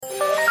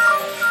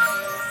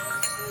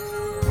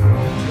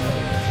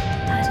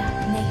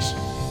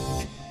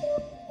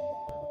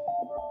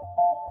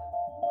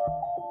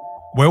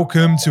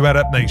Welcome to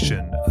Adapt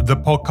Nation, the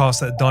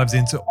podcast that dives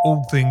into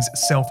all things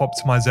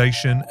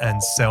self-optimization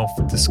and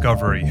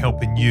self-discovery,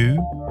 helping you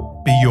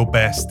be your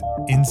best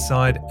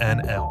inside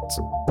and out.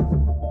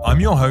 I'm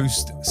your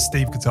host,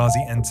 Steve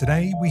Katazi, and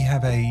today we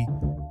have a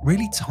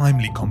really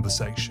timely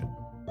conversation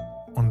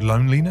on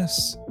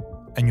loneliness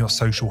and your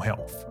social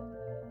health.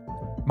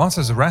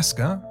 Marta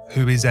Zaraska,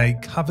 who is a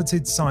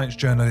coveted science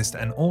journalist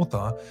and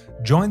author,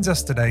 joins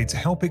us today to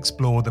help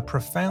explore the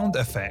profound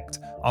effect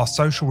our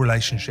social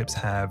relationships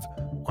have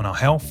on our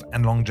health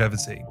and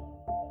longevity.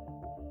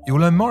 You'll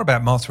learn more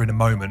about Marta in a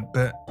moment,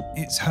 but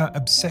it's her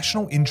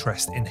obsessional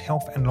interest in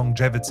health and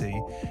longevity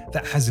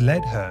that has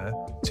led her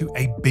to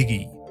a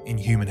biggie in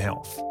human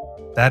health.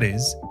 That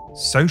is,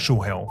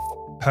 social health,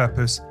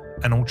 purpose,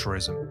 and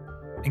altruism,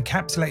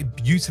 encapsulated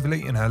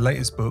beautifully in her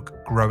latest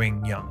book,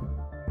 Growing Young.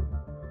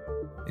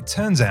 It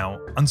turns out,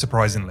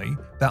 unsurprisingly,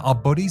 that our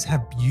bodies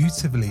have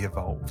beautifully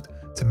evolved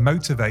to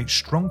motivate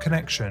strong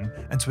connection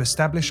and to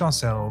establish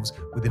ourselves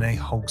within a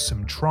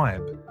wholesome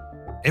tribe.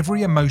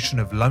 Every emotion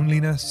of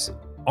loneliness,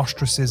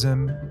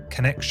 ostracism,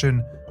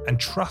 connection, and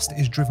trust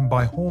is driven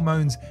by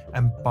hormones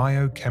and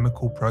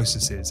biochemical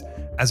processes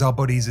as our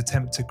bodies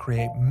attempt to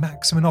create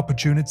maximum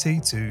opportunity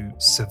to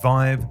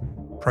survive,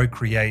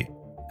 procreate,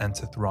 and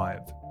to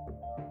thrive.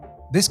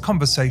 This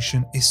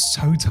conversation is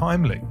so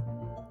timely.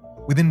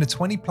 Within the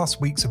 20 plus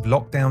weeks of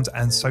lockdowns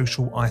and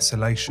social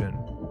isolation,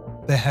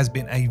 there has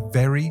been a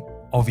very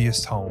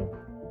obvious toll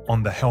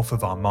on the health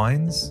of our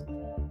minds,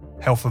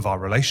 health of our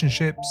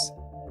relationships,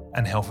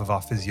 and health of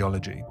our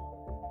physiology.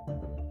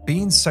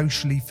 Being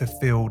socially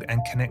fulfilled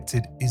and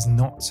connected is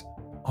not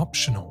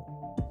optional.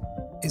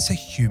 It's a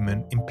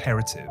human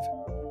imperative.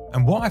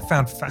 And what I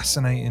found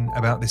fascinating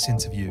about this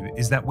interview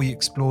is that we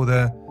explore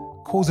the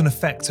cause and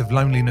effect of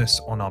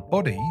loneliness on our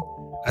body,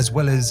 as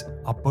well as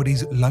our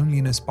body's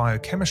loneliness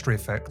biochemistry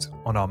effect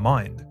on our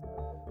mind.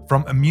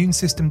 From immune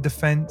system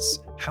defense,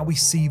 how we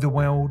see the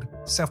world,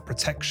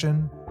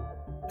 self-protection,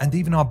 and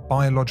even our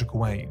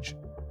biological age.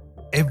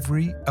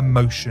 Every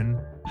emotion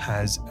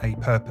has a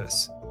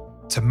purpose: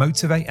 to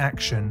motivate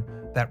action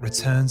that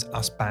returns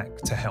us back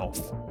to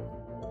health.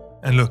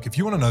 And look, if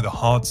you want to know the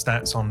hard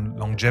stats on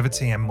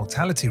longevity and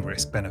mortality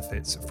risk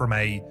benefits from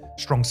a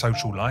strong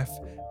social life,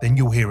 then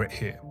you'll hear it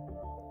here.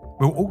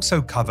 We'll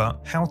also cover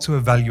how to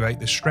evaluate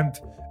the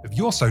strength of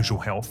your social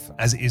health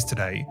as it is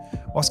today,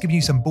 whilst giving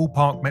you some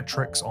ballpark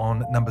metrics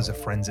on numbers of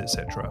friends,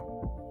 etc.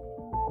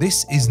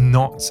 This is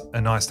not a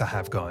nice to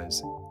have,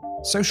 guys.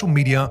 Social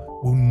media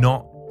will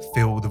not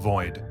fill the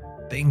void.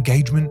 The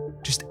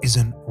engagement just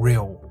isn't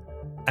real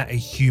at a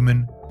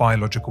human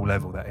biological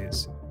level, that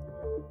is.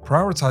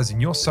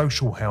 Prioritizing your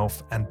social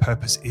health and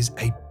purpose is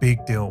a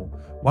big deal,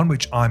 one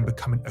which I'm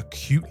becoming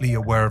acutely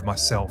aware of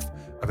myself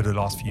over the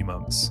last few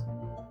months.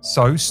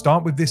 So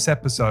start with this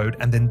episode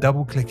and then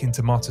double click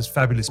into Marta's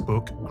fabulous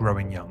book,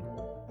 Growing Young.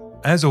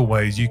 As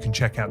always, you can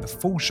check out the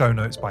full show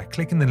notes by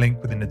clicking the link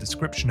within the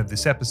description of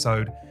this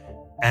episode.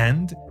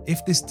 And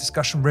if this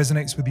discussion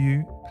resonates with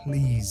you,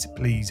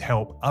 please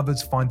help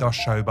others find our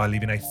show by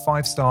leaving a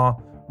 5-star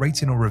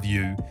rating or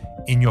review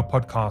in your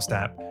podcast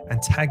app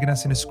and tagging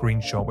us in a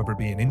screenshot, whether it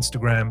be in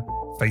Instagram,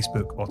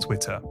 Facebook, or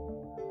Twitter.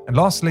 And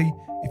lastly,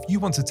 if you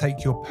want to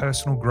take your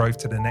personal growth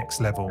to the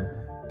next level,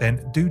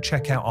 then do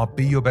check out our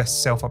Be Your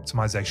Best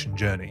Self-Optimization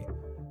Journey,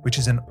 which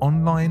is an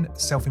online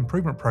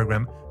self-improvement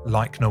program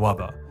like no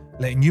other,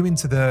 letting you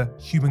into the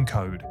human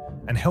code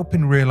and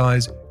helping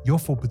realize your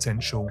full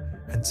potential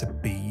and to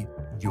be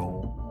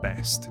your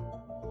best.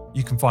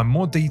 You can find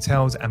more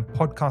details and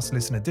podcast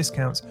listener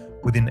discounts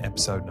within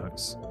episode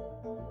notes.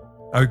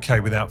 Okay,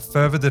 without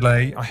further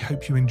delay, I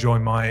hope you enjoy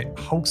my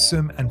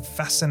wholesome and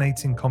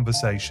fascinating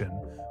conversation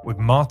with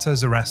Marta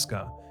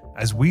Zaraska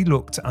as we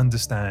look to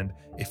understand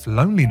if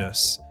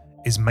loneliness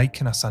is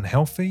making us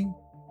unhealthy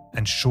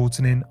and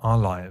shortening our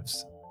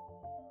lives.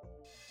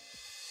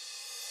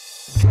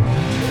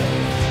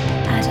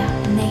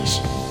 Adapt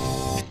Nation.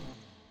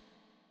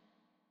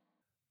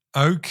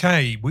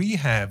 Okay, we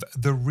have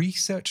the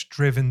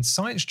research-driven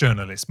science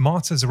journalist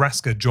Marta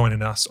Zaraska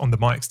joining us on the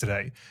mics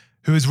today,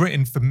 who has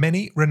written for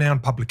many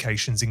renowned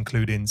publications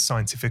including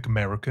Scientific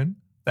American,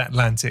 The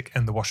Atlantic,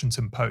 and The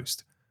Washington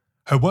Post.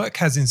 Her work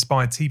has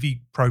inspired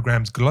TV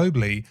programs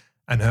globally,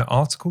 and her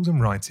articles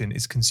and writing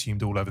is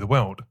consumed all over the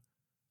world.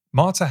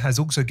 Marta has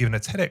also given a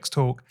TEDx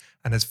talk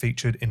and has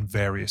featured in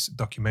various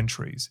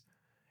documentaries.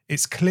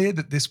 It's clear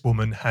that this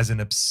woman has an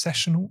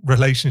obsessional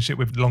relationship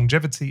with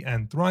longevity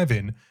and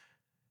thriving,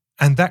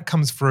 and that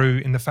comes through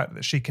in the fact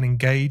that she can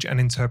engage and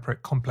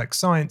interpret complex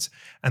science,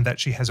 and that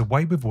she has a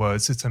way with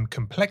words to turn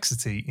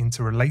complexity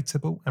into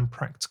relatable and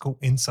practical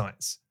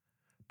insights.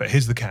 But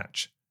here's the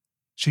catch.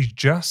 She's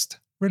just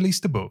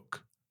released a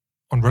book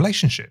on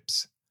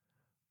relationships.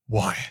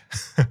 Why?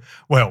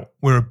 Well,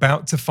 we're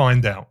about to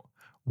find out.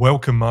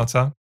 Welcome,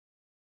 Marta.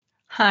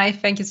 Hi,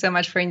 thank you so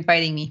much for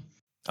inviting me.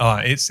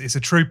 It's a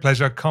true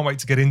pleasure. Can't wait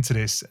to get into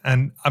this.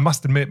 And I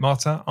must admit,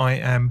 Marta, I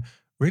am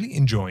really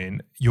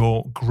enjoying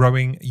your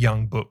Growing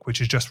Young book,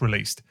 which is just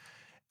released.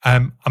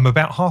 I'm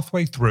about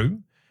halfway through,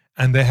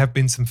 And there have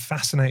been some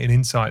fascinating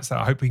insights that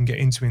I hope we can get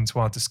into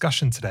our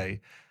discussion today.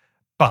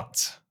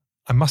 But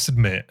I must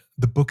admit,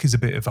 the book is a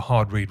bit of a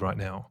hard read right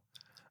now.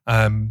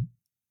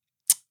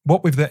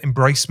 What with the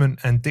embracement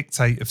and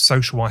dictate of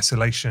social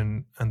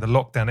isolation and the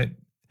lockdown,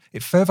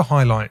 it further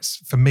highlights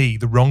for me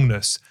the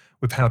wrongness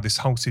with how this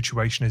whole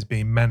situation is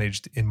being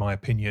managed, in my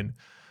opinion.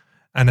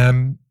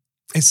 And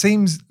it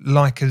seems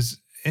like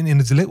in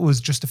as little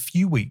as just a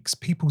few weeks,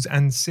 people's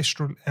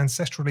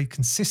ancestrally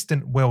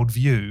consistent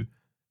worldview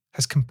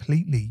has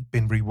completely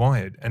been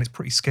rewired, and it's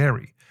pretty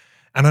scary.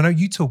 And I know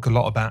you talk a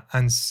lot about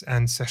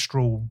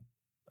ancestral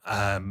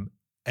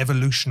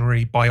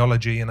evolutionary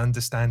biology and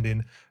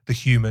understanding the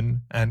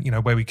human and,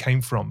 where we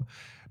came from.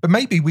 But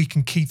maybe we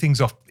can key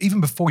things off even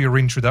before your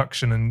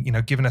introduction and,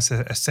 giving us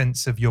a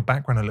sense of your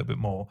background a little bit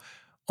more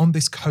on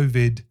this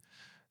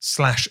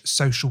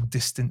COVID/social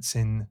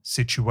distancing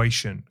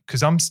situation.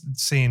 Because I'm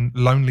seeing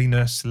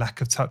loneliness,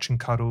 lack of touch and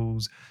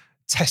cuddles,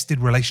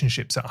 tested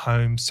relationships at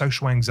home,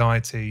 social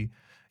anxiety,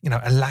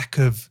 a lack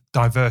of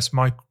diverse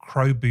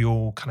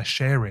microbial kind of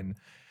sharing.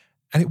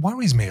 And it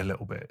worries me a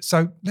little bit.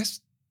 So let's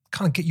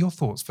kind of get your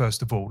thoughts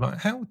first of all. Like,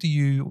 how do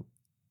you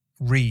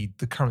read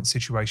the current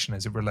situation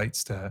as it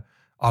relates to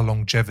our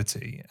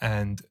longevity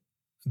and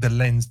the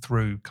lens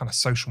through kind of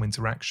social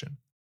interaction?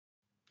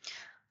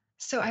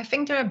 So I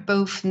think there are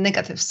both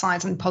negative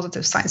sides and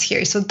positive sides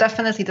here. So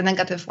definitely the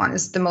negative one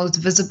is the most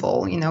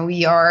visible.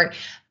 We are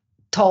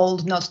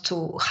told not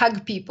to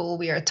hug people.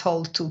 We are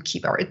told to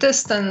keep our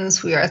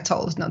distance. We are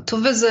told not to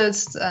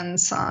visit. And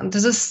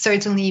this is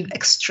certainly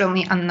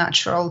extremely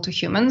unnatural to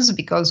humans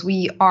because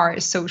we are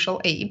social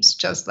apes,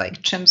 just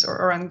like chimps or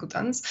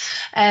orangutans.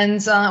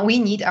 And we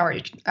need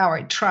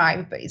our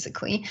tribe,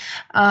 basically.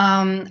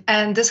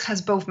 And this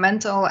has both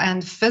mental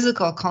and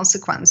physical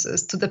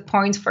consequences to the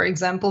point, for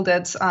example,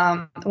 that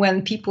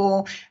when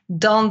people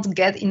don't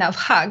get enough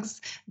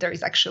hugs, there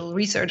is actual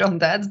research on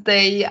that,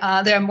 they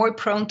are more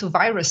prone to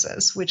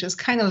viruses, which is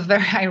kind of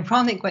very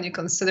ironic when you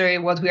consider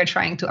what we are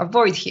trying to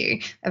avoid here,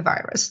 a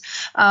virus.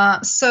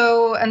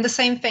 And the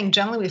same thing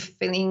generally with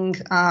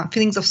feelings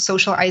of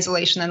social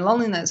isolation and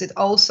loneliness. It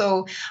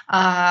also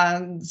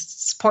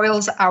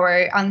spoils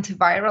our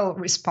antiviral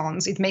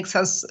response. It makes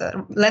us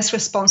less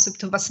responsive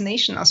to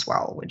vaccination as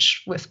well,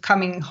 which with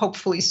coming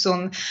hopefully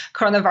soon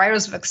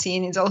coronavirus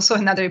vaccine is also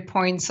another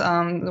point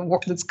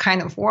that's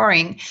kind of worrying.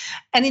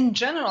 And in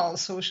general,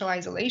 social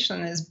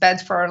isolation is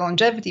bad for our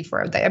longevity, for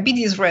our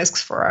diabetes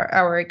risks, for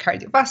our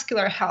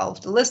cardiovascular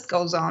health. The list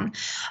goes on.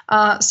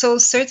 So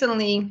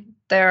certainly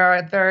there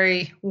are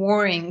very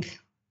worrying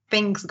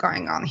things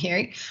going on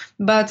here.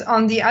 But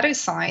on the other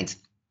side,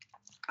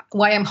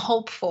 why I'm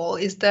hopeful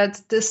is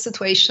that this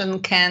situation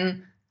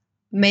can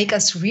make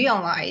us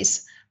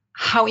realize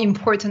how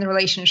important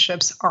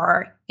relationships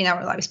are in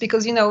our lives.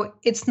 Because,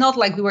 it's not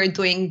like we were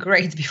doing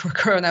great before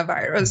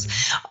coronavirus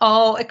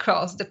all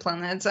across the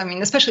planet. I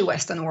mean, especially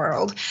Western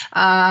world,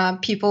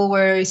 people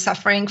were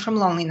suffering from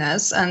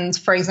loneliness. And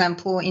for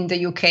example, in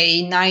the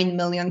UK, 9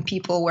 million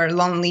people were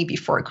lonely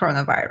before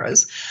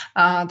coronavirus.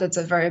 That's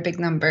a very big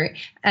number.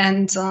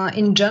 And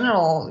in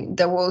general,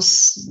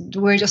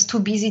 we're just too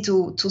busy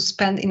to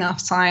spend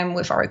enough time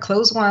with our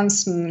close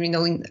ones.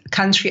 In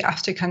country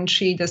after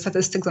country, the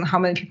statistics on how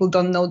many people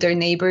don't know their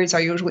neighbors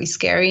are usually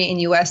scary. In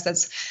US,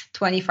 that's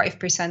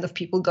 25% of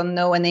people don't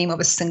know a name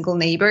of a single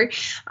neighbor.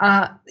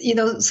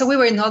 So we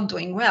were not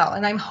doing well.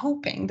 And I'm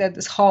hoping that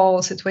this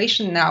whole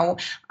situation now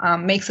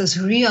makes us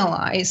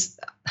realize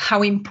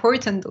how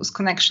important those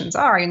connections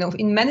are.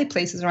 In many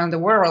places around the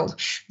world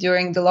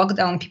during the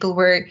lockdown, people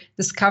were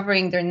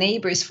discovering their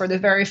neighbors for the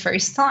very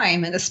first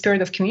time in the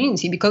spirit of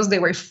community because they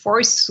were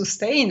forced to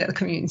stay in that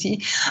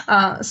community.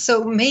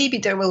 So maybe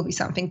there will be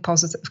something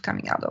positive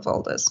coming out of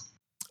all this.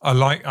 I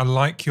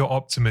like your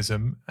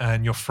optimism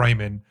and your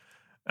framing.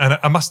 And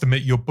I must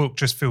admit, your book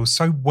just feels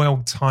so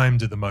well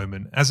timed at the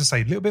moment. As I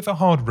say, a little bit of a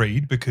hard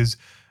read because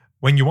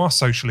when you are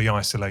socially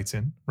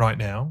isolating right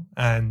now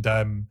and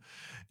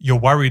you're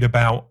worried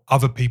about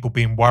other people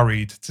being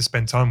worried to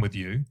spend time with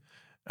you,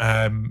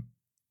 there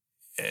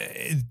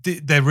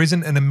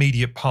isn't an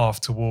immediate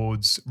path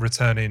towards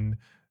returning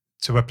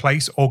to a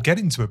place or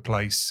getting to a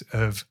place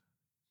of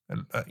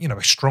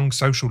a strong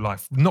social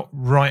life. Not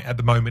right at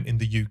the moment in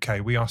the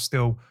UK. We are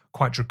still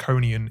quite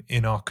draconian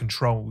in our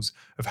controls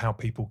of how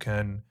people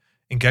can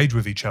engage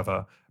with each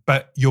other.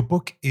 But your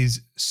book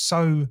is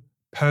so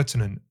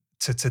pertinent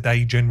to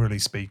today, generally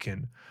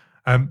speaking.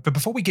 But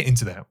before we get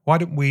into that, why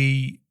don't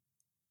we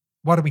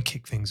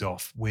kick things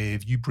off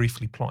with you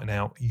briefly plotting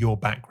out your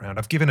background?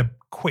 I've given a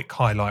quick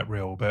highlight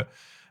reel, but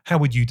how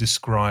would you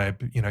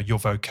describe, your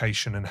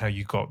vocation and how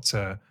you got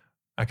to,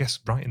 I guess,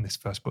 writing this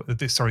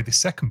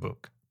second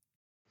book?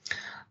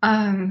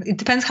 It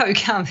depends how you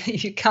count.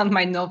 If you count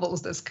my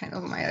novels, that's kind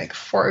of my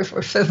fourth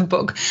or fifth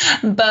book.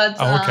 But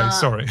okay,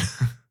 sorry.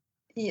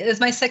 It's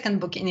my second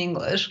book in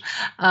English.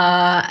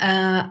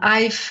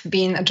 I've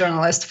been a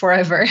journalist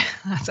forever,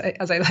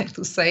 as I like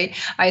to say.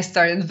 I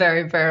started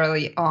very, very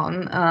early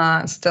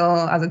on,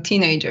 still as a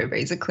teenager,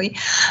 basically.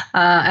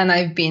 And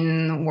I've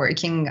been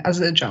working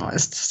as a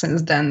journalist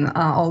since then,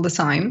 all the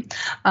time.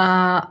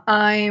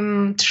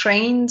 I'm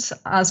trained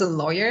as a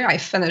lawyer. I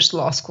finished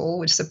law school,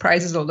 which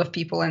surprises a lot of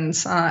people. And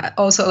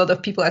also, a lot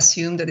of people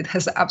assume that it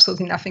has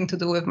absolutely nothing to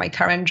do with my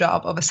current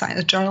job of a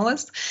science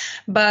journalist.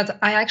 But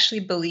I actually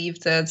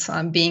believe that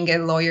being a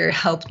lawyer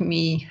helps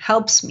me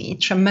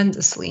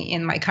tremendously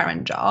in my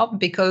current job,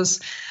 because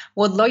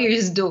what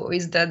lawyers do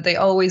is that they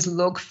always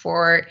look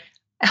for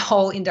a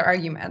hole in the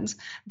argument.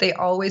 They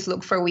always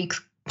look for weak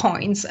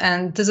points,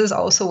 and this is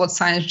also what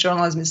science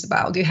journalism is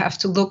about. You have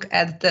to look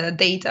at the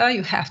data,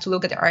 you have to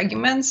look at the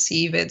arguments,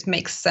 see if it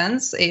makes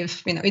sense,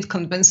 if it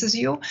convinces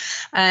you,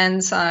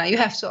 and you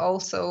have to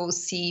also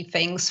see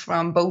things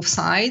from both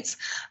sides.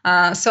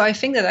 So I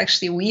think that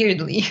actually,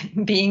 weirdly,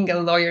 being a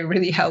lawyer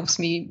really helps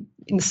me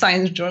in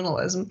science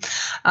journalism,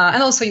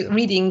 and also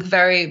reading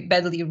very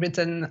badly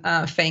written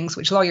things,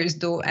 which lawyers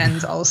do,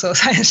 and also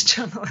science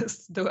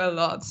journalists do a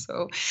lot.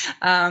 So,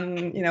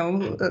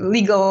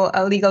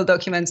 legal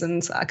documents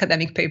and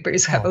academic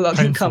papers have a lot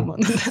in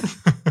common.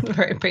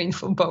 Very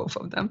painful, both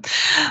of them.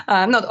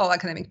 Not all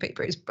academic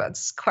papers, but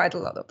quite a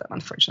lot of them,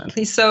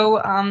 unfortunately.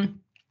 So.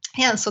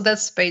 Yeah, so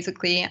that's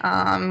basically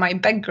my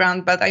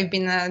background, but I've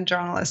been a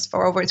journalist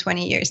for over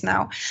 20 years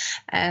now,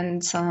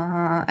 and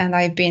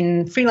I've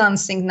been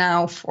freelancing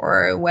now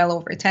for well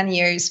over 10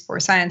 years for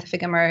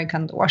Scientific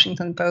American, The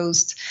Washington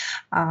Post,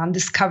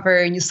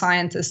 Discover, New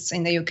Scientists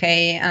in the UK,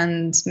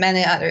 and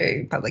many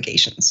other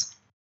publications.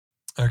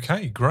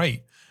 Okay,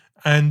 great.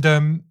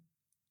 And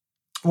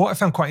what I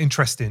found quite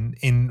interesting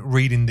in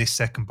reading this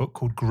second book,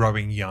 called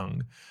Growing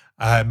Young,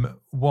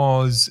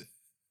 was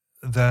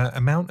the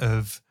amount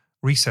of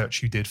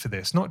research you did for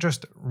this, not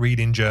just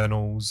reading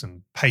journals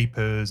and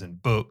papers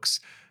and books,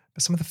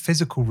 but some of the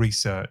physical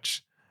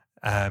research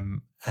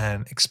and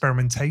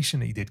experimentation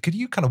that you did. Could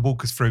you kind of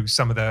walk us through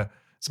some of the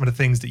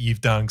things that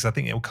you've done? Because I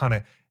think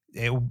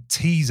it'll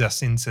tease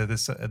us into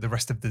this the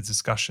rest of the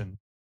discussion.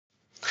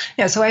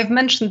 Yeah, so I've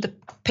mentioned the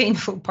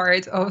painful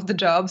part of the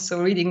job,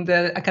 so reading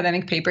the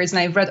academic papers, and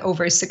I've read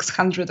over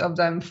 600 of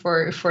them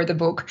for the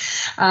book.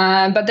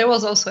 But there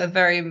was also a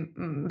very,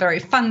 very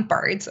fun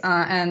part,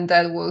 and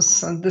that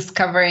was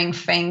discovering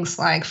things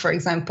like, for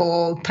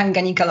example,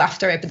 Tanganyika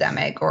laughter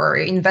epidemic, or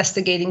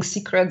investigating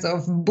secrets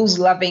of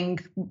booze-loving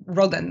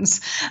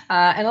rodents,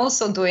 and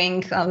also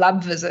doing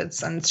lab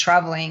visits and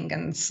traveling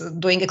and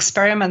doing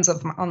experiments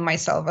on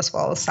myself as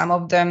well. Some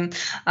of them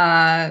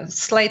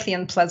slightly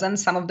unpleasant,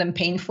 some of them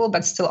painful,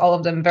 but still all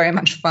of them very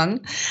much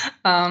fun.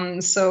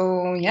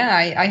 So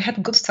yeah, I had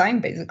a good time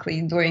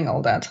basically doing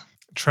all that.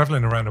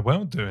 Traveling around the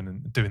world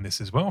doing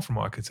this as well, from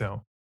what I could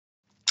tell.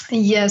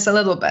 Yes, a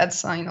little bit.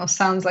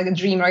 Sounds like a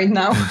dream right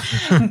now,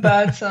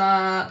 but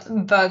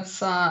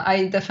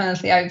I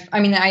definitely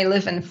I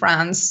live in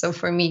France, so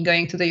for me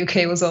going to the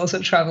UK was also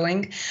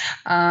traveling.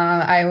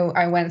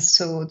 I went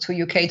to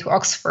UK, to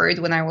Oxford,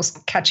 when I was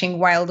catching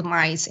wild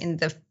mice in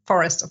the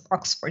forest of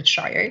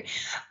Oxfordshire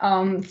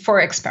for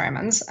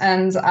experiments.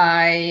 And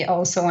I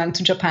also went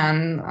to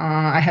Japan.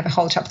 I have a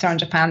whole chapter on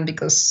Japan,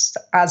 because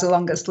as the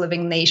longest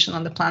living nation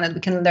on the planet, we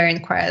can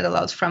learn quite a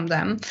lot from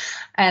them,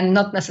 and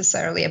not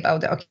necessarily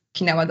about the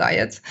Okinawa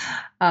diet,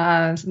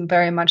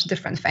 very much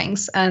different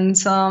things. And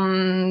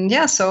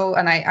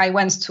I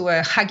went to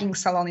a hugging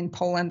salon in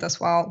Poland as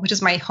well, which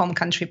is my home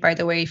country, by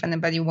the way, if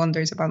anybody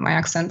wonders about my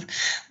accent.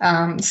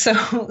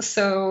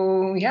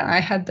 So I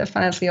had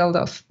definitely a lot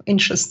of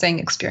interesting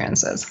experiences.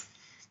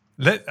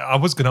 I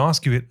was going to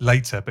ask you it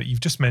later, but you've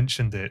just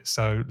mentioned it.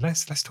 So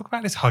let's talk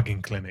about this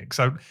hugging clinic.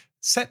 So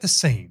set the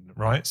scene,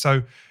 right?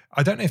 So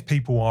I don't know if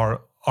people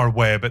are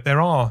aware, but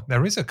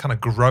there is a kind of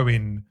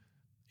growing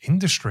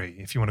industry,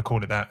 if you want to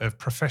call it that, of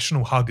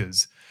professional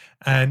huggers.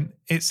 And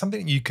it's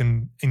something you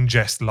can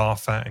ingest,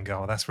 laugh at, and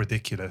go, oh, that's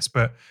ridiculous.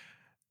 But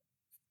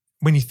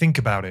when you think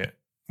about it,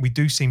 we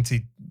do seem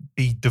to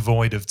be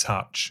devoid of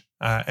touch,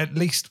 at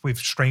least with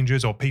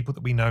strangers or people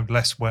that we know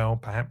less well,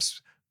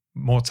 perhaps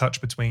more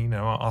touch between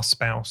our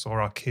spouse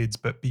or our kids.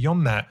 But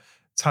beyond that,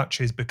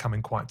 touch is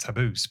becoming quite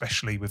taboo,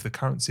 especially with the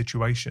current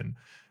situation.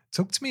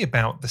 Talk to me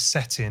about the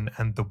setting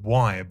and the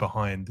why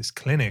behind this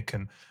clinic,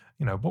 and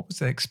what was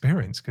the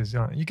experience? Because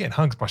you're getting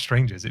hugged by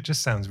strangers. It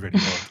just sounds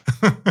really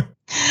odd.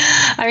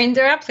 I mean,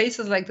 there are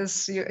places like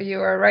this, you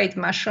are right,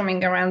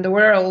 mushrooming around the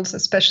world,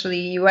 especially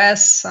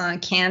US,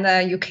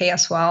 Canada, UK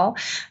as well.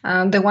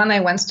 The one I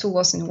went to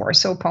was in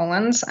Warsaw,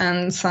 Poland,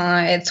 and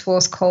it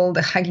was called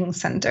the Hugging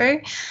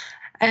Center.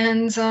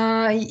 And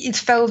it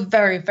felt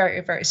very,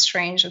 very, very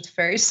strange at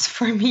first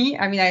for me.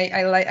 I mean,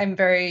 I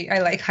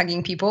like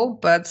hugging people,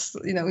 but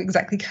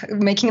exactly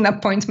making an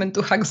appointment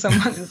to hug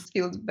someone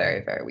feels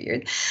very, very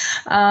weird.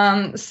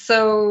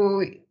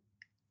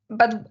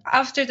 But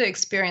after the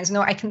experience,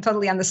 I can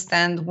totally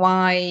understand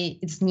why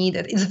it's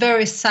needed. It's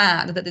very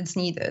sad that it's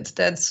needed.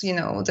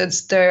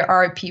 That there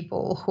are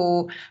people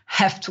who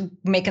have to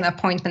make an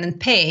appointment and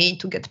pay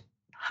to get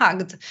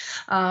hugged.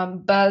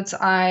 But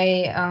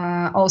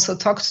I also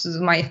talked to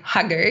my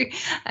hugger,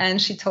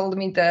 and she told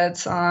me that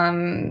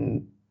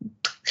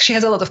she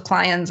has a lot of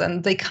clients,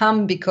 and they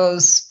come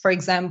because, for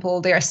example,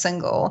 they are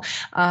single,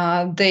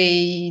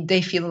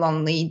 they feel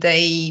lonely,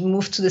 they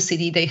move to the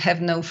city, they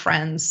have no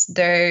friends,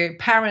 their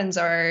parents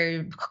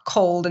are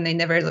cold and they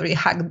never really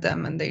hugged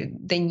them, and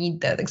they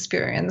need that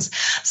experience.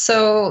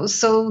 So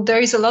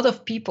there is a lot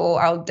of people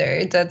out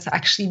there that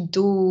actually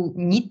do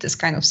need this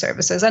kind of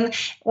services. And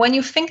when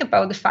you think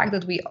about the fact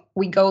that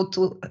we go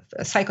to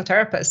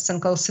psychotherapists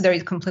and consider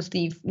it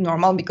completely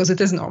normal, because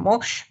it is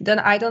normal, then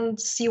I don't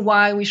see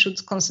why we should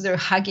consider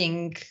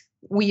hugging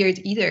weird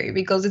either,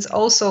 because it's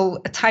also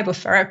a type of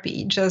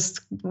therapy,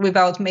 just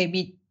without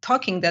maybe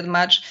talking that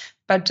much,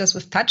 but just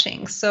with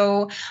touching.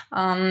 So,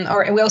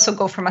 or we also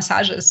go for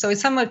massages. So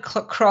it's somewhat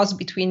cross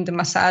between the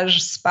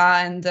massage,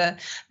 spa,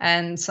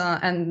 and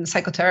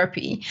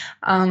psychotherapy.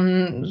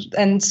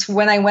 And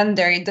when I went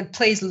there, the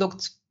place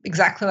looked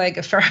exactly like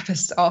a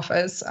therapist's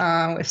office,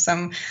 with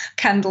some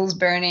candles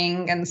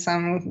burning and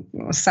some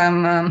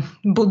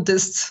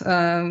Buddhist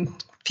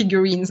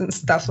figurines and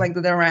stuff like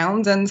that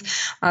around. And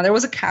there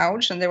was a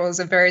couch, and there was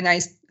a very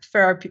nice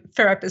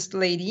therapist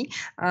lady.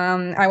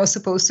 I was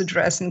supposed to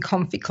dress in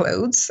comfy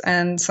clothes,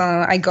 and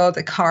I got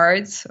a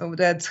card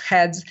that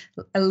had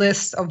a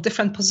list of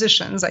different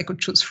positions I could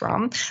choose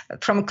from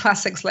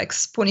classics like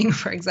spooning,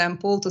 for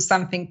example, to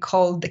something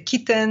called the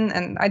kitten,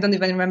 and I don't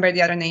even remember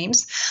the other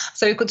names.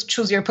 So you could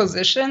choose your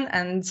position,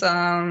 and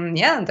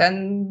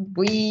then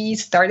we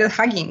started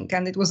hugging,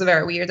 and it was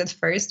very weird at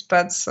first,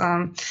 but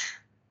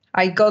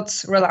I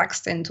got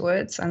relaxed into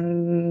it,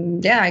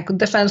 and I could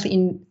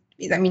definitely,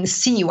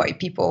 see why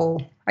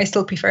people. I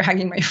still prefer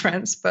hugging my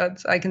friends,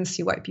 but I can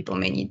see why people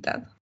may need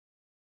that.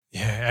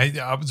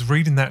 Yeah, I was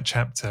reading that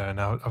chapter, and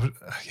I was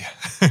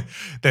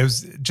there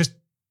was just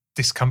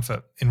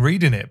discomfort in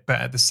reading it, but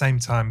at the same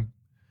time,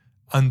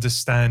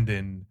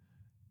 understanding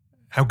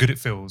how good it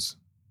feels,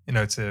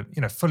 to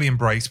fully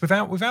embrace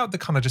without the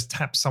kind of just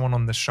tap someone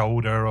on the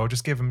shoulder or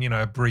just give them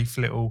a brief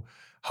little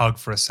hug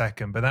for a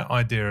second, but that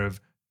idea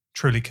of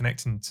truly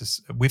connecting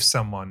with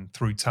someone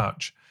through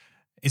touch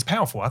is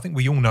powerful. I think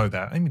we all know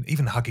that. I mean,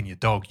 even hugging your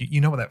dog, you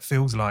know what that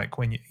feels like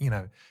when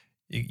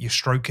you're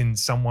stroking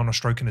someone or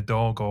stroking a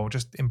dog or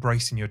just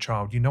embracing your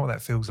child. You know what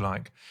that feels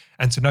like.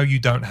 And to know you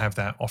don't have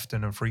that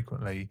often and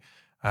frequently,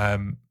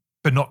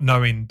 but not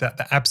knowing that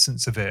the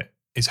absence of it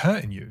is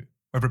hurting you,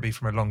 whether it be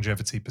from a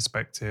longevity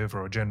perspective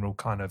or a general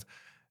kind of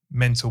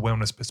mental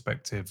wellness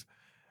perspective.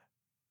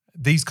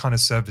 These kind of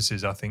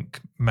services, I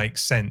think, make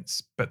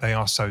sense, but they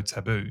are so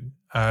taboo.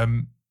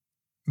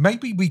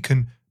 Maybe we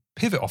can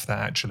pivot off that,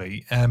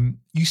 actually.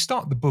 You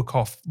start the book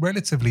off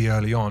relatively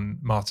early on,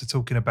 Marta,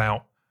 talking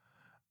about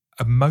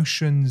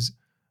emotions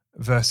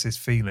versus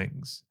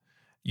feelings.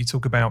 You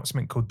talk about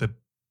something called the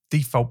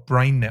default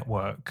brain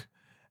network.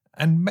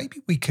 And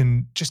maybe we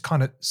can just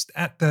kind of,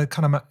 at the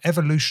kind of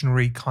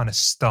evolutionary kind of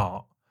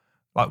start,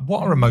 like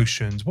what are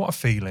emotions, what are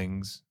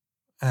feelings,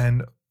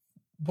 and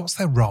what's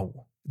their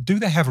role? Do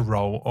they have a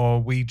role, or are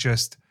we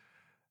just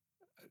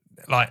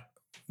like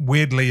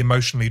weirdly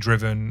emotionally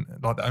driven,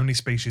 like the only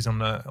species on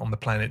the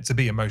planet to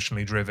be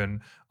emotionally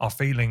driven? Are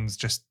feelings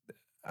just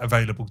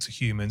available to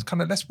humans?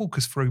 Kind of, let's walk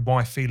us through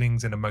why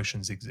feelings and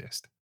emotions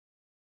exist.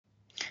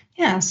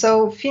 Yeah,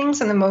 so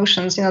feelings and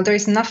emotions, there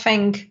is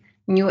nothing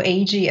new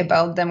agey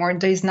about them, or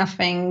there is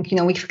nothing,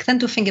 we tend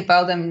to think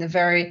about them in a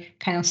very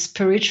kind of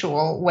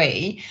spiritual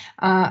way.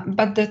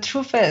 But the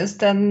truth is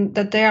then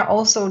that they are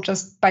also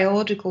just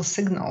biological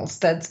signals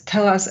that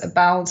tell us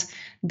about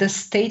the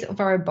state of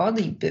our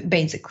body,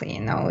 basically.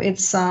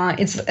 It's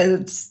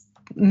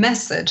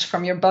message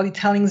from your body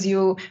telling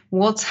you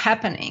what's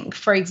happening.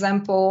 For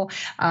example,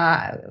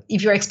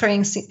 if you're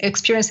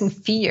experiencing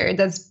fear,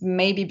 that's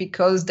maybe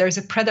because there's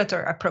a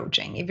predator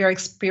approaching. If you're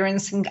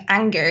experiencing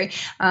anger,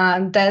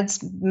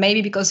 that's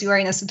maybe because you are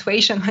in a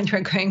situation when you're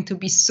going to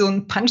be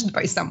soon punched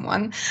by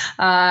someone.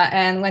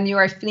 And when you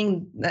are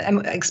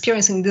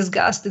experiencing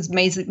disgust, it's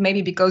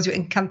maybe because you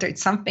encountered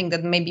something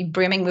that may be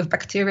brimming with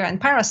bacteria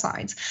and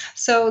parasites.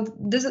 So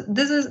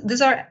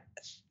these are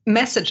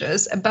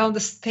messages about the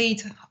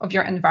state of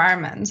your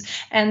environment,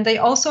 and they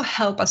also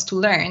help us to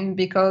learn,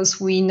 because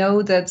we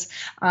know that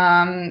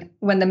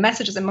when the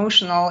message is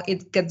emotional,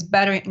 it gets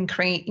better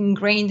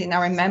ingrained in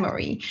our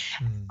memory.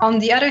 On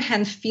the other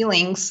hand,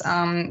 feelings,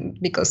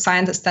 because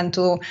scientists tend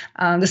to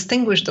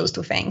distinguish those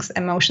two things,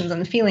 emotions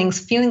and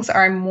feelings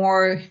are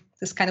more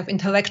this kind of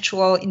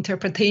intellectual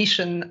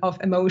interpretation of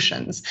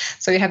emotions.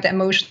 So you have the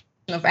emotion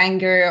of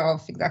anger,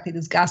 of exactly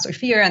disgust or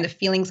fear, and the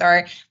feelings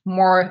are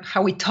more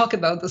how we talk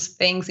about those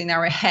things in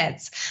our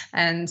heads.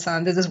 And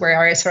this is where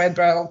our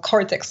cerebral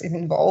cortex is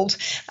involved.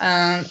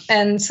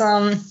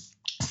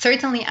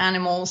 Certainly,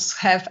 animals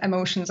have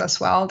emotions as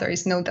well. There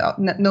is no doubt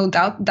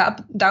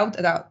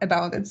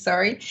about it.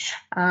 Sorry,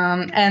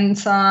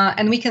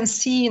 and we can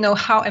see,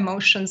 how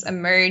emotions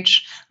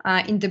emerge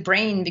in the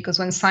brain, because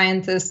when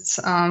scientists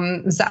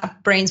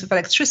zap brains with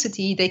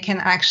electricity, they can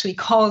actually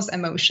cause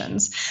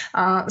emotions.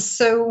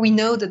 So we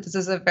know that this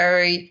is a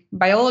very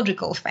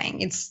biological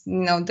thing. It's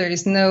there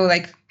is no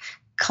like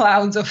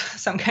clouds of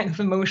some kind of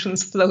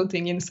emotions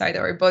floating inside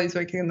our bodies,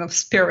 or kind of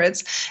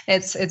spirits.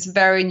 It's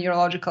very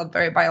neurological,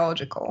 very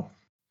biological.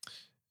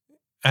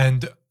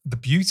 And the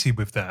beauty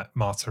with that,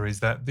 Marta, is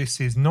that this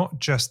is not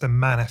just a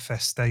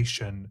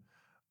manifestation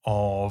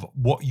of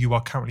what you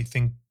are currently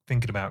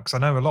thinking about. Because I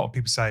know a lot of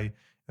people say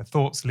the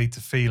thoughts lead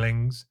to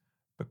feelings,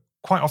 but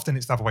quite often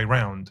it's the other way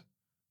around.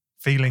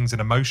 Feelings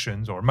and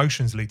emotions, or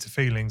emotions lead to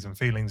feelings and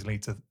feelings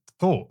lead to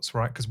thoughts,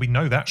 right? Because we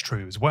know that's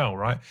true as well,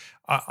 right?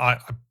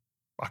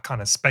 I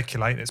kind of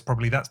speculate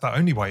that's the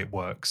only way it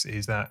works,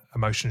 is that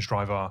emotions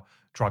drive our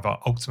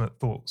ultimate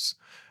thoughts.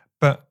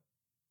 But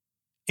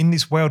in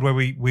this world where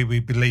we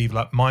believe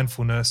like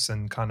mindfulness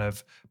and kind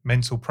of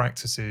mental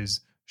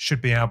practices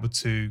should be able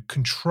to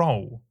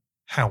control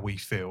how we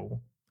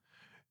feel,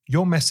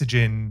 your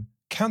messaging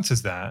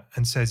counters that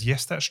and says,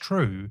 yes, that's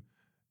true,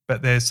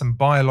 but there's some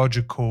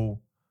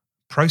biological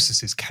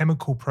processes,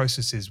 chemical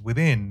processes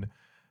within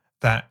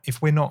that,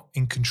 if we're not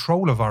in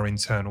control of our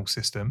internal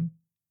system,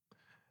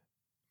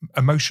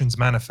 emotions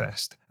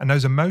manifest. And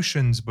those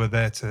emotions were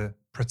there to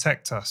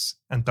protect us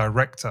and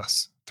direct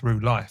us through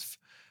life.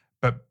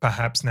 But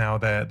perhaps now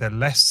they're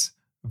less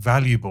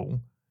valuable.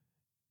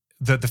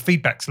 The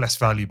feedback's less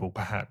valuable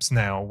perhaps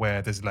now,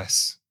 where there's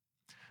less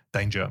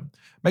danger.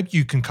 Maybe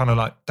you can kind of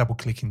like double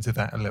click into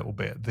that a little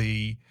bit.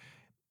 The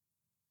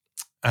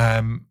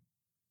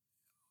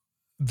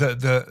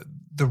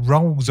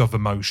roles of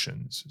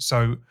emotions.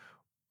 So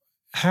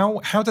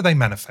how do they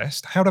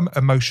manifest? How do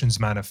emotions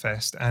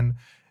manifest? And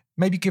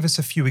maybe give us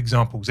a few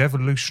examples,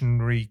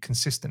 evolutionary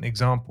consistent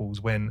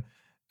examples, when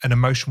an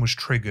emotion was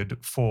triggered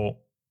for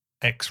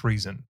X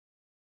reason.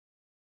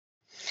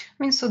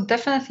 I mean, so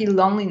definitely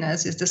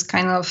loneliness is this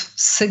kind of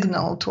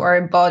signal to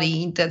our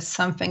body that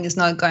something is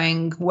not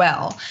going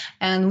well.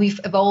 And we've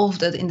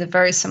evolved it in a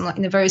very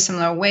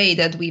similar way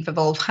that we've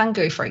evolved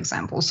hunger, for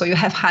example. So you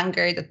have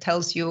hunger that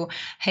tells you,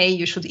 hey,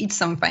 you should eat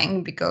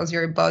something because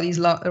your body's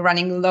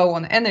running low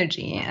on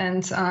energy.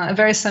 And a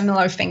very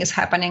similar thing is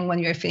happening when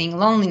you're feeling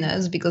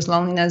loneliness, because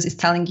loneliness is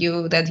telling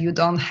you that you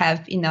don't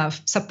have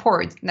enough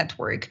support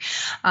network,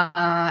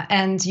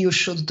 and you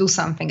should do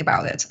something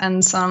about it.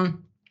 And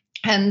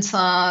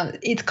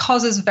it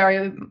causes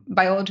very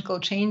biological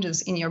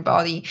changes in your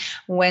body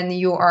when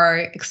you are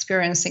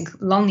experiencing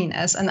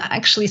loneliness. And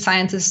actually,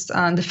 scientists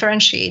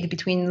differentiate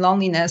between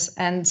loneliness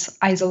and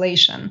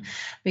isolation,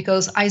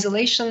 because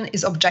isolation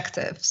is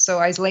objective. So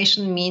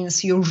isolation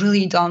means you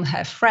really don't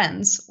have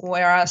friends,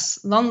 whereas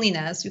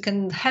loneliness, you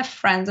can have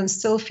friends and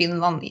still feel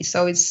lonely.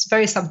 So it's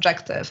very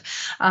subjective.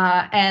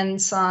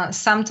 And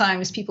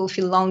sometimes people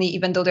feel lonely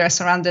even though they're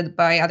surrounded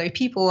by other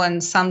people.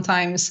 And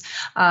sometimes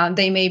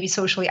they may be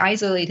socially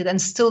isolated and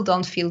still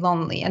don't feel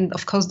lonely. And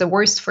of course, the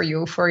worst for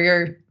you, for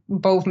your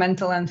both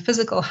mental and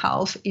physical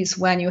health, is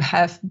when you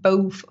have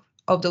both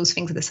of those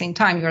things at the same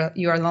time.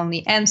 You are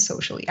lonely and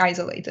socially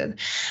isolated,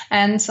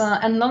 and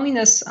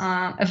loneliness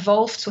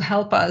evolved to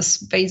help us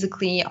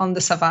basically on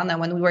the savannah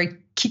when we were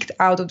kicked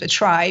out of the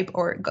tribe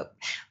or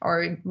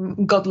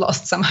got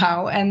lost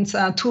somehow, and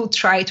to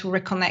try to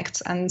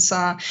reconnect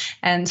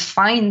and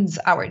find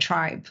our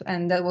tribe.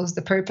 And that was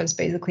the purpose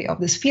basically of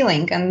this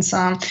feeling. And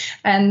so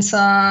it's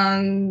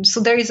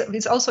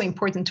also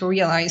important to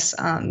realize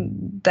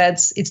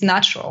that it's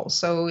natural.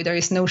 So there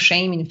is no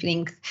shame in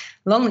feeling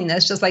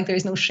loneliness, just like there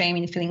is no shame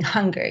in feeling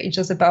hunger. It's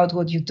just about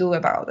what you do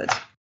about it.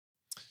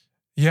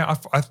 Yeah,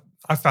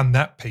 I found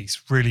that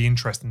piece really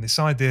interesting. This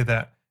idea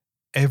that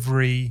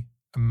every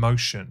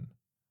emotion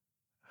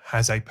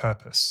has a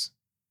purpose,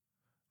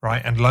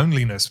 right? And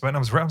loneliness, when I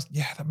was around,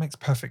 yeah, that makes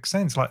perfect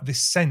sense. Like this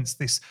sense,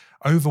 this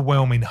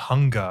overwhelming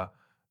hunger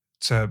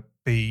to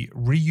be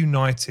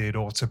reunited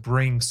or to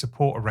bring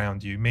support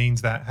around you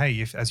means that, hey,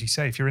 if, as you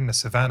say, if you're in the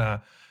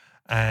savannah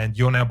and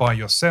you're now by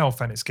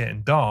yourself and it's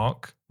getting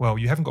dark, well,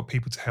 you haven't got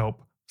people to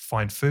help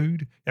find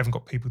food. You haven't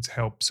got people to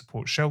help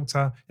support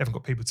shelter. You haven't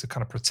got people to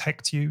kind of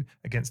protect you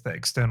against the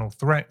external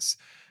threats.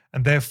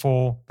 And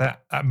therefore,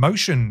 that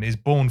emotion is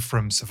born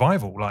from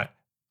survival, like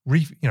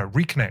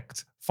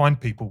reconnect,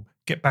 find people,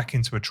 get back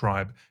into a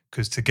tribe,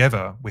 because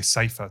together we're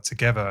safer,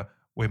 together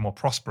we're more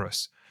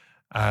prosperous.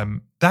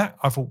 That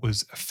I thought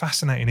was a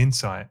fascinating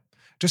insight.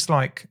 Just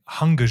like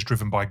hunger's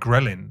driven by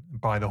ghrelin,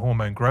 by the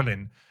hormone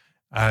ghrelin.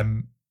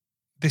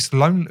 This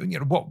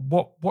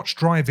what's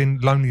driving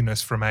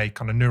loneliness from a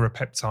kind of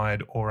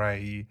neuropeptide or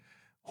a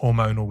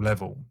hormonal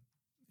level?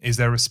 Is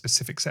there a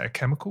specific set of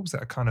chemicals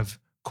that are kind of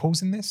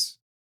causing this?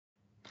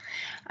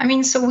 I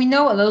mean, so we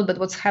know a little bit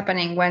what's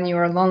happening when you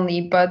are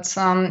lonely, but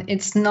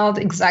it's not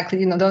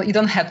exactly, you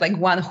don't have like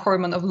one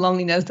hormone of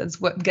loneliness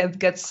that's what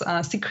gets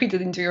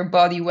secreted into your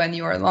body when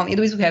you are lonely. At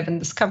least we haven't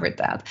discovered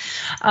that.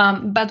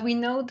 But we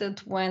know that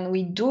when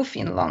we do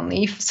feel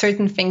lonely,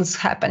 certain things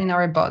happen in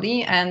our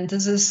body, and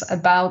this is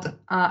about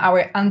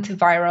our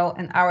antiviral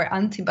and our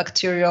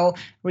antibacterial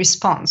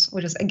response,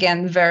 which is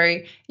again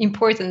very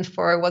important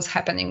for what's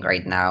happening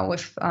right now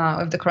with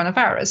the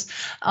coronavirus.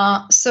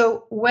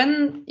 So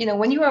when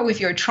you are with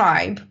your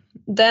tribe,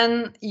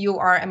 then you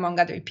are among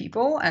other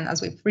people. And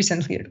as we've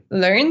recently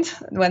learned,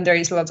 when there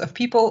is lots of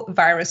people,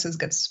 viruses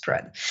get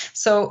spread.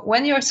 So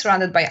when you're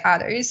surrounded by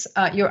others,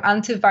 your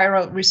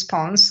antiviral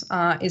response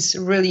is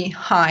really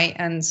high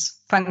and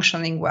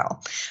functioning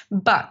well.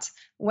 But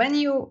when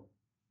you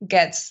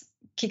get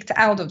kicked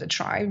out of the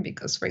tribe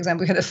because, for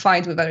example, you had a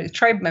fight with other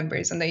tribe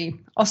members and they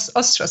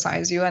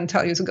ostracize you and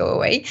tell you to go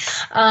away,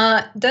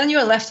 then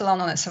you're left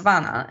alone on a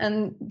savanna.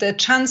 And the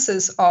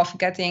chances of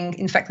getting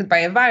infected by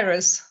a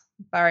virus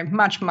are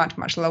much, much,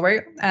 much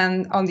lower.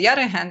 And on the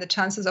other hand, the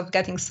chances of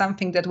getting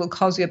something that will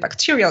cause you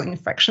bacterial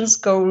infections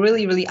go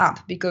really, really up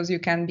because you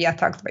can be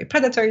attacked by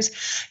predators.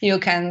 You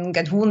can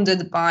get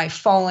wounded by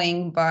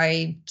falling,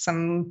 by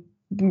some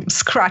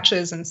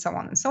scratches, and so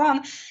on and so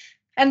on.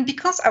 And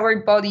because our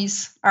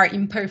bodies are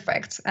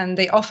imperfect and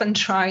they often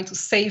try to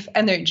save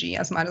energy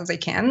as much as they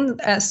can,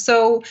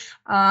 so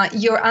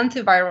your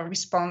antiviral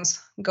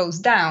response goes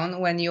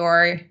down when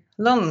you're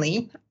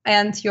lonely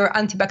and your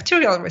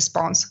antibacterial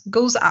response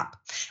goes up.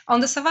 On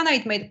the savanna,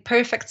 it made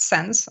perfect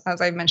sense, as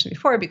I mentioned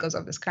before, because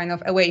of this kind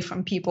of away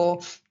from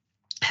people,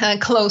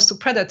 close to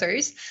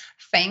predators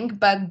thing.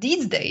 But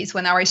these days,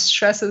 when our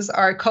stresses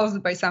are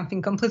caused by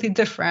something completely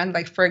different,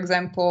 like, for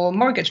example,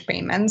 mortgage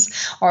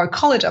payments or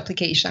college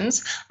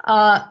applications,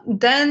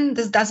 then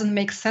this doesn't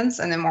make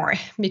sense anymore.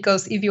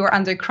 Because if you're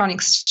under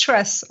chronic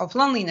stress of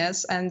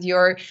loneliness and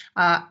your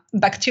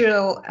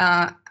bacterial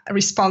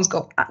response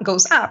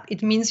goes up,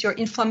 it means your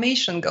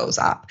inflammation goes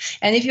up.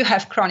 And if you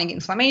have chronic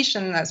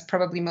inflammation, as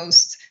probably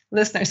most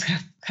listeners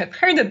have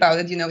heard about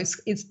it,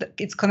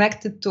 it's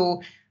connected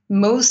to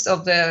most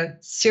of the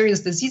serious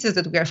diseases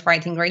that we are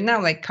fighting right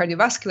now, like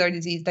cardiovascular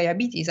disease,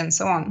 diabetes, and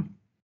so on.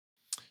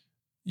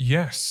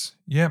 Yes.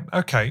 Yeah.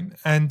 Okay.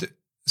 And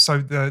so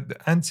the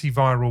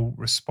antiviral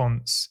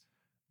response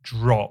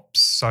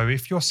drops. So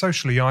if you're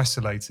socially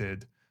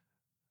isolated,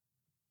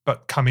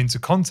 but come into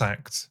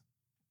contact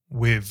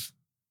with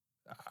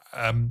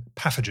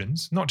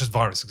pathogens, not just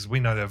viruses, because we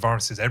know there are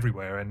viruses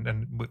everywhere,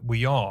 and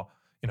we are,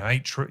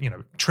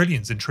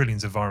 trillions and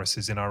trillions of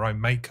viruses in our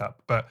own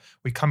makeup. But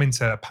we come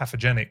into a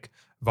pathogenic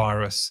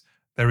virus,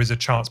 there is a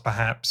chance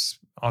perhaps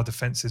our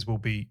defenses will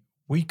be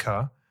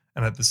weaker,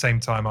 and at the same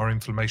time our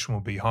inflammation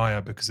will be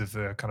higher because of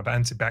the kind of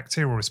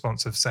antibacterial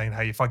response of saying,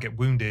 hey, if I get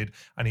wounded,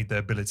 I need the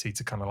ability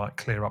to kind of like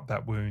clear up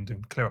that wound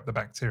and clear up the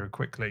bacteria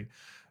quickly.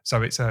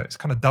 So it's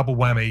kind of double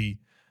whammy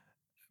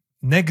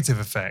negative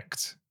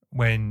effect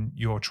when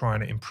you're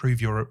trying to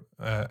improve your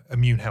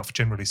immune health,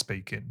 generally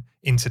speaking,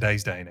 in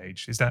today's day and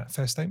age. Is that a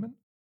fair statement?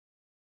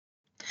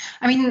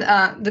 I mean,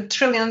 the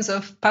trillions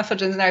of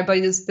pathogens in our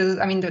bodies, they're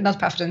not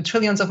pathogens,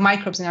 trillions of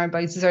microbes in our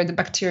bodies, these are the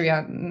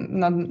bacteria,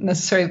 not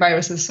necessarily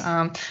viruses.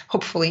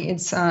 Hopefully,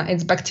 it's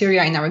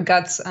bacteria in our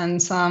guts, and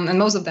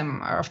most of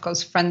them are, of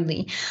course,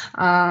 friendly.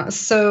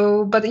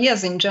 But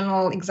yes, in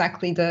general,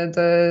 exactly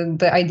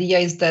the idea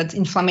is that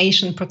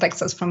inflammation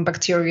protects us from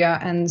bacteria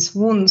and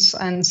wounds,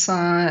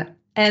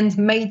 and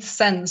made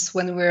sense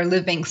when we're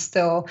living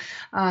still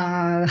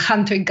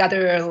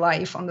hunter-gatherer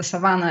life on the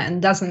savannah,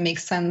 and doesn't make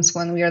sense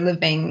when we are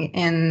living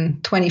in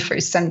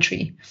 21st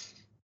century.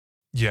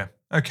 Yeah.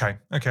 Okay,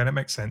 that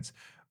makes sense.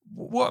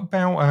 What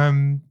about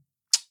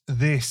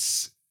the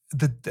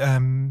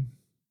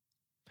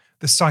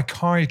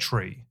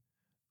psychiatry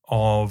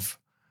of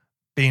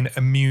being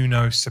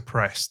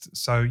immunosuppressed?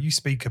 So you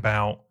speak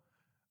about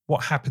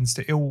what happens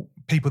to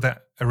people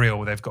that are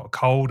ill, they've got a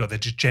cold, or they're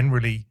just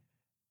generally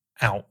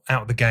out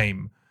of the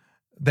game.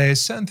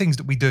 There's certain things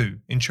that we do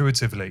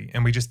intuitively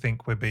and we just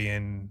think we're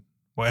being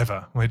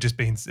whatever, we're just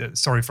being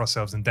sorry for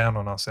ourselves and down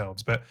on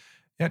ourselves, but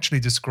you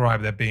actually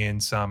describe there being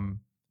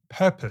some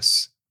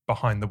purpose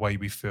behind the way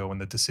we feel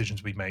and the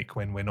decisions we make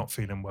when we're not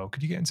feeling well.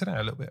 Could you get into that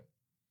a little bit?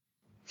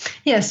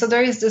 Yeah, so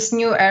there is this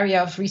new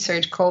area of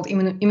research called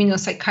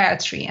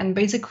immunopsychiatry, and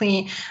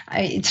basically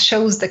it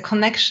shows the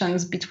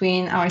connections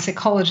between our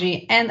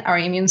psychology and our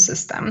immune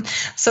system.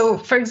 So,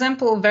 for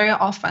example, very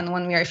often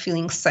when we are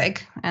feeling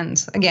sick,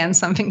 and again,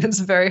 something that's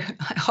very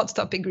hot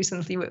topic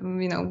recently,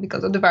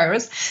 because of the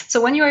virus. So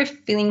when you are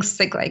feeling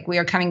sick, like we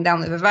are coming down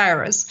with a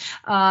virus,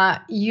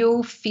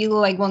 you feel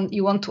like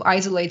you want to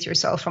isolate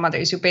yourself from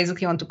others. You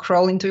basically want to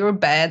crawl into your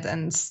bed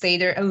and stay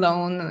there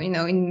alone,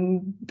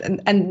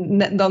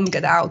 and don't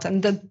get out.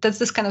 And that's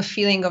this kind of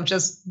feeling of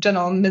just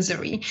general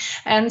misery.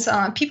 And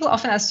people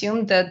often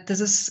assume that this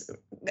is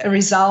a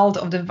result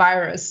of the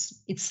virus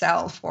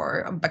itself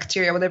or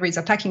bacteria, whatever is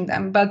attacking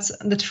them. But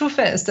the truth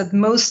is that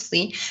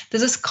mostly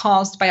this is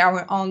caused by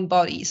our own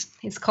bodies.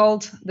 It's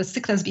called the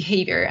sickness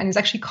behavior, and it's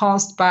actually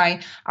caused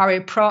by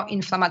our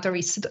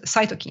pro-inflammatory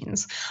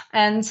cytokines.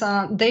 And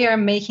they are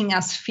making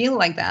us feel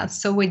like that,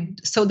 so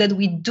that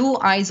we do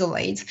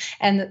isolate,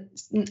 and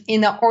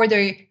in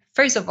order,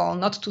 first of all,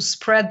 not to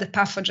spread the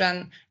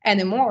pathogen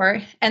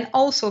anymore, and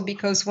also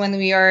because when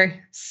we are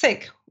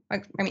sick,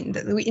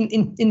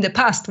 in the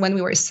past, when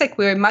we were sick,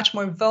 we were much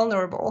more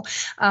vulnerable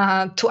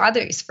to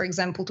others, for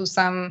example, to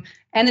some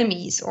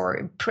enemies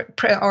or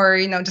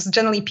just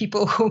generally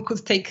people who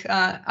could take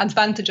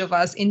advantage of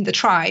us in the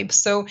tribe.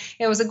 So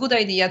it was a good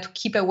idea to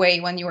keep away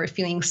when you were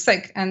feeling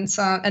sick. And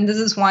this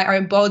is why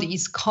our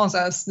bodies cause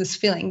us this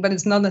feeling, but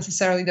it's not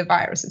necessarily the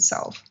virus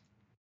itself.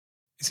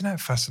 Isn't that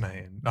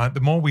fascinating? Like,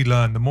 the more we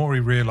learn, the more we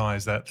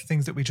realize that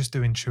things that we just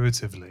do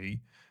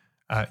intuitively,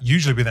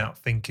 usually without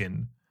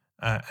thinking,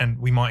 and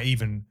we might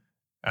even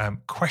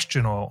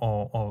question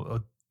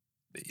or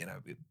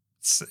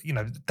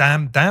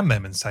damn them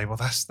and say, well,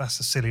 that's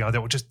a silly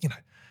idea, or just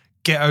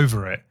get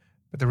over it.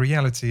 But the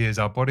reality is,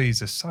 our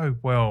bodies are so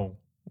well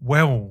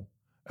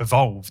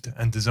evolved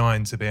and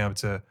designed to be able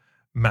to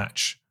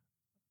match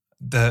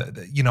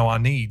our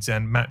needs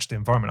and match the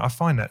environment. I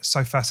find that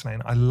so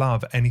fascinating. I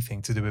love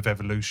anything to do with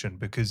evolution,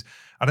 because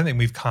I don't think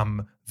we've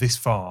come this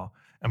far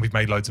and we've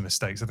made loads of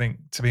mistakes. I think,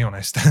 to be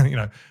honest,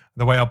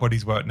 the way our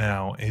bodies work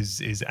now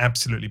is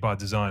absolutely by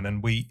design,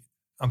 and we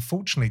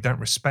unfortunately don't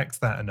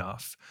respect that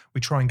enough.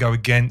 We try and go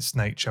against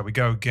nature. We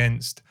go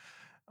against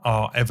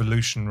our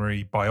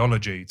evolutionary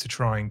biology to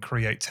try and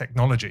create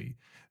technology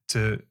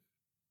to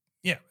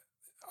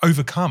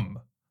overcome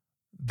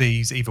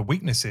these either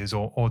weaknesses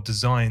or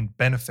design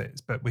benefits,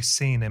 but we're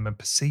seeing them and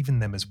perceiving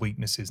them as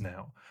weaknesses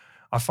now.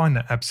 I find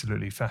that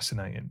absolutely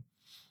fascinating.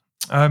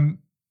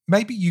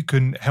 Maybe you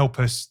can help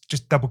us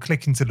just double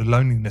click into the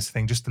loneliness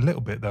thing just a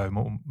little bit, though,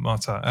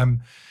 Marta.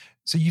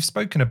 So you've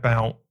spoken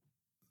about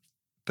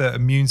the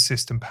immune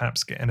system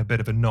perhaps getting a bit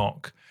of a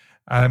knock.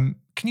 Can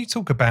you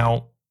talk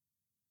about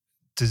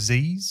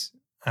disease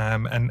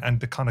and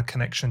the kind of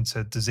connection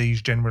to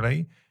disease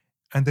generally,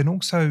 and then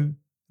also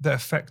the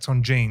effect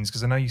on genes?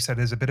 Because I know you said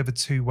there's a bit of a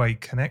two-way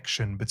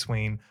connection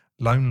between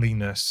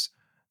loneliness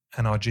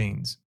and our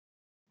genes.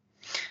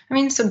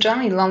 So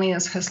generally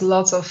loneliness has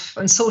lots of,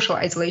 and social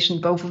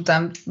isolation, both of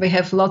them, they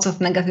have lots of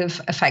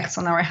negative effects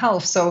on our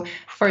health. So,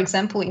 for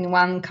example, in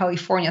one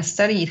California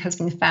study, it has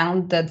been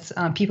found that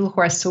people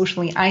who are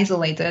socially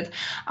isolated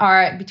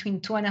are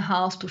between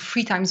 2.5 to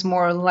 3 times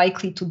more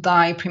likely to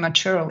die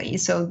prematurely.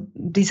 So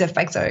these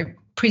effects are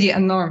pretty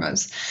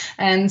enormous.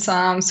 And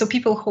so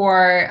people who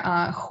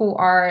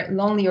are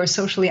lonely or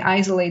socially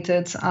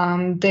isolated,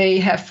 they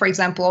have, for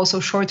example,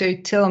 also shorter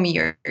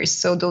telomeres,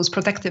 so those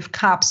protective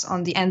caps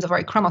on the ends of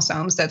our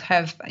chromosomes that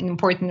have an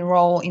important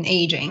role in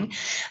aging.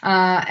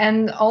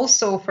 And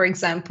also, for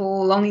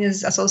example, loneliness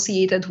is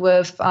associated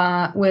with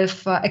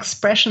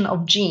expression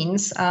of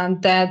genes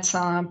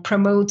that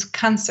promote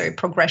cancer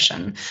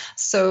progression.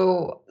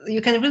 So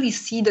you can really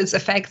see those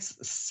effects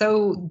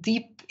so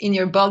deep in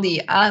your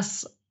body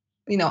as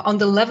on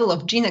the level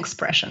of gene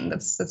expression.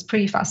 That's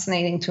pretty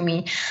fascinating to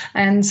me.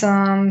 And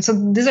so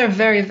these are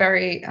very,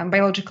 very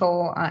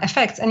biological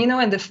effects. And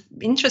and the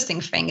interesting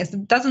thing is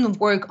it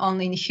doesn't work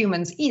only in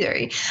humans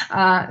either.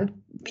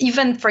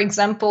 Even, for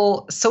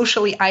example,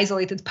 socially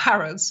isolated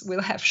parrots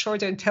will have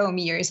shorter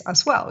telomeres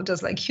as well,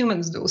 just like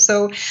humans do.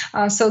 So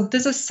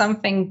this is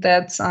something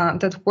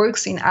that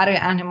works in other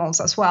animals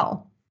as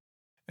well.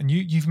 And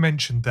you've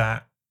mentioned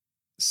that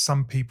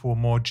some people are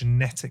more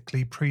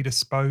genetically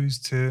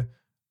predisposed to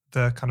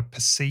the kind of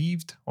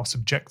perceived or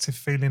subjective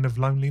feeling of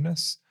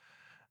loneliness,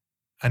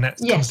 and that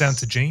comes down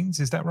to genes.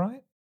 Is that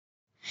right?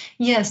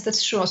 Yes,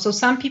 that's true. So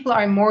some people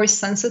are more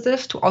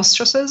sensitive to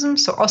ostracism.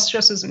 So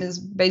ostracism is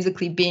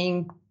basically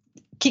being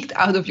kicked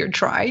out of your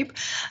tribe,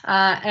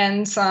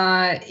 and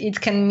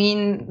it can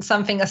mean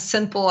something as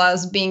simple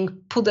as being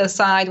put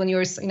aside when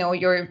your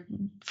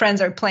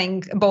friends are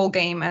playing a ball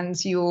game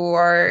and you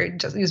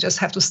just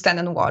have to stand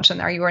and watch,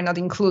 and you are not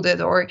included,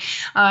 or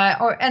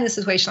any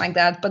situation like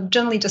that. But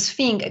generally, just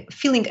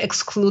feeling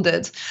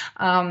excluded,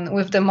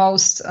 with the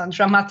most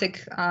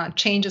dramatic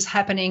changes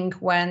happening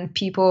when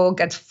people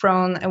get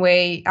thrown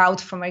away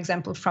out, for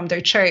example, from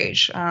their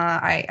church.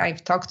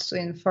 I've talked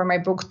for my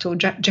book to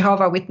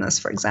Jehovah Witness,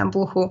 for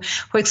example, who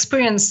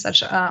experienced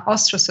such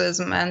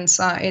ostracism, and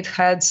it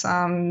had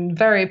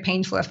very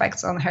painful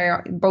effects on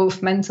her,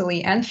 both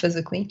mentally and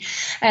physically.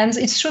 And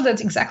it's true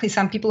that exactly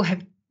some people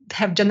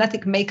have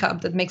genetic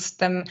makeup that makes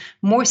them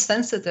more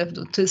sensitive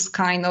to this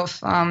kind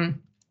of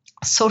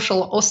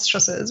social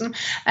ostracism,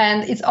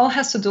 and it all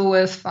has to do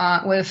with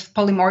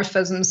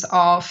polymorphisms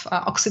of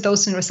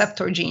oxytocin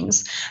receptor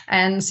genes.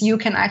 And you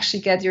can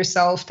actually get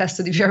yourself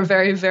tested if you're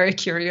very, very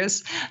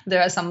curious.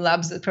 There are some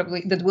labs that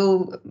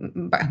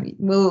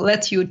will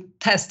let you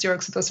test your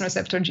oxytocin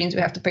receptor genes.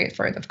 You have to pay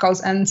for it, of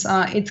course, and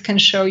it can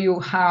show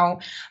you how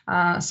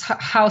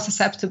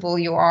susceptible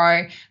you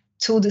are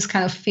to this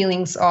kind of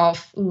feelings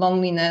of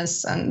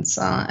loneliness and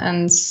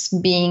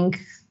being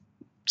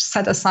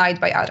set aside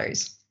by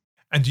others.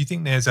 And do you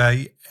think there's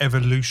a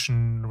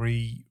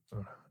evolutionarily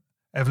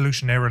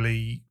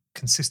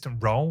consistent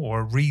role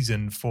or a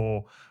reason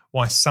for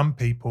why some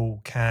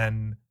people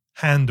can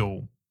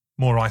handle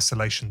more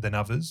isolation than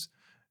others?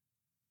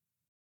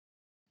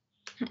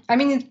 I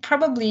mean, it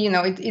probably,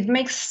 it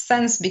makes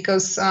sense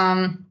because,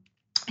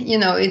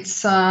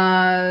 it's,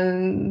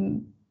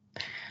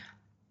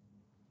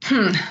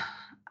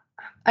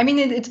 I mean,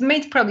 it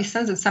made probably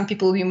sense that some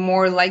people will be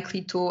more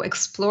likely to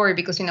explore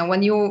because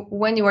when you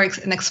are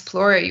an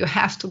explorer, you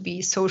have to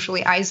be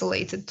socially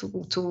isolated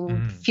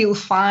to feel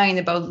fine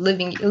about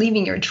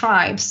leaving your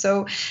tribe.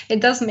 So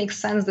it does make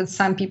sense that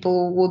some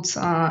people would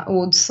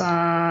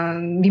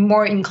be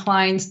more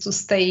inclined to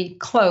stay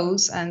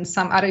close, and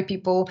some other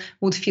people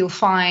would feel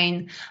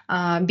fine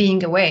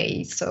being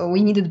away. So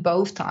we needed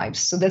both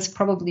types. So that's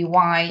probably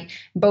why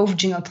both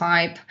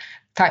genotypes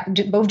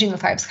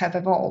have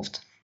evolved.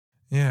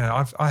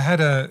 Yeah, I had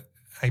a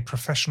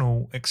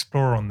professional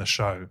explorer on the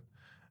show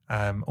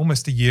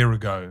almost a year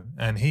ago,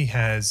 and he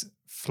has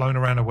flown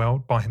around the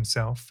world by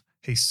himself.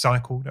 He's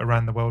cycled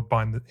around the world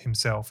by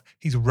himself.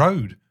 He's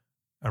rode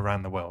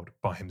around the world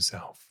by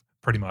himself,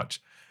 pretty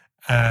much.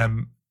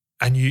 And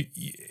you,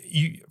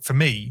 for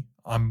me,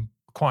 I'm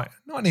quite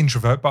not an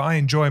introvert, but I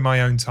enjoy my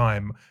own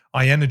time.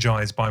 I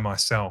energize by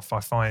myself. I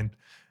find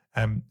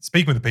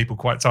speaking with the people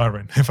quite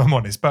tiring, if I'm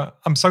honest, but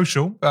I'm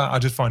social, but I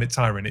just find it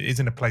tiring. It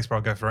isn't a place where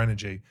I go for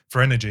energy.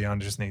 For energy, I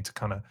just need to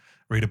kind of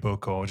read a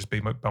book or just be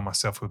by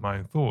myself with my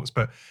own thoughts.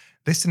 But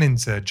listening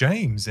to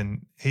James,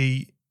 and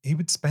he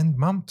would spend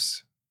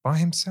months by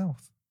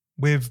himself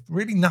with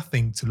really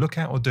nothing to look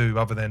at or do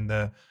other than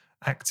the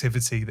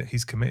activity that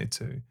he's committed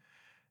to.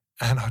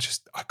 And I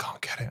can't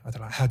get it. I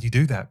don't know, how do you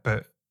do that?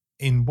 But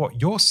in what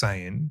you're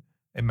saying,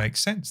 it makes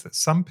sense that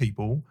some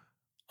people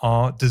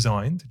are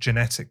designed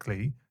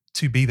genetically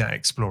to be that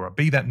explorer,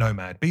 be that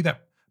nomad, be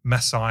that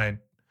Maasai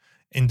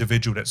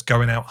individual that's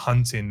going out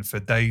hunting for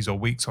days or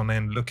weeks on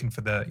end, looking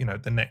for the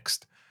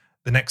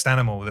next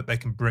animal that they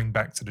can bring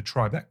back to the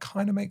tribe. That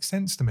kind of makes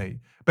sense to me.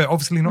 But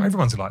obviously not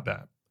everyone's like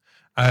that.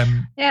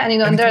 And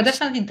there are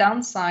definitely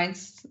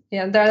downsides.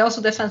 Yeah, there are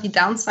also definitely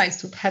downsides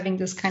to having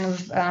this kind of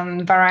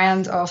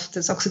variant of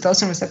this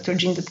oxytocin receptor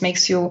gene that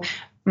makes you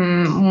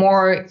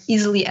more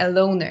easily a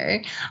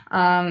loner.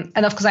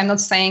 And of course, I'm not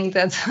saying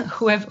that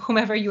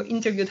whomever you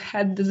interviewed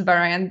had this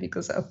variant,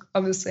 because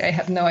obviously I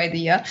have no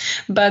idea.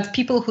 But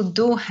people who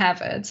do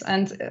have it,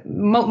 and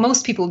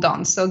most people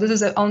don't. So this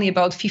is only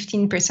about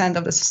 15%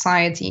 of the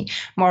society,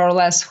 more or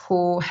less,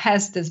 who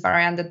has this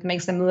variant that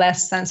makes them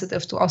less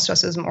sensitive to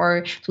ostracism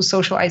or to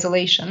social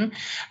isolation.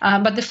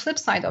 But the flip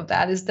side of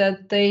that is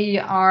that they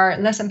are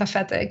less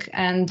empathetic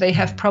and they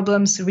have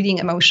problems reading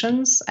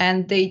emotions,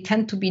 and they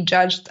tend to be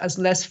judged as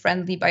less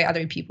friendly by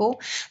other people.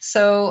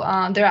 So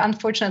there are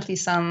unfortunately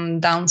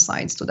some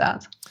downsides to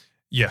that.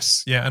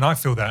 Yes, yeah, and I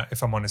feel that,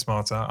 if I'm honest,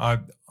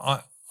 Marta,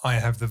 I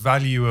have the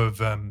value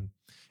of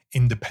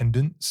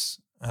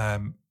independence,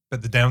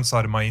 but the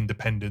downside of my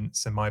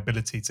independence and my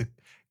ability to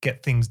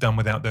get things done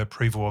without the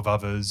approval of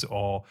others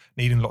or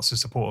needing lots of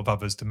support of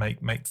others to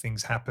make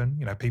things happen.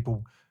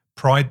 People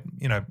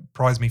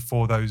prize me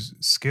for those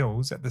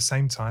skills. At the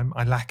same time,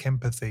 I lack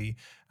empathy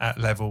at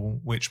level,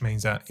 which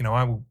means that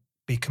I will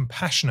be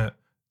compassionate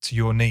to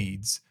your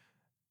needs,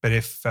 but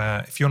if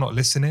you're not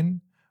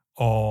listening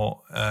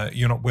or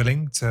you're not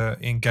willing to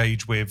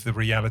engage with the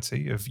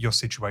reality of your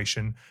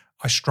situation,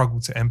 I struggle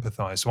to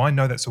empathize. So I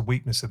know that's a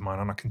weakness of mine,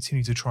 and I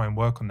continue to try and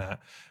work on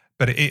that.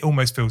 But it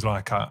almost feels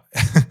like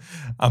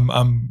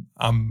I'm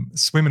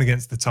swimming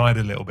against the tide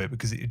a little bit,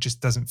 because it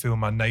just doesn't feel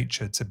my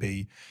nature to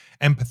be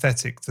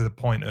empathetic to the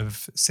point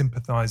of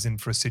sympathizing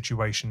for a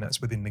situation that's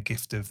within the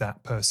gift of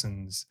that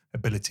person's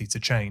ability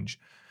to change.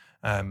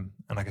 And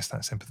I guess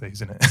that's empathy,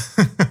 isn't it?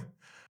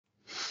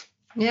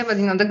 Yeah, but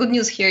the good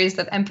news here is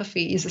that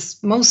empathy is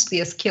mostly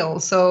a skill.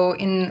 So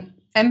in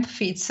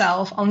empathy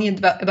itself, only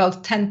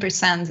about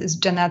 10% is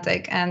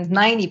genetic, and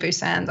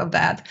 90% of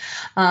that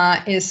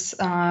is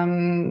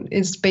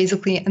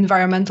basically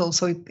environmental,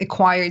 so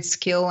acquired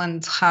skill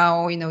and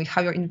how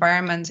your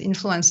environment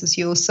influences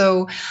you.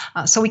 So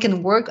we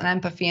can work on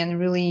empathy, and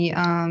really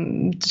a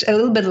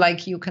little bit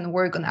like you can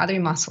work on other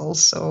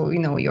muscles. So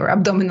your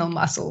abdominal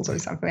muscles or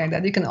something like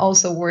that. You can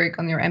also work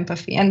on your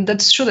empathy, and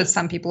that's true that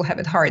some people have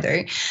it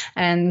harder,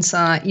 and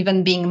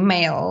even being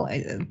male,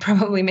 it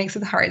probably makes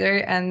it harder,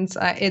 and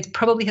it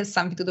probably has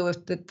something to do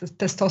with the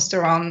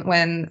testosterone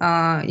when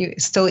you're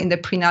still in the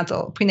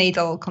prenatal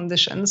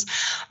conditions.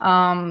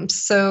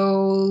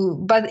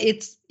 But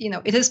it's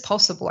it is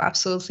possible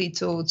absolutely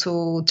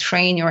to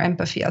train your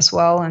empathy as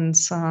well, and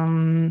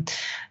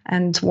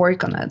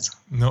work on it.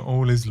 Not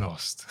all is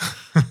lost.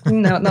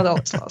 No, not all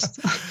is lost.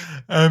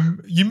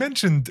 You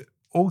mentioned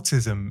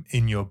autism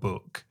in your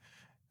book,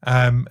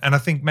 and I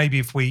think maybe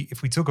if we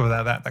talk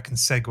about that can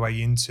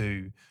segue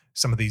into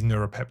some of these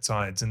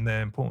neuropeptides and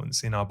their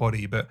importance in our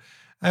body. But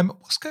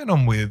what's going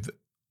on with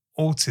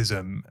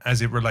autism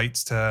as it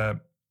relates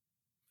to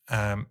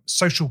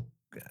social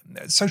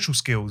social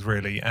skills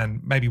really,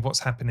 and maybe what's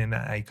happening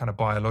at a kind of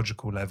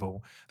biological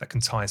level that can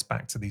tie us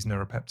back to these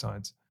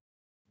neuropeptides?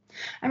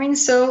 I mean,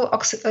 so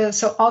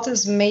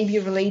autism may be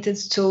related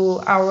to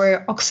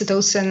our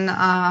oxytocin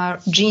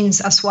genes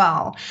as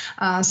well.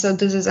 So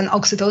this is an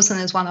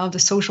oxytocin is one of the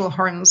social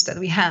hormones that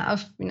we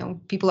have.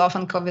 People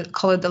often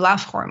call it the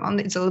love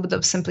hormone. It's a little bit of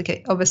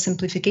a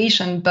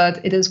simplification,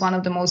 but it is one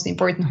of the most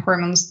important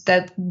hormones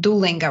that do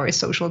link our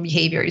social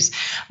behaviors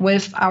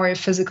with our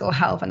physical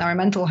health and our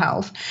mental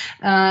health.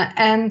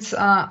 And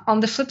on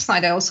the flip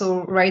side, I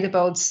also write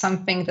about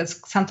something that's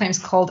sometimes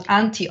called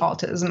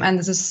anti-autism, and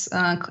this is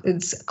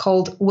it's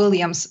called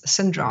Williams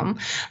syndrome,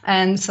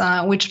 and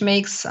which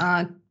makes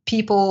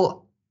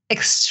people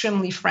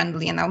extremely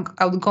friendly and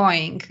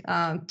outgoing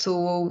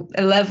to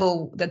a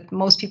level that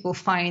most people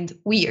find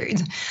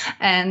weird,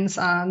 and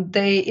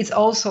it's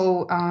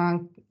also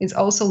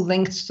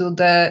linked to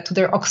their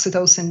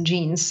oxytocin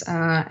genes,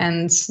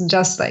 and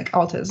just like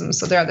autism.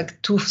 So there are the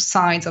two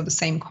sides of the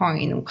same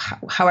coin.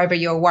 However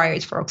you're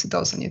wired for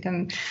oxytocin, you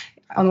can.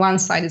 On one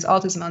side is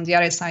autism, on the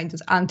other side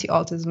is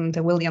anti-autism,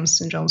 the Williams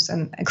syndromes,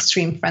 and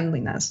extreme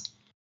friendliness.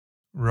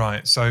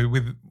 Right. So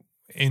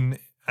in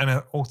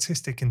an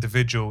autistic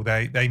individual,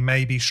 they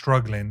may be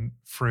struggling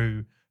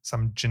through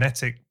some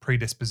genetic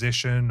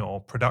predisposition or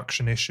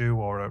production issue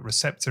or a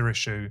receptor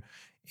issue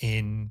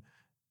in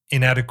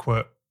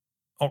inadequate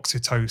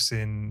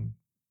oxytocin,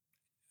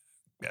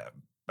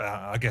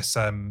 I guess,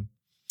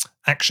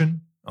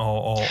 action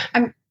or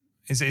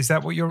is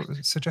that what you're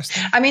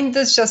suggesting? I mean,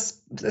 that's just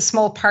a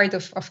small part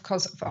of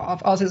course of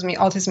autism.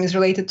 Autism is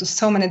related to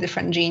so many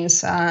different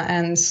genes,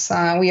 and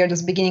we are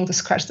just beginning to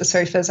scratch the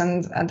surface.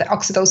 And the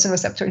oxytocin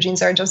receptor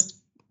genes are just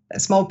a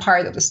small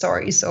part of the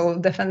story. So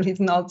definitely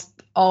not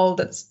all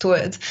that's to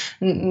it.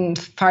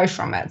 Far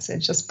from it.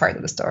 It's just part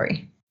of the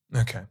story.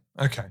 Okay.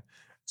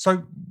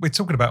 So we're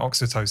talking about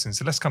oxytocin.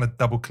 So let's kind of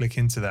double click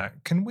into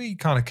that. Can we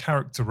kind of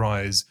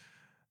characterize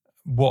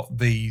what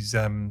these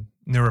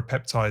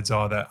neuropeptides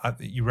are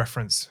that you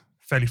reference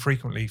fairly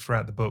frequently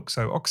throughout the book?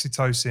 So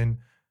oxytocin,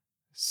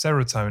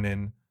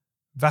 serotonin,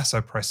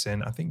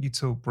 vasopressin. I think you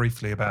talked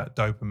briefly about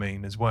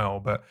dopamine as well,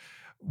 but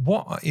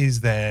what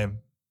is their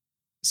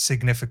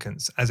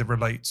significance as it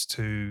relates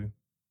to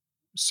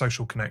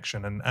social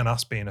connection and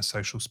us being a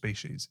social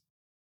species?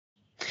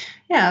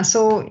 Yeah,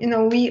 so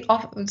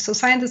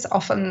scientists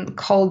often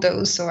call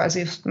those, so as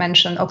you've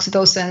mentioned,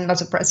 oxytocin,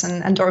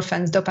 vasopressin,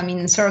 endorphins, dopamine,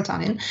 and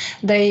serotonin.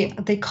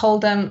 They call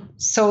them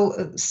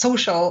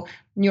social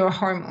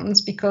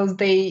neurohormones because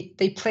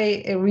they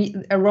play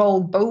a role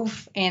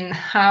both in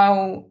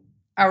how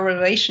our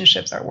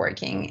relationships are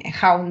working,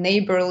 how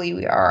neighborly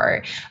we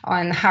are,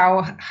 and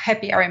how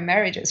happy our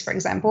marriage is, for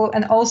example,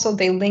 and also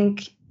they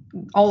link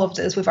all of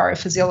this with our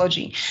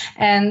physiology.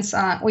 And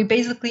we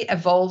basically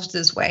evolved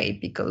this way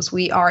because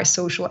we are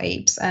social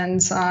apes. And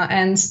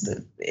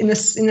in a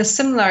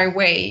similar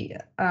way,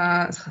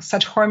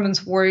 such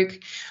hormones work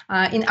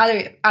in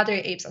other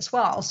apes as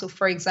well. So,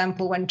 for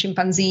example, when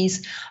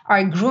chimpanzees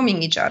are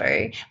grooming each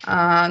other,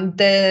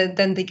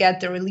 then they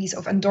get the release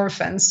of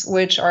endorphins,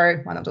 which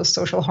are one of those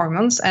social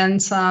hormones. And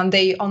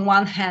they, on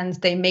one hand,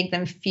 they make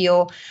them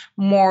feel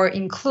more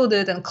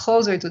included and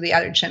closer to the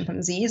other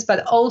chimpanzees,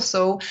 but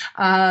also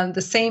the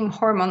same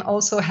hormone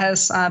also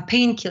has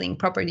pain-killing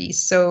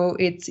properties. So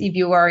if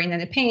you are in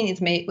any pain,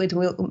 it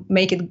will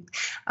make it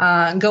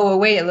go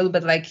away a little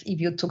bit, like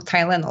if you took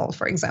Tylenol,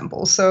 for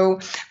example. So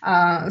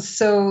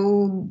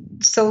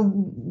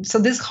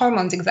these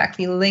hormones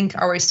exactly link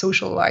our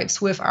social lives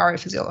with our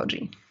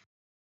physiology.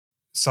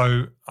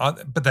 So,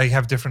 but they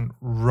have different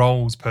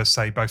roles per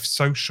se, both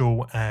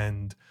social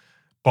and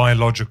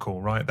biological,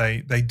 right?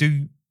 They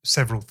do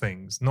several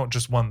things, not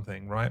just one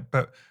thing, right?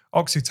 But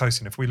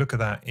oxytocin, if we look at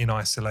that in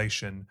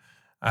isolation,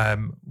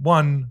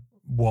 one,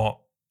 what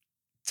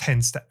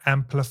tends to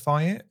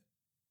amplify it,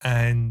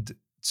 and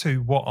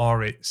two, what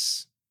are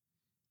its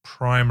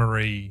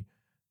primary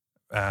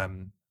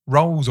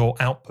roles or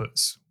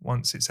outputs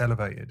once it's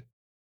elevated?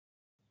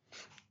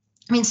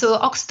 I mean, so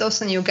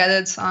oxytocin, you get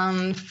it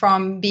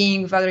from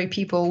being with other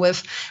people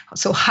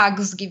so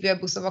hugs give you a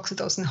boost of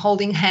oxytocin,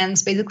 holding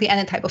hands, basically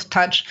any type of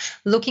touch,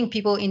 looking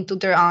people into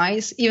their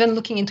eyes, even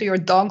looking into your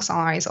dog's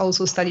eyes.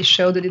 Also, studies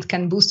show that it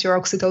can boost your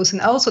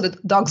oxytocin, also the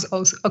dog's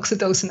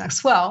oxytocin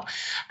as well.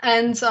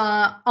 And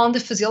on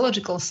the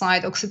physiological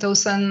side,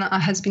 oxytocin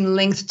has been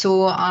linked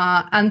to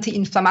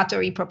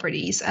anti-inflammatory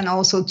properties and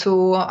also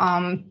to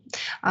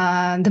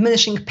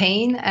diminishing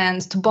pain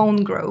and to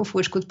bone growth,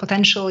 which could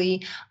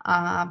potentially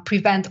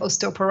prevent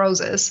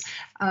osteoporosis.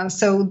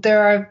 So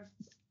there are,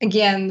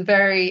 again,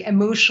 very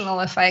emotional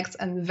effects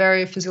and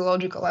very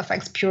physiological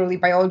effects, purely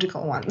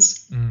biological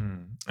ones.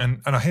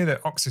 And I hear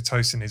that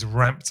oxytocin is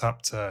ramped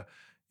up to,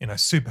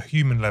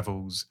 superhuman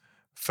levels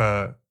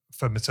for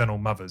maternal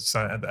mothers.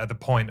 So at the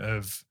point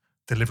of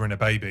delivering a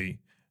baby,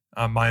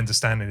 my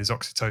understanding is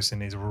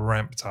oxytocin is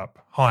ramped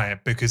up high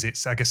because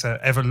it's, I guess,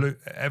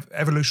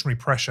 evolutionary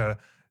pressure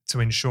to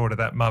ensure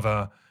that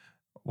mother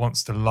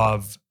wants to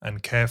love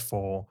and care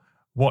for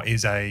what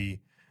is a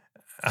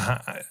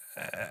a,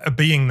 a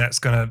being that's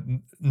going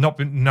to not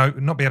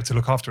be able to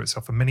look after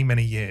itself for many,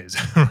 many years.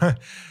 Right?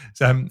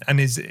 And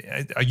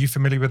are you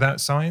familiar with that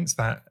science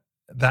that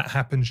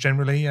happens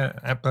generally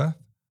at birth?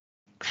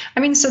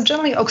 I mean, so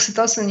generally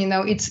oxytocin,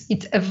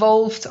 it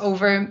evolved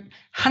over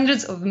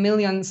hundreds of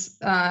millions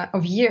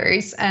of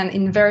years and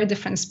in very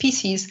different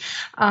species.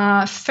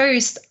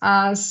 First,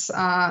 as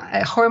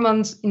a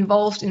hormone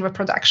involved in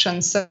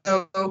reproduction, so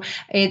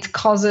it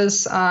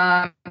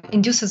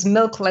induces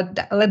milk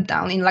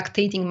letdown in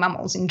lactating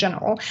mammals in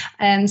general,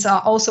 and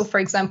also, for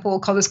example,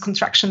 causes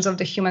contractions of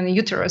the human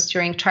uterus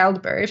during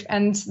childbirth.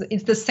 And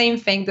it's the same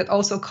thing that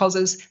also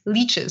causes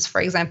leeches, for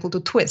example, to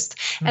twist.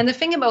 And the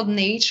thing about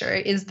nature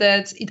is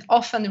that it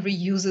often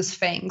reuses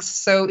things.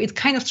 So it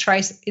kind of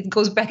it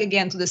goes back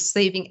again to the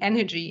saving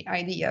energy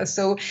idea.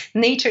 So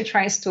nature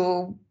tries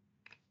to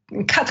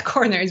cut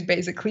corners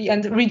basically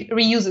and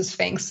reuses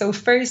things. So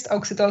first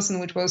oxytocin,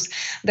 which was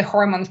the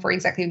hormone for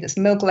exactly this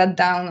milk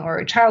letdown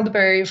or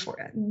childbirth,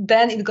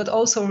 then it got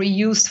also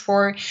reused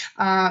for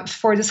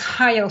this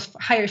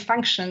higher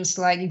functions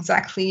like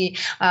exactly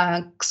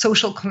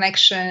social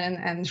connection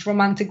and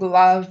romantic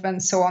love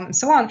and so on and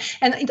so on.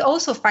 And it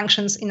also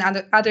functions in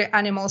other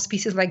animal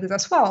species like this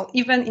as well.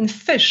 Even in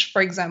fish,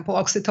 for example,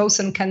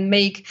 oxytocin can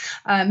make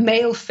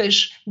male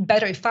fish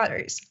better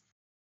fathers.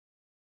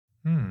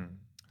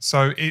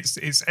 So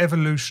its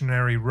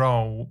evolutionary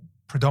role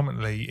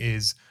predominantly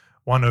is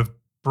one of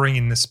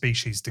bringing the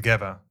species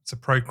together to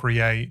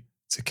procreate,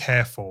 to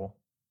care for,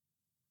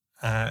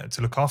 to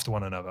look after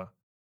one another.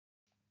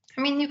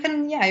 I mean, you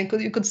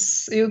could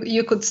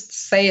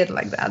say it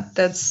like that.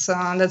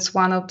 That's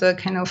one of the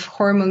kind of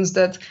hormones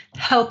that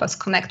help us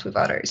connect with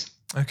others.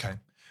 Okay.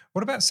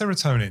 What about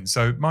serotonin?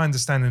 So my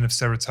understanding of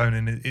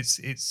serotonin,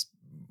 it's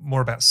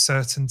more about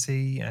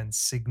certainty and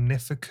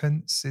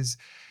significance.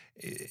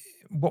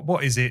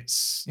 What is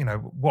its,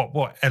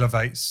 what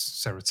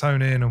elevates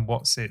serotonin, and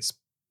what's its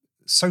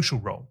social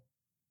role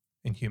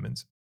in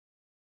humans?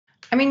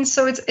 I mean,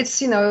 so it's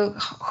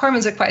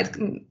hormones are quite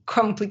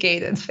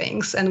complicated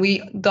things, and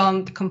we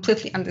don't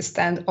completely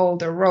understand all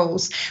the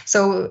roles.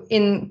 So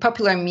in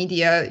popular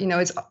media,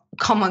 it's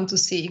common to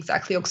see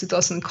exactly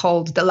oxytocin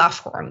called the love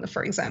hormone,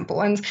 for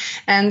example,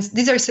 and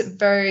these are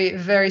very,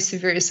 very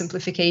severe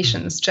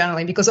simplifications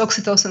generally, because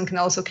oxytocin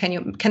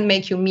can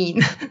make you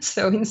mean.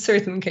 So in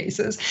certain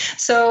cases,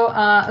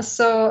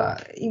 so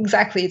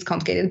exactly, it's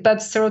complicated. But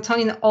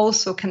serotonin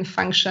also can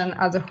function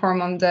as a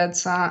hormone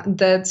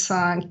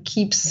that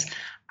keeps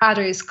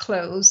others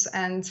close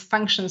and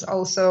functions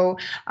also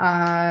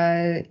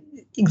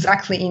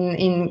exactly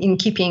in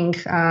keeping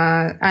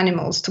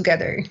animals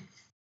together.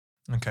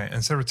 Okay,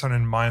 and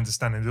serotonin, my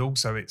understanding is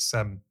also it's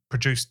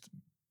produced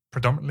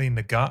predominantly in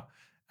the gut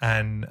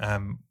and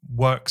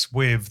works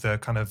with the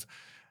kind of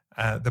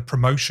the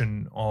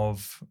promotion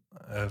of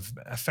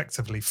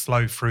effectively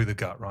flow through the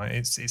gut. Right,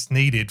 it's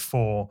needed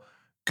for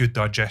good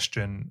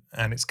digestion,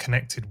 and it's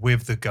connected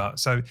with the gut.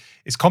 So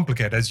it's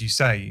complicated, as you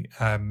say.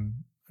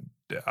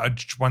 I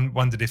just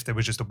wondered if there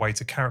was just a way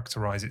to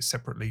characterize it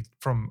separately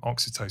from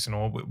oxytocin,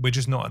 or we're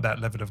just not at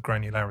that level of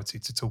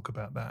granularity to talk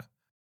about that.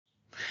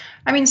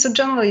 I mean, so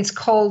generally it's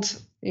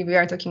called, if we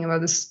are talking about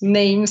these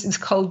names, it's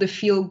called the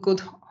feel-good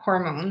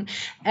hormone.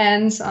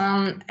 And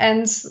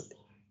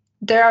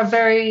there are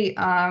there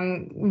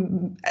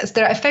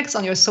are effects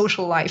on your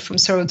social life from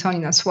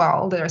serotonin as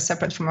well that are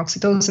separate from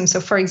oxytocin. So,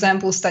 for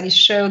example, studies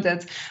show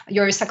that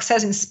your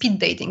success in speed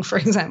dating, for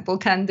example,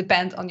 can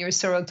depend on your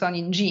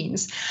serotonin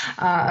genes.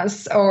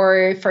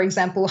 Or, for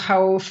example,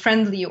 how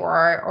friendly you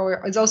are,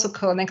 or it's also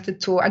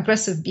connected to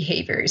aggressive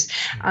behaviors.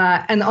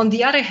 And on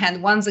the other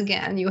hand, once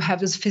again, you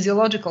have this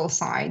physiological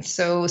side.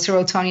 So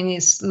serotonin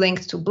is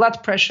linked to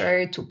blood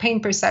pressure, to pain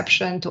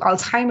perception, to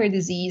Alzheimer's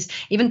disease,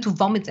 even to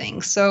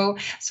vomiting. So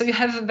you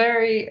have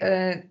very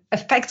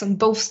effects on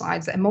both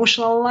sides, the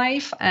emotional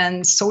life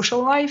and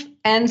social life,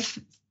 and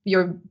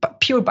your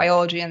pure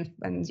biology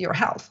and your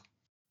health.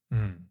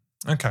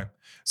 Okay.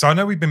 So I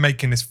know we've been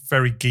making this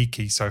very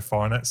geeky so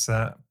far, and that's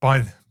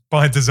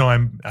by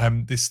design.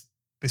 This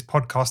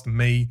podcast and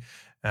me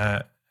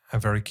are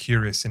very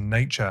curious in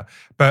nature,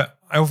 but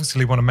I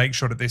obviously want to make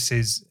sure that this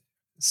is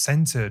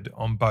centered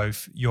on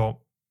both your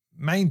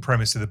main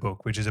premise of the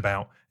book, which is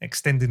about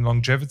extending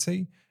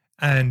longevity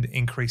and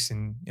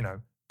increasing,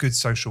 good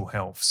social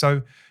health.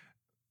 So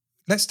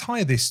let's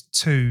tie this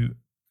to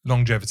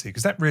longevity,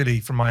 because that really,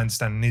 from my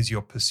understanding, is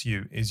your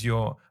pursuit, is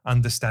your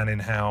understanding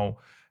how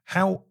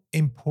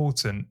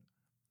important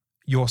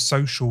your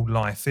social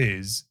life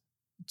is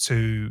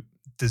to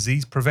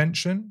disease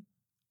prevention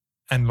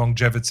and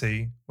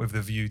longevity with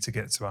the view to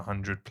get to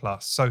 100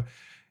 plus. So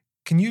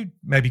can you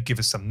maybe give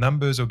us some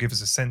numbers or give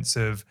us a sense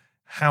of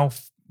how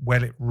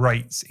well it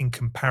rates in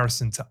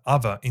comparison to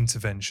other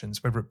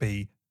interventions, whether it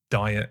be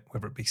diet,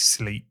 whether it be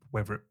sleep,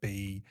 whether it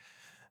be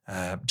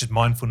just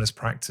mindfulness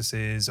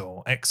practices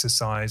or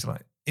exercise?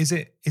 Like, is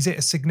it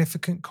a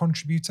significant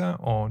contributor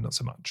or not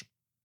so much?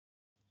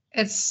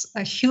 It's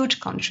a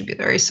huge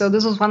contributor. So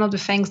this was one of the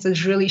things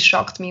that really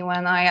shocked me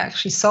when I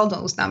actually saw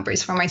those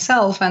numbers for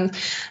myself. And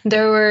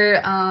there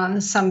were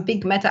some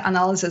big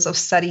meta-analysis of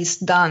studies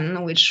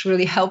done, which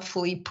really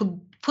helpfully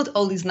put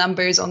all these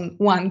numbers on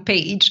one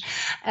page.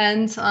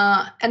 And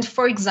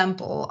for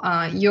example,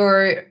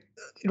 your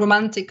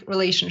romantic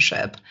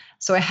relationship,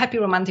 so a happy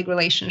romantic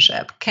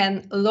relationship,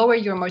 can lower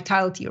your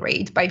mortality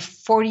rate by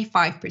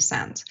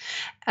 45%.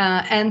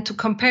 And to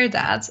compare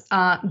that,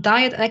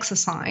 diet and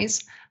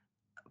exercise,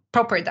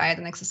 proper diet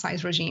and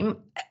exercise regime,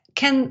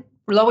 can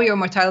lower your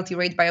mortality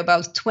rate by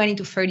about 20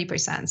 to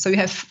 30%. So you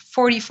have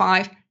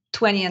 45,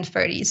 20, and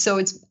 30. So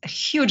it's a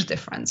huge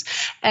difference.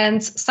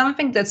 And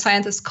something that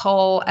scientists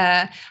call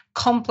a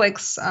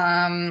complex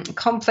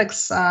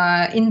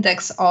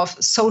index of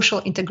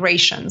social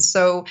integration.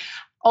 So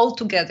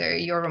altogether,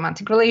 your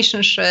romantic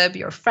relationship,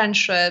 your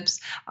friendships,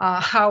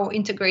 how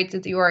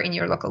integrated you are in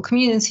your local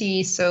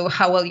community, so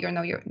how well you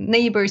know your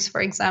neighbors, for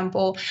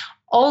example,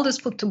 all this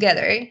put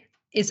together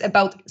is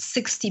about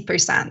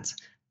 60%.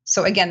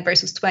 So again,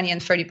 versus 20 and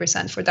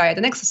 30% for diet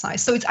and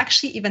exercise. So it's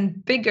actually even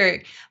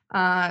bigger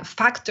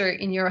factor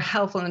in your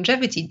health and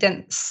longevity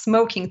than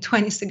smoking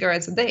 20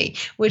 cigarettes a day,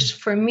 which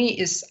for me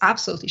is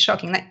absolutely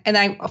shocking. And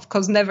I'm, of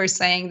course, never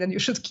saying that you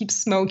should keep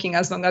smoking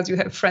as long as you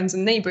have friends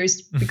and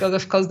neighbors, because,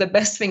 of course, the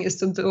best thing is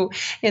to do,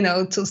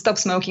 to stop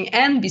smoking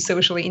and be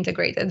socially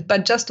integrated.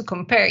 But just to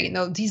compare,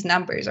 these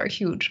numbers are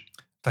huge.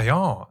 They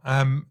are.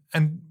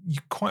 And you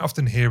quite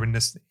often hear in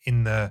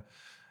the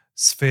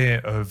sphere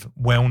of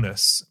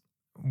wellness,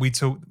 we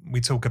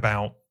talk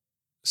about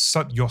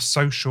your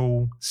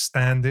social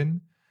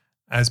standing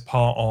as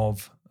part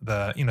of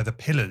the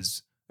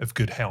pillars of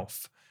good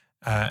health.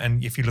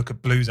 And if you look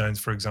at blue zones,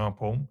 for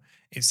example,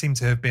 it seemed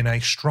to have been a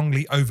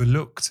strongly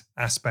overlooked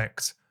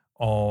aspect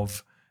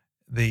of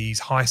these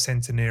high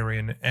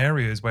centenarian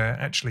areas, where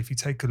actually, if you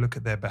take a look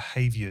at their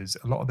behaviors,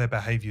 a lot of their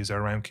behaviors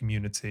are around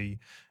community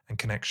and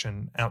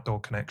connection, outdoor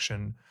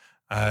connection,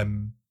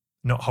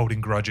 not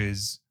holding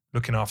grudges,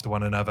 looking after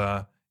one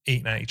another,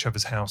 eating at each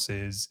other's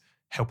houses,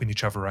 helping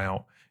each other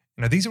out.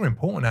 These are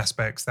important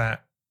aspects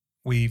that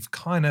we've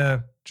kind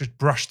of just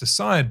brushed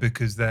aside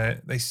because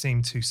they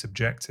seem too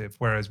subjective,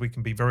 whereas we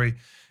can be very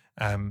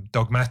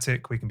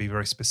dogmatic, we can be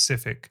very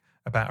specific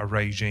about a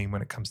regime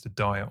when it comes to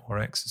diet or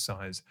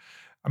exercise.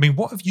 I mean,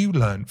 what have you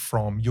learned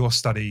from your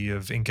study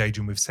of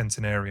engaging with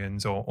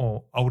centenarians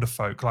or older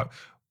folk? Like,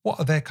 what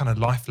are their kind of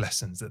life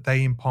lessons that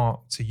they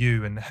impart to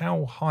you, and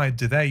how high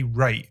do they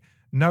rate,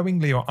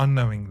 knowingly or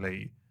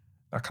unknowingly,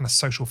 that kind of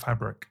social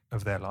fabric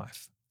of their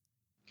life?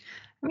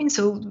 I mean,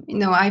 so,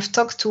 I've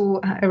talked to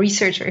a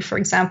researcher, for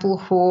example,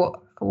 who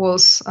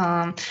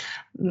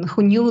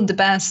knew the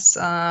best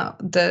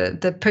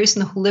the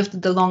person who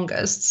lived the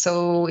longest.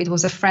 So it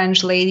was a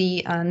French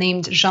lady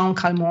named Jeanne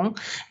Calment,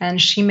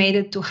 and she made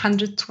it to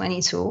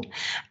 122.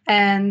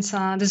 And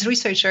this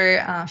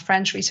researcher,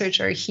 French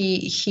researcher,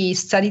 he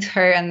studied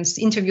her and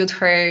interviewed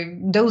her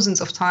dozens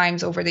of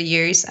times over the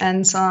years.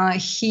 And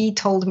he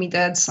told me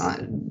that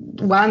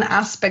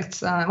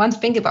one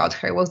thing about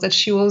her was that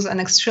she was an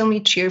extremely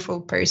cheerful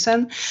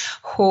person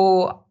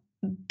who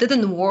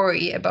didn't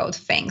worry about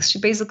things. She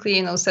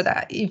basically, said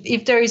that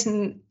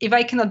if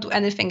I cannot do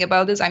anything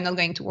about this, I'm not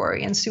going to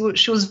worry. And she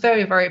was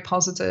very, very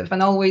positive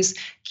and always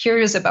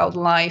curious about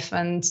life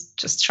and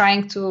just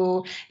trying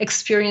to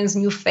experience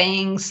new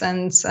things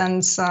and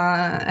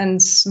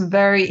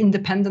very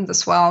independent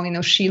as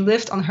well. She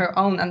lived on her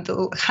own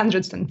until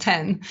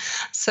 110,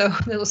 so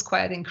that was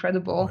quite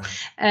incredible. Wow.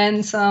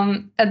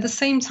 And at the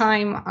same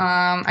time,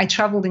 I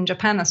traveled in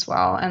Japan as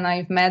well, and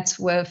I've met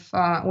with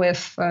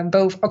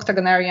both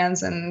octogenarians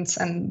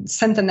and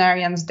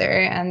centenarians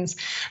there, and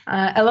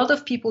a lot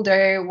of people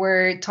there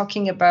were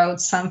talking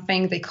about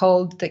something they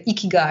called the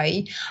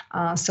ikigai.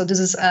 So this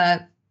is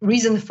a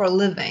reason for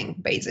living,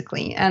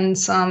 basically, and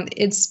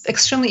it's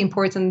extremely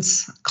important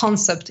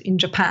concept in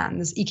Japan,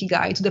 this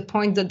ikigai, to the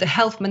point that the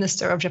health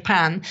minister of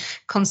Japan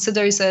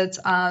considers it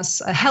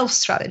as a health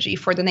strategy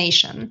for the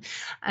nation.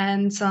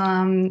 And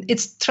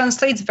it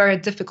translates very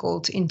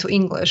difficult into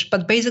English,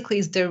 but basically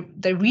it's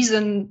the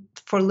reason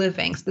for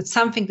living. That's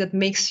something that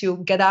makes you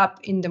get up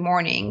in the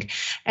morning.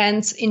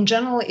 And in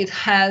general, it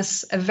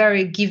has a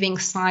very giving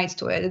side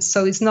to it.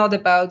 So it's not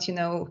about,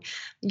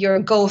 you're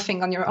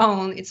golfing on your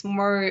own. It's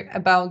more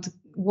about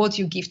what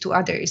you give to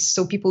others.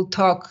 So people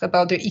talk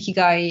about their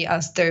ikigai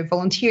as their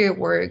volunteer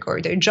work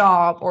or their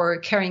job or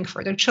caring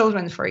for their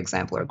children, for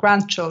example, or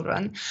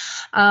grandchildren.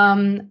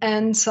 And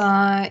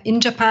in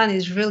Japan,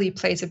 it really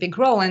plays a big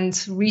role. And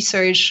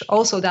research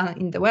also done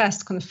in the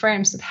West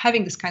confirms that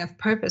having this kind of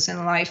purpose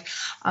in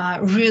life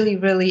really,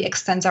 really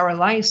extends our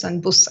lives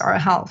and boosts our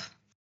health.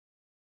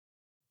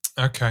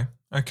 Okay.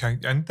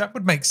 And that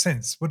would make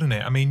sense, wouldn't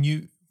it? I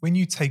mean, when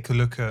you take a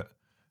look at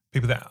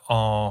people that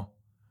are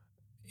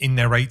in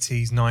their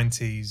 80s,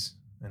 90s,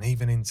 and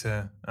even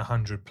into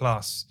 100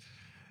 plus,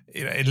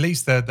 at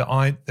least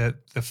the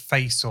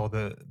face or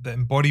the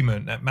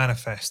embodiment that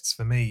manifests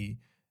for me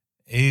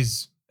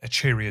is a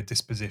cheerier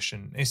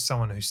disposition, is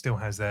someone who still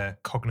has their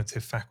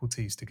cognitive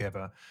faculties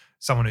together,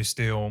 someone who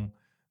still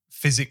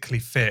physically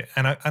fit.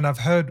 And I've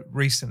heard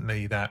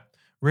recently that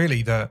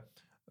really the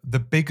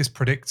biggest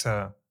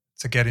predictor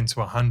to get into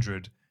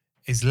 100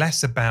 is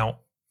less about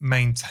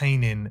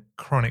maintaining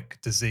chronic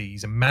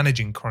disease and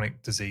managing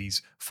chronic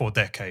disease for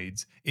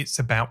decades. It's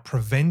about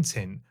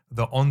preventing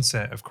the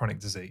onset of chronic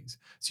disease.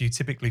 So you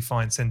typically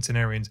find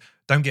centenarians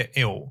don't get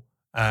ill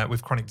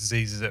with chronic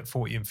diseases at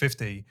 40 and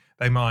 50.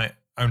 They might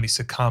only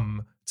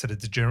succumb to the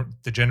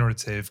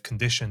degenerative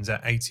conditions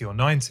at 80 or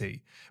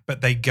 90,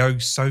 but they go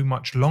so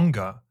much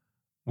longer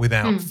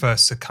without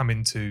first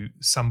succumbing to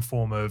some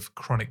form of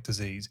chronic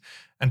disease.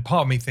 And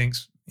part of me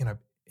thinks,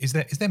 is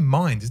their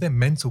mind, is their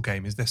mental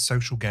game, is their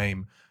social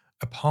game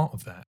a part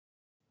of that?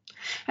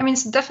 I mean,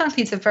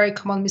 it's a very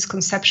common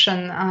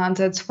misconception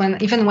that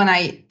even when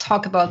I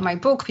talk about my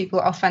book, people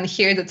often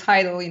hear the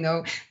title,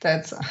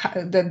 that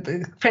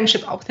the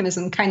friendship,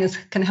 optimism, kindness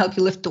can help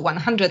you live to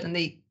 100, and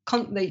they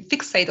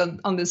fixate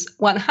on this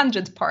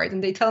 100 part,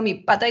 and they tell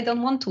me, but I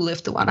don't want to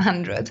live to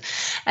 100.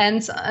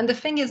 And the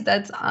thing is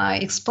that I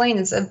explain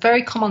it's a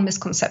very common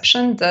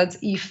misconception that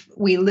if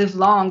we live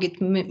long, it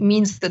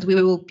means that we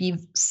will be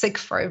sick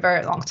for a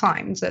very long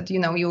time, that,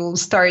 you will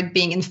start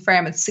being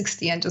infirm at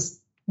 60 and just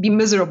be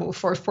miserable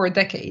for 4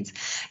 decades.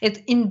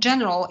 In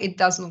general, it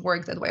doesn't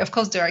work that way. Of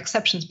course, there are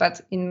exceptions,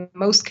 but in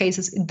most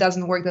cases, it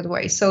doesn't work that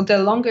way. So the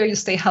longer you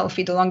stay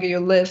healthy, the longer you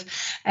live.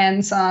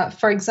 And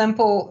for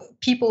example,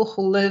 people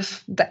who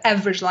live the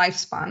average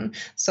lifespan,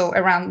 so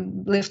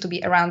live to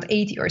be around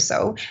 80 or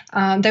so,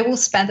 they will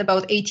spend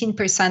about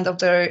 18% of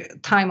their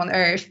time on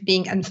Earth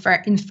being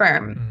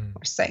infirm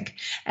or sick.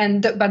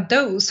 But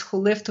those who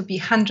live to be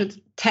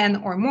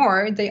 110 or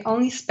more, they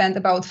only spend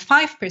about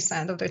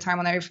 5% of their time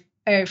on Earth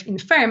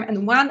infirm,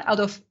 and 1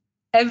 out of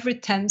every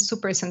 10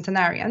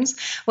 supercentenarians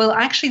will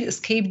actually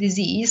escape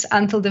disease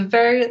until the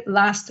very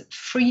last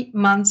 3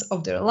 months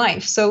of their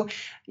life. So,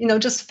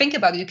 just think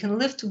about it. You can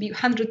live to be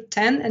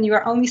 110 and you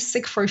are only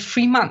sick for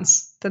 3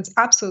 months. That's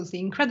absolutely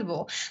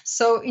incredible.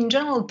 So in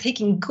general,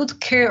 taking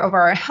good care of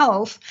our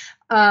health,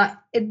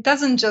 it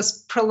doesn't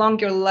just prolong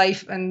your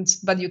life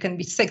but you can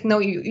be sick. No,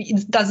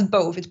 it does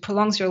both. It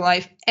prolongs your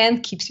life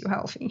and keeps you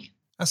healthy.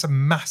 That's a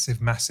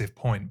massive, massive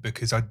point,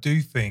 because I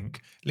do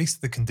think, at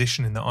least the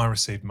conditioning that I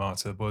received,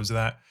 Marta, was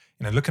that,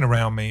 looking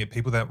around me at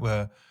people that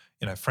were,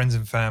 friends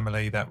and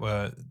family that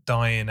were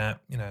dying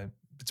at,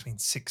 between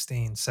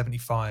 60 and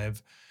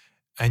 75.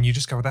 And you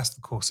just go, well, that's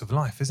the course of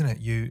life, isn't it?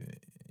 You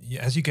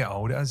as you get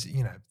older,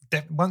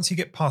 once you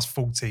get past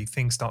 40,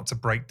 things start to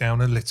break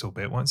down a little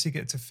bit. Once you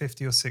get to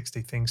 50 or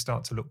 60, things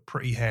start to look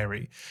pretty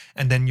hairy.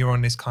 And then you're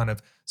on this kind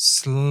of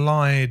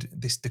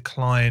this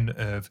decline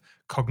of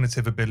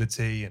cognitive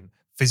ability and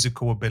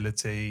physical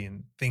ability,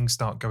 and things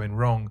start going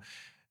wrong.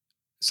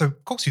 So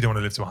of course you don't want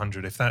to live to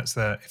 100 if that's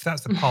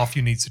the path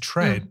you need to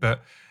tread.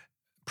 But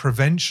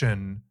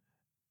prevention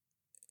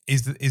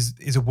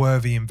is a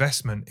worthy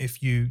investment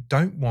if you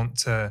don't want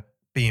to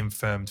be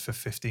infirmed for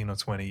 15 or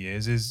 20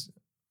 years. It's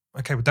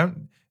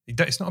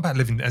not about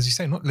living, as you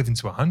say, not living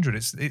to 100.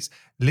 It's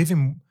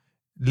living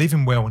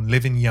well and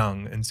living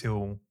young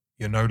until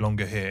you're no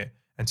longer here.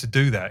 And to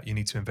do that, you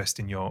need to invest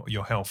in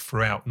your health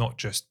throughout, not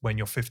just when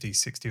you're 50,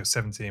 60 or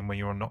 70 and when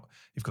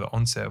you've got the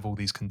onset of all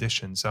these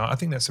conditions. So I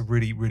think that's a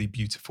really, really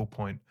beautiful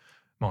point,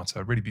 Marta,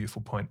 a really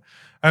beautiful point.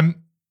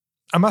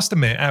 I must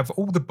admit, out of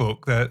all the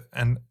book,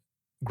 and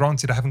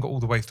granted I haven't got all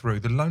the way through,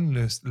 the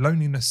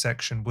loneliness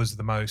section was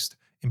the most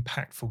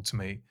impactful to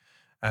me,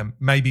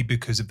 maybe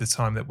because of the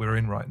time that we're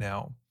in right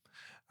now.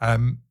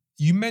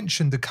 You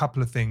mentioned a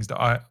couple of things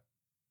that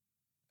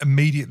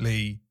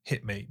immediately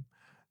hit me.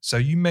 So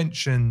you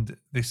mentioned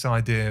this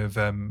idea of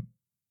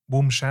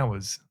warm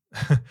showers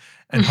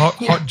and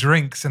hot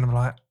drinks, and I'm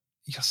like,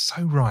 you're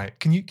so right.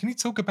 Can you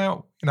talk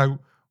about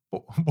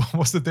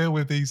what's the deal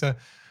with these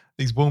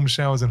warm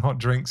showers and hot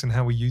drinks and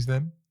how we use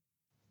them?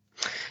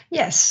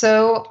 Yes,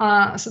 so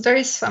there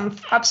is some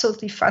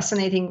absolutely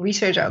fascinating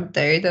research out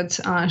there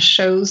that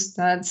shows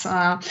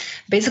that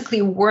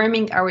basically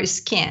warming our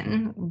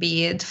skin,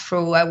 be it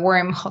through a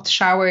warm hot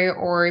shower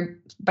or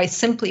by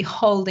simply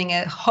holding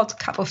a hot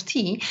cup of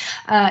tea,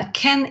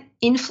 can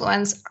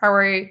influence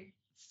our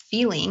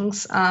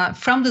feelings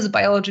from this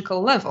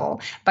biological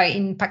level by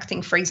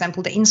impacting, for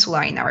example, the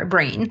insula in our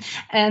brain,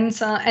 and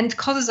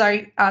causes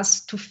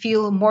us to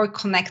feel more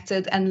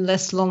connected and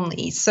less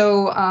lonely.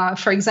 So,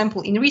 for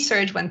example, in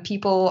research, when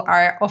people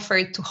are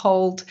offered to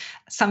hold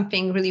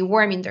something really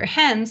warm in their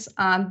hands,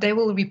 they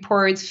will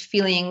report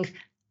feeling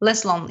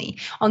less lonely.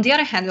 On the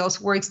other hand, it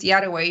also works the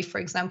other way. For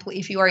example,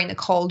 if you are in a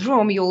cold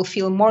room, you will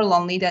feel more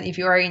lonely than if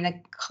you are in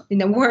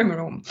a warm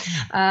room.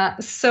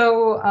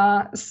 So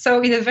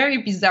in a very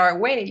bizarre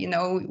way,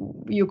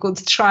 you could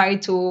try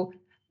to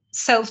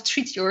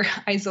self-treat your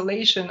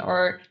isolation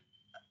or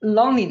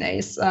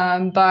loneliness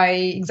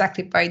by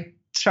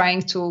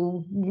trying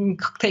to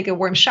take a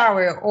warm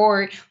shower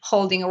or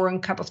holding a warm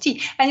cup of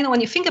tea. And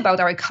when you think about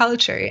our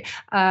culture,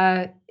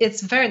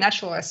 it's very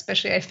natural,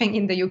 especially I think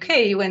in the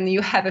UK, when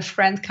you have a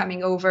friend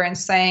coming over and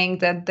saying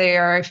that they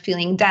are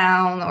feeling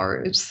down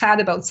or sad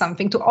about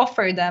something, to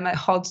offer them a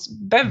hot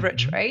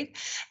beverage, right?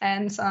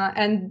 And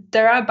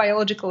there are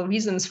biological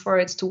reasons for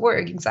it to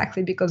work,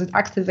 exactly because it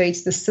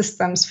activates the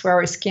systems for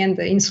our skin,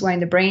 the insula in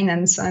the brain,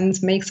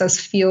 and makes us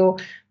feel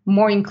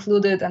more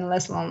included and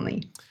less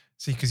lonely.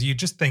 See, because you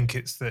just think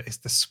it's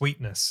the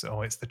sweetness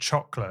or it's the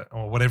chocolate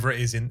or whatever it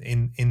is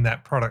in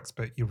that product,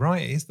 but you're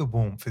right, it is the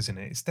warmth, isn't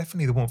it? It's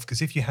definitely the warmth,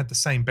 because if you had the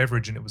same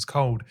beverage and it was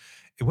cold,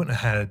 it wouldn't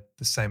have had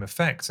the same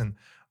effects. And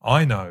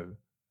I know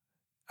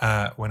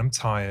when I'm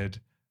tired,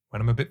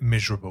 when I'm a bit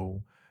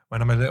miserable,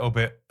 when I'm a little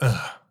bit,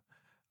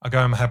 I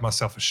go and have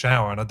myself a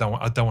shower, and I don't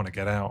want to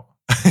get out.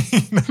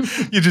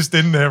 You're just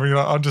in there, and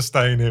you're like, I'm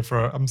staying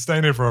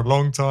here for a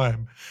long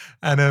time,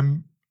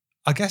 and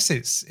I guess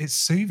it's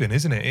soothing,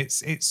 isn't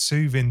it? It's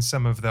soothing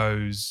some of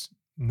those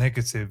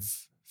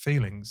negative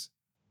feelings.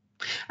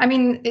 I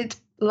mean, it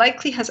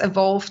likely has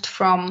evolved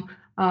from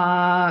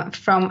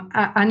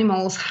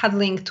animals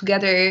huddling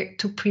together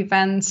to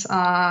prevent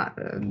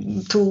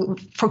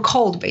for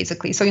cold,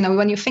 basically. So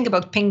when you think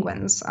about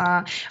penguins,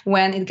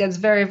 when it gets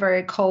very,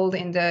 very cold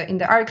in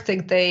the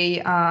Arctic,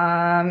 they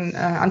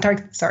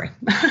Antarctic. Sorry,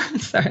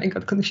 I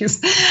got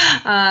confused.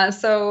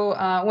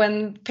 So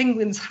when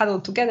penguins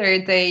huddle together,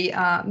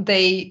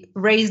 they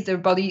raise their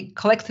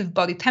collective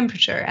body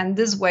temperature, and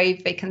this way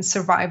they can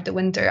survive the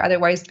winter.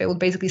 Otherwise, they would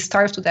basically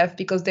starve to death,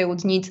 because they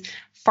would need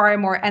far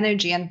more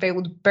energy and they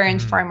would burn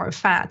far more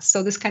fat.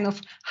 So this kind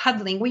of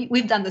huddling,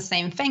 we've done the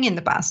same thing in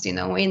the past. In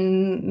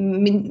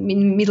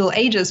Middle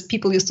Ages,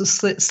 people used to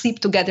sleep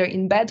together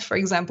in bed, for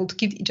example, to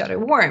keep each other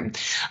warm.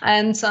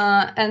 And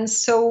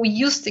so we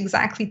used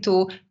exactly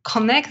to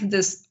connect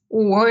this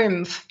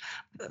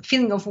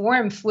feeling of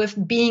warmth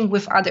with being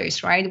with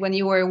others, right? When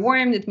you were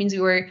warm, it means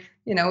you were,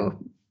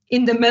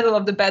 in the middle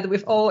of the bed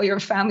with all your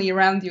family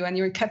around you, and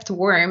you're kept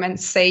warm and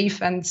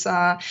safe and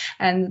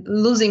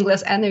losing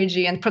less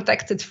energy and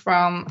protected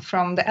from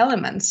the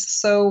elements.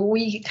 So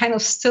we kind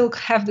of still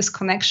have this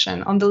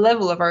connection on the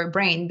level of our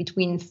brain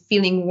between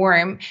feeling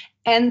warm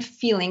and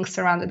feeling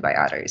surrounded by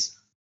others.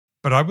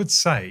 But I would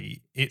say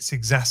it's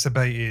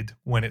exacerbated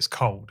when it's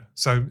cold.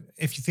 So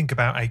if you think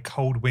about a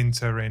cold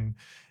winter in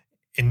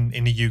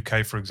the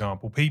UK, for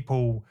example,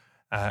 people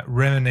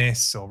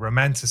reminisce or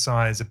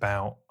romanticize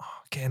about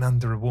getting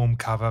under a warm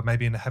cover,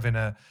 maybe having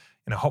a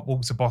hot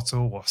water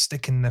bottle, or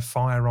sticking the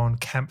fire on,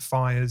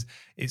 campfires.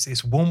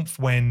 It's warmth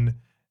when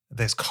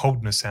there's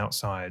coldness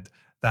outside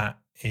that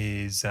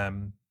is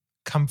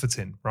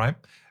comforting, right?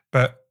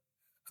 But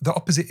the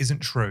opposite isn't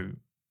true.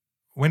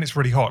 When it's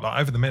really hot,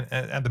 like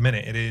at the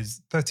minute, it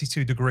is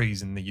 32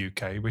 degrees in the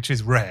UK, which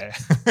is rare.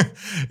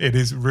 It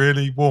is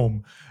really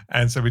warm,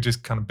 and so we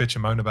just kind of bitch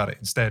and moan about it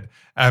instead.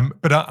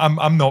 But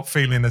I'm not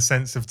feeling a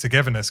sense of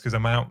togetherness because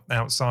I'm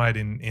outside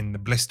in the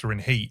blistering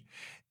heat.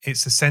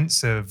 It's a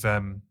sense of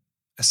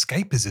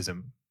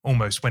escapism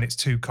almost when it's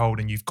too cold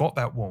and you've got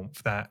that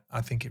warmth. That I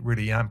think it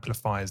really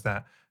amplifies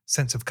that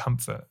sense of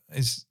comfort.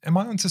 Am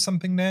I onto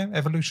something there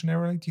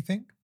evolutionarily, do you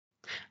think?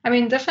 I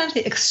mean,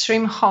 definitely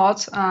extreme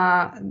hot.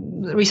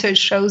 Research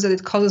shows that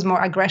it causes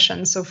more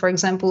aggression. So, for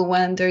example,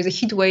 when there's a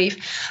heat wave,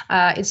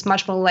 it's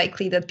much more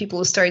likely that people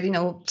will start,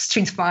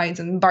 street fights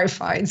and bar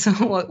fights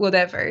or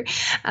whatever.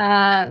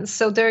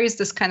 So there is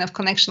this kind of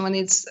connection when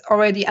it's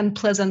already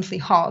unpleasantly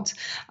hot.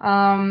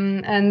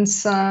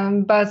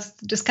 But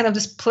just kind of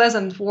this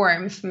pleasant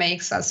warmth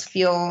makes us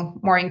feel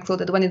more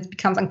included. When it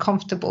becomes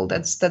uncomfortable,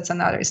 that's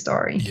another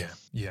story.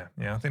 Yeah.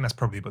 I think that's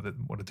probably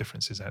what the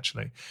difference is,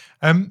 actually.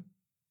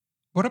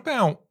 What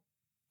about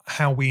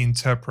how we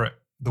interpret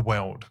the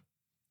world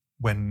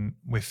when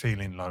we're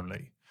feeling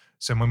lonely?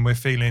 So when we're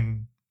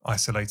feeling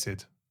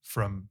isolated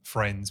from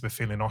friends, we're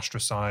feeling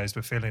ostracized,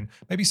 we're feeling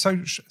maybe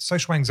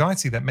social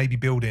anxiety that may be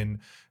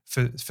building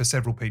for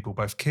several people,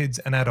 both kids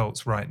and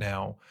adults right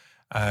now,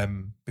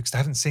 because they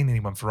haven't seen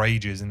anyone for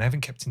ages and they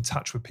haven't kept in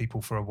touch with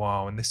people for a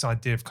while. And this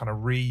idea of kind of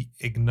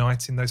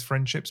reigniting those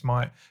friendships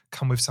might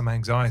come with some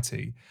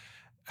anxiety.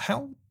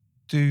 How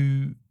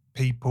do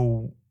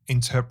people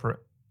interpret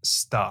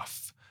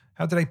stuff?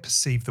 How do they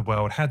perceive the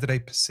world? How do they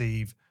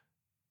perceive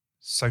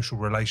social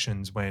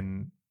relations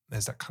when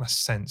there's that kind of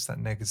sense, that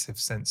negative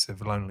sense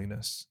of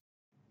loneliness?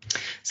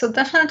 So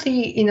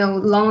definitely,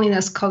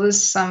 loneliness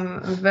causes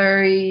some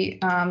very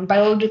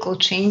biological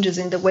changes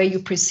in the way you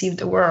perceive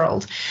the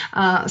world.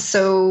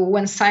 So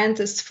when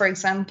scientists, for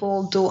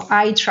example, do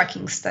eye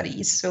tracking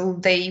studies, so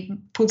they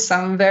put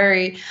some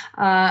very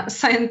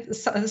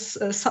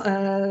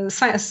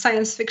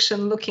science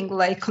fiction looking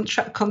like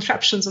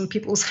contraptions on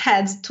people's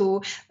heads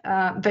to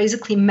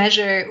basically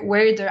measure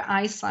where their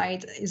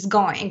eyesight is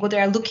going, what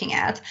they are looking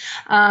at,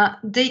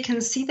 they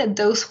can see that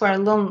those who are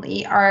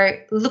lonely are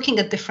looking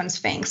at different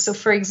things. things. So,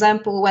 for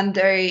example, when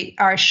they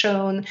are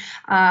shown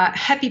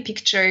happy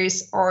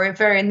pictures or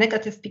very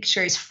negative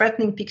pictures,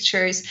 threatening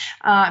pictures,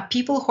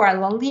 people who are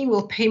lonely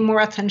will pay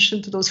more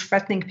attention to those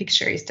threatening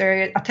pictures.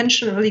 Their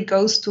attention really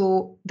goes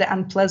to the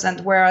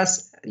unpleasant,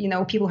 whereas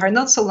people who are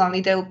not so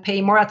lonely, they'll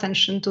pay more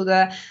attention to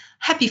the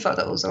happy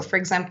photos, or for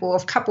example,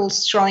 of couples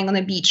strolling on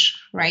a beach,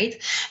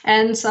 right?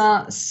 And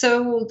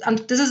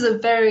this is a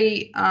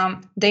very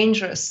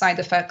dangerous side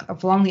effect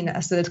of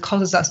loneliness, that it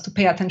causes us to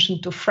pay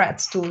attention to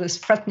threats, to these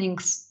threatening,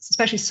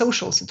 especially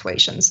social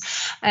situations,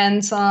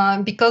 and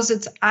because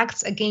it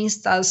acts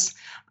against us.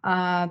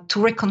 To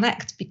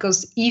reconnect,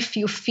 because if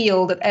you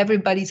feel that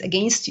everybody's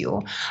against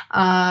you,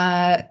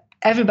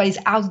 everybody's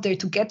out there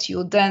to get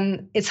you,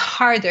 then it's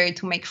harder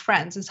to make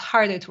friends. It's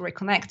harder to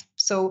reconnect.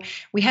 So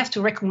we have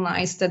to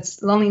recognize that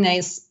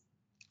loneliness,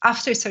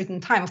 after a certain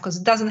time, of course,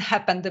 it doesn't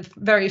happen the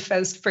very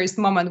first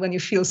moment when you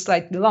feel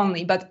slightly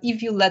lonely. But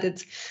if you let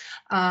it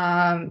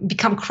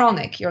become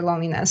chronic, your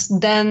loneliness,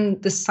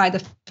 then the side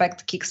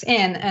effect kicks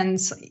in, and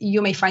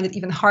you may find it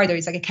even harder.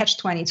 It's like a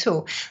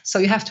catch-22. So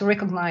you have to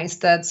recognize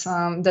that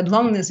that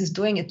loneliness is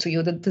doing it to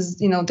you. That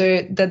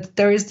that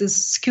there is this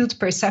skewed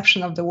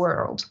perception of the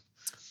world.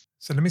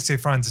 So let me see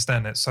if I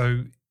understand that.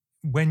 So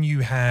when you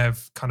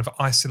have kind of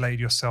isolated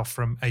yourself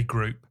from a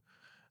group,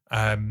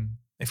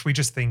 if we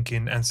just think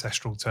in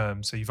ancestral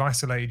terms, so you've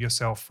isolated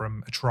yourself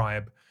from a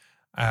tribe,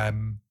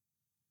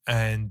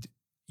 and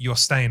you're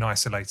staying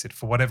isolated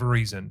for whatever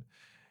reason,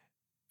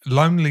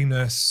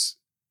 loneliness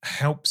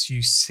helps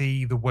you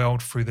see the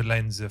world through the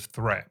lens of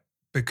threat,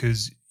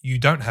 because you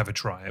don't have a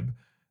tribe.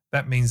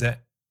 That means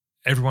that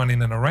everyone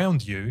in and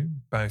around you,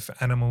 both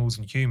animals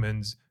and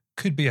humans,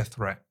 could be a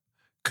threat,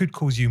 could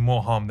cause you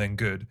more harm than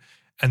good.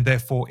 And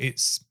therefore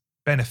it's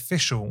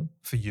beneficial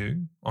for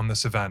you on the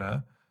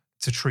savannah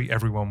to treat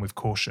everyone with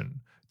caution,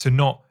 to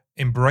not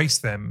embrace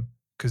them,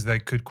 because they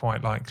could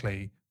quite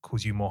likely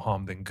cause you more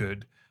harm than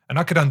good. And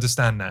I could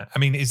understand that. I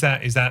mean, is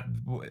that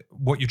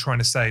what you're trying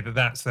to say, that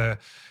that's the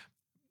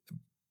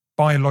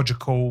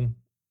biological,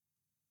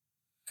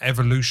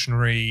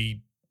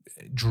 evolutionary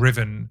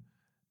driven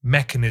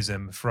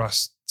mechanism for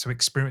us to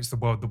experience the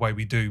world the way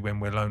we do when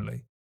we're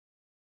lonely?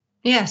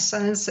 Yes,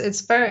 and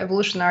it's very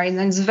evolutionary, and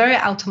it's very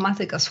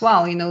automatic as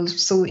well.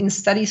 So in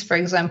studies, for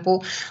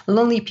example,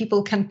 lonely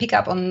people can pick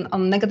up on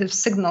negative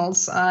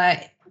signals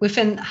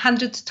within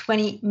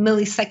 120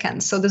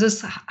 milliseconds. So this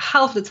is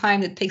half the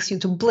time it takes you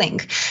to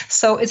blink.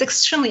 So it's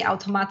extremely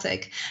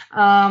automatic.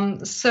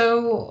 But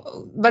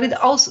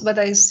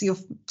as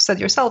you've said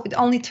yourself, it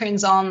only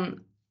turns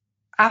on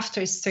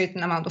after a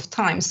certain amount of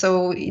time.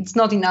 So it's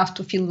not enough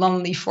to feel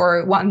lonely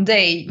for one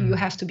day. You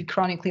have to be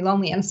chronically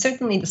lonely. And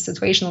certainly the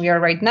situation we are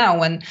right now,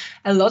 when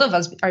a lot of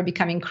us are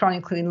becoming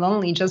chronically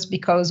lonely just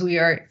because we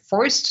are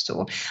forced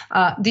to,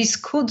 this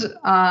could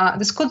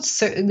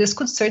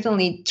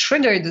certainly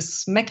trigger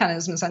these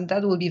mechanisms, and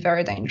that will be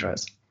very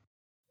dangerous.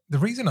 The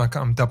reason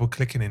I'm double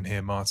clicking in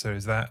here, Marta,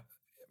 is that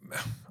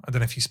I don't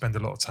know if you spend a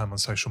lot of time on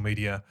social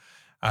media.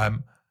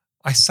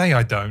 I say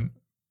I don't,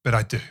 but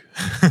I do.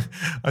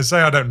 I say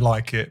I don't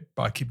like it,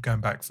 but I keep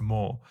going back for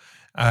more.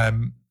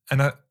 And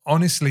I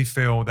honestly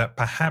feel that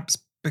perhaps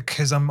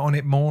because I'm on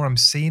it more, I'm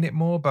seeing it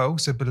more, but I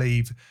also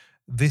believe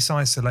this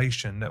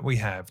isolation that we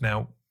have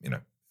now,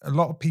 a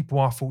lot of people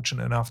are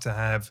fortunate enough to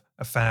have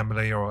a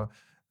family or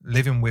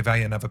living with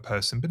another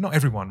person, but not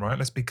everyone, right?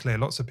 Let's be clear.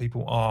 Lots of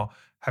people are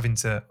having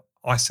to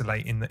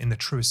isolate in the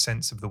truest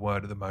sense of the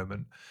word at the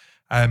moment.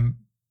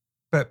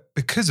 But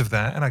because of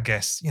that, and I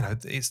guess,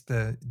 it's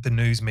the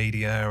news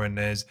media, and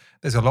there's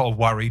a lot of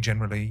worry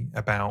generally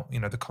about,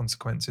 the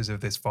consequences of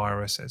this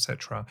virus,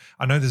 etc.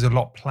 I know there's a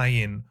lot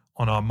playing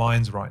on our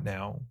minds right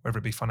now, whether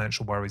it be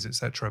financial worries,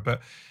 etc.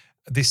 But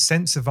this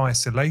sense of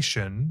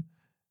isolation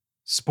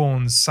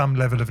spawns some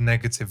level of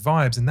negative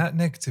vibes, and that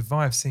negative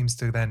vibe seems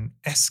to then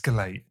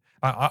escalate.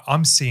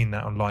 I'm seeing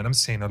that online. I'm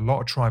seeing a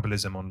lot of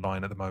tribalism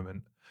online at the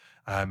moment.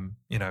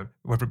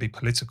 Whether it be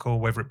political,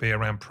 whether it be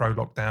around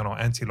pro-lockdown or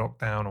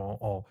anti-lockdown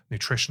or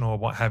nutritional or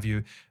what have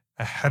you,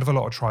 a hell of a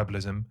lot of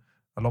tribalism,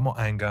 a lot more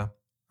anger,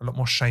 a lot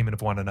more shaming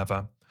of one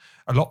another,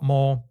 a lot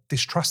more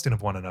distrusting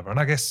of one another. And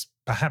I guess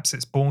perhaps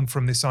it's born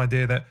from this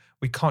idea that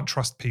we can't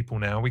trust people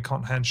now, we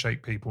can't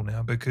handshake people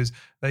now because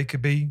they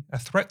could be a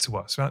threat to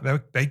us,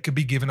 right? They could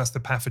be giving us the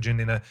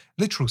pathogen in a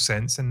literal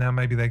sense, and now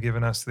maybe they're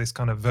giving us this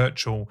kind of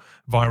virtual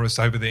virus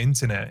over the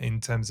internet in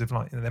terms of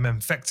them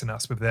infecting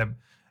us with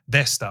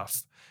their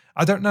stuff.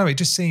 I don't know. It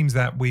just seems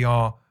that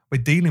we're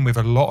dealing with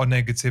a lot of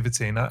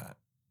negativity, and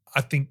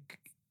I think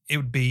it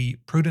would be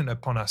prudent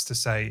upon us to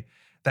say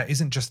that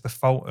isn't just the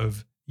fault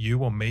of you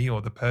or me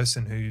or the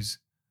person who's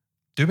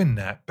doing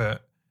that,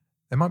 but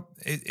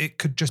it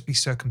could just be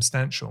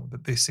circumstantial,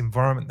 that this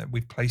environment that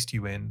we've placed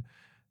you in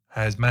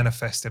has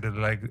manifested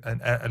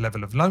a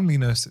level of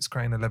loneliness that's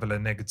creating a level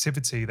of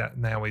negativity that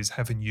now is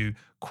having you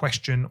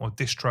question or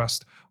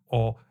distrust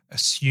or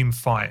assume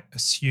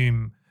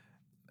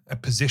a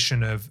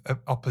position of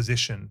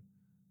opposition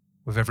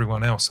with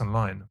everyone else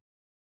online.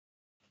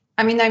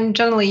 I mean, I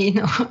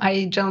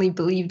generally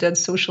believe that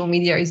social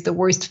media is the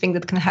worst thing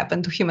that can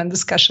happen to human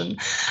discussion,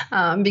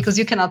 because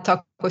you cannot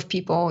talk with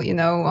people,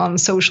 on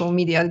social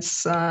media.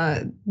 It's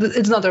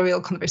not a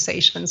real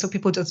conversation. So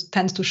people just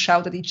tend to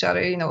shout at each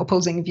other,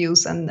 opposing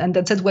views, and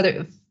that's it.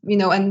 Whether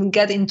and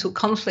get into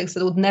conflicts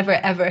that would never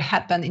ever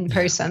happen in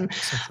person.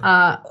 So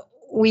true.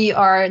 We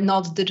are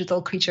not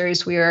digital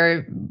creatures. We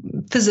are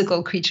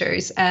physical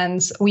creatures,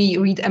 and we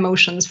read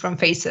emotions from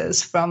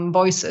faces, from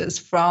voices,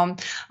 from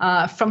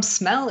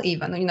smell.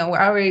 Even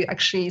our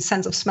actually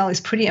sense of smell is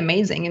pretty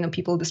amazing.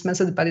 People dismiss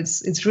it, but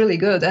it's really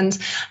good.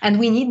 And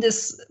we need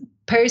this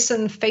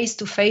person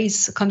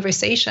face-to-face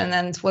conversation,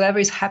 and whatever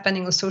is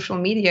happening on social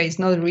media is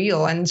not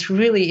real, and it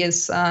really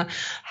is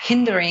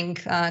hindering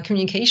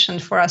communication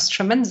for us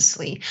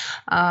tremendously.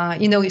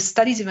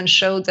 Studies even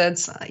show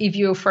that if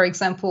you, for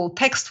example,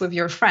 text with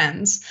your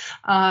friends,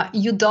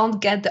 you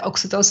don't get the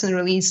oxytocin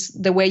release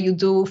the way you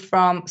do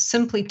from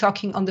simply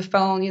talking on the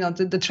phone,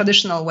 the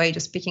traditional way,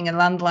 just picking a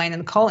landline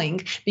and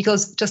calling,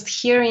 because just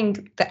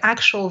hearing the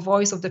actual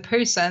voice of the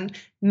person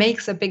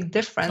makes a big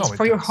difference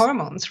for your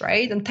hormones,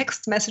 right? And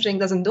text messaging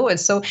doesn't do it.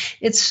 So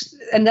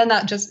and then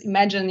just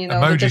imagine,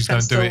 emojis the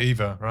difference. Don't do it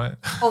either, right?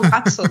 Oh,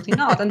 absolutely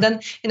not. And then,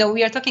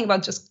 we are talking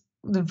about just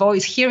the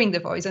voice, hearing the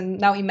voice. And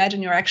now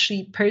imagine you're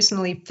actually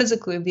personally,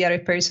 physically with the other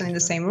person in the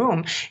same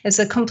room. It's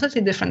a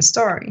completely different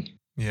story.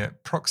 Yeah.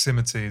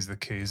 Proximity is the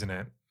key, isn't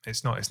it?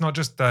 It's not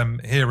just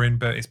hearing,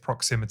 but it's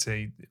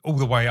proximity all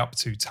the way up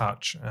to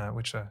touch,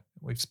 which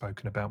we've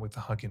spoken about with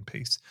the hugging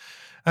piece.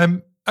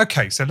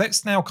 Okay. So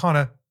let's now kind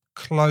of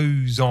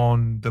close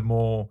on the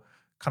more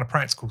kind of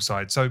practical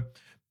side. So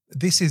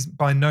this is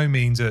by no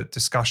means a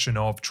discussion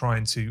of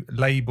trying to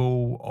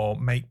label or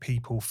make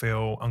people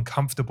feel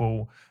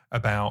uncomfortable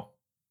about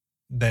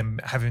them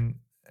having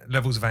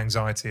levels of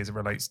anxiety as it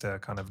relates to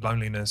kind of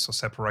loneliness or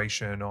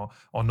separation or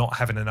not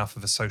having enough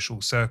of a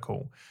social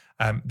circle.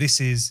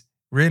 This is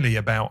really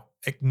about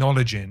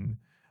acknowledging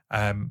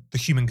the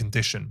human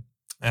condition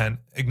and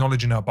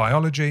acknowledging our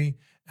biology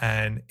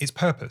and its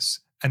purpose.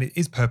 And it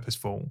is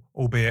purposeful,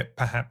 albeit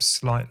perhaps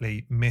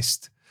slightly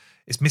missed.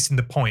 It's missing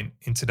the point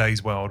in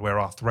today's world where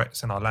our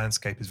threats and our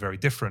landscape is very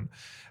different.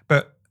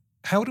 But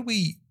how do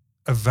we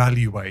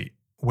evaluate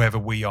whether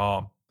we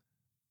are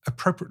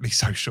appropriately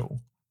social,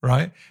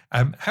 right?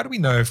 How do we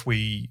know if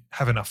we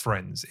have enough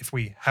friends, if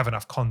we have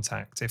enough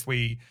contact, if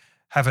we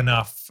have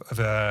enough of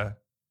a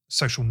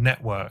social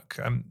network?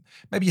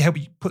 Maybe help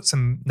you put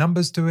some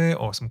numbers to it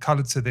or some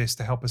color to this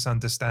to help us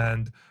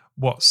understand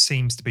what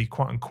seems to be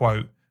quote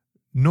unquote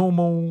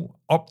normal,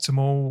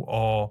 optimal,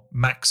 or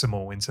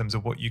maximal in terms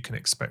of what you can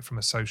expect from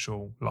a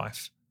social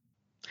life?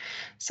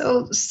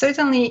 So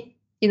certainly,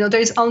 there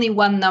is only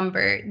one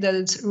number that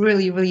is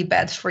really, really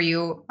bad for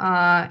you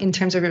in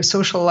terms of your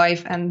social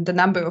life, and the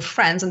number of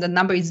friends, and the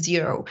number is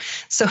 0.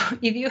 So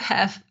if you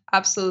have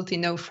absolutely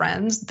no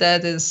friends,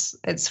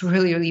 it's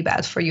really, really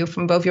bad for you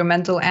from both your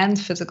mental and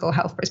physical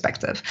health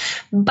perspective.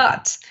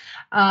 But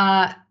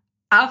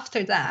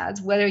after that,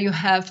 whether you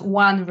have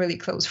 1 really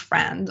close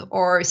friend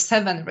or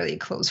 7 really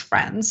close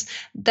friends,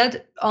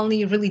 that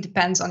only really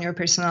depends on your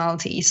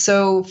personality.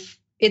 So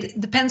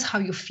it depends how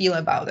you feel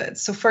about it.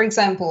 So for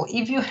example,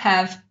 if you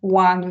have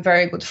 1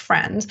 very good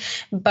friend,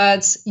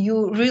 but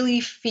you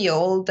really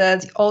feel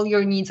that all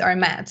your needs are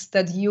met,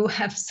 that you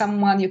have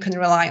someone you can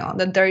rely on,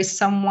 that there is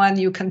someone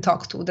you can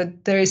talk to,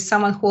 that there is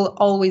someone who will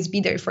always be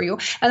there for you,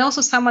 and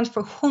also someone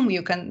for whom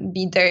you can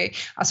be there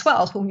as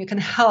well, whom you can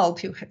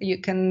help, you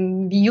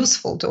can be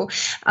useful to,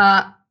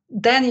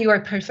 then you are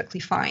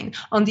perfectly fine.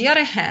 On the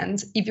other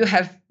hand, if you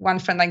have 1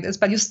 friend like this,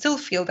 but you still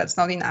feel that's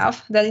not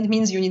enough, then it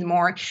means you need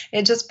more.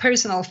 It's just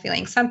personal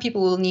feeling. Some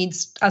people will need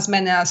as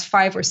many as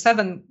 5 or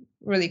 7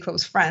 really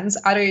close friends.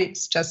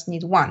 Others just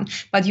need 1.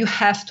 But you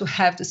have to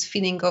have this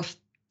feeling of,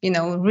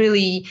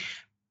 really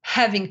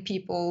having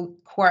people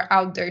who are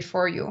out there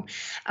for you.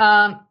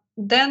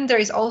 Then there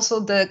is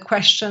also the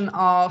question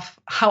of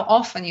how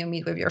often you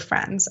meet with your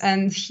friends.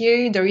 And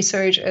here the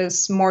research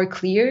is more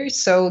clear.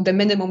 So the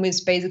minimum is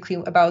basically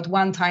about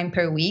 1 time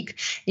per week.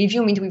 If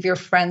you meet with your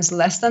friends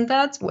less than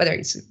that, whether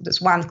it's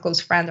this 1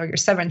 close friend or your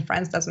 7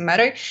 friends, doesn't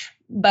matter.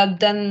 But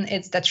then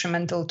it's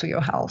detrimental to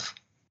your health.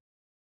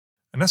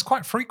 And that's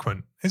quite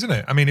frequent, isn't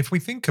it? I mean, if we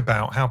think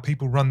about how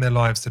people run their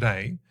lives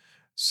today,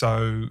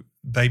 so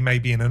they may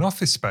be in an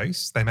office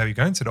space, they may be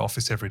going to the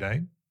office every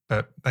day,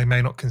 but they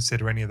may not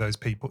consider any of those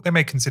people. They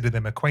may consider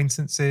them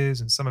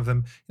acquaintances and some of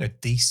them,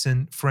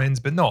 decent friends,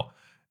 but not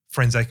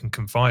friends they can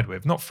confide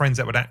with, not friends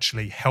that would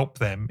actually help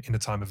them in a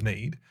time of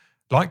need.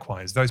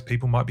 Likewise, those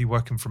people might be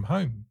working from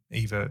home,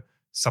 either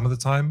some of the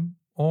time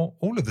or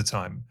all of the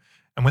time.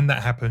 And when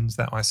that happens,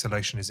 that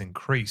isolation is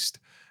increased.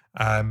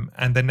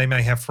 And then they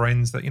may have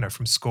friends that,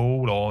 from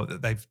school or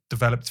that they've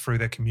developed through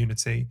their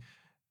community,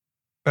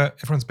 but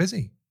everyone's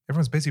busy.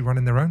 Everyone's busy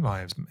running their own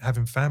lives,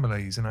 having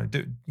families, and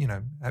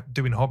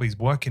doing hobbies,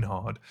 working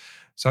hard.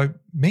 So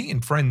meeting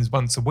friends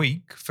once a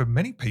week for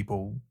many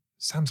people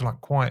sounds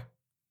like quite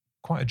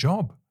a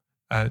job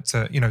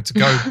to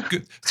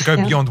go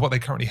Yeah. beyond what they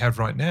currently have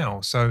right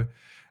now. So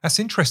that's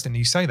interesting.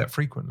 You say that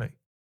frequently.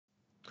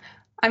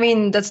 I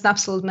mean, that's an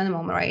absolute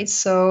minimum, right?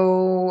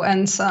 So,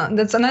 and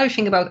that's another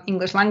thing about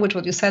English language,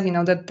 what you said,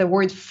 that the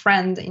word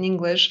friend in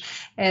English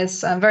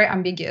is very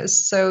ambiguous.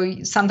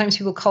 So sometimes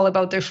people call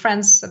about their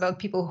friends, about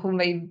people whom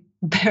they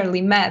barely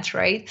met,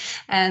 right?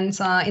 And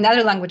in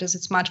other languages,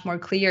 it's much more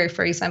clear.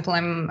 For example,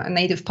 I'm a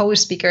native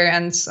Polish speaker,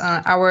 and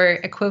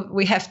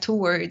we have two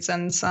words,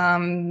 and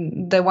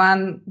the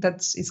one that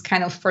is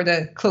kind of for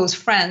the close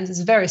friends is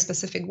a very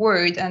specific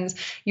word, and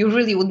you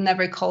really would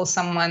never call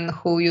someone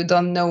who you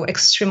don't know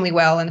extremely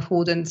well and who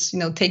wouldn't,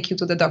 take you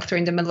to the doctor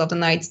in the middle of the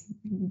night,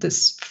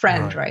 this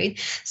friend, right?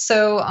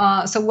 So,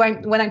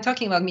 when I'm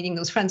talking about meeting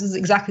those friends, this is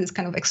exactly this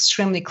kind of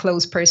extremely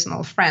close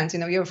personal friends.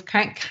 Your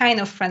kind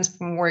of friends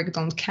from work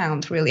don't count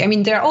really. I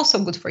mean, they're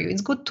also good for you.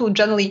 It's good to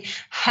generally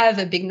have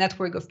a big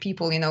network of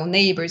people,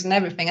 neighbors and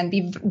everything, and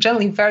be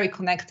generally very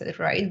connected,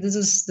 right? This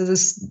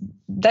is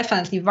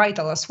definitely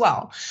vital as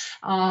well.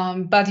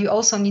 But you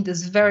also need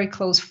these very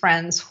close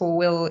friends who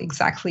will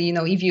exactly,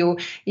 if you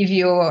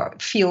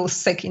feel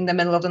sick in the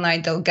middle of the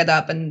night, they'll get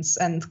up and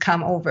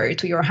come over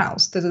to your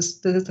house. This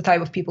is the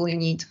type of people you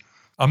need.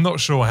 I'm not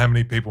sure how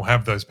many people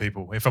have those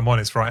people, if I'm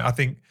honest, right? I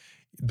think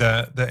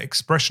the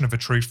expression of a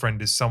true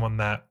friend is someone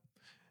that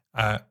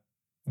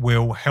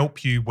will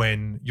help you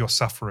when you're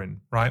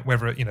suffering, right?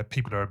 Whether,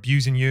 people are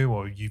abusing you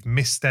or you've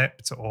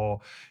misstepped or,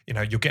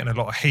 you're getting a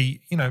lot of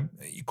heat,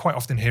 you quite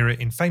often hear it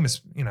in famous,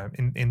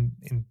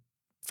 in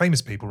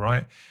famous people,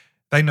 right?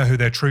 They know who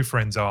their true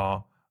friends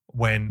are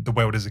when the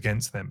world is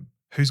against them.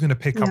 Who's going to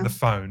pick up the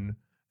phone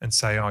and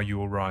say, "Are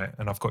you all right?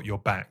 And I've got your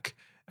back."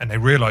 And they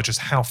realize just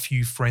how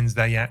few friends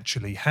they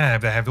actually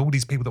have. They have all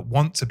these people that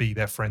want to be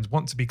their friends,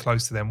 want to be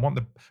close to them, want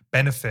the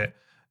benefit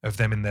of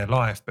them in their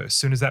life. But as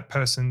soon as that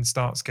person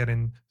starts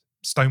getting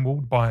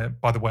stonewalled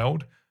by the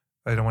world,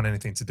 they don't want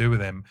anything to do with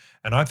them.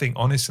 And I think,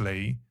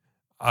 honestly,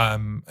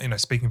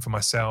 speaking for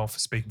myself,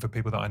 speaking for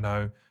people that I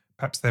know,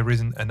 perhaps there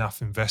isn't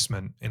enough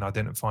investment in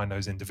identifying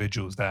those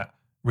individuals that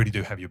really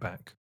do have your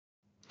back.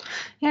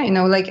 Yeah,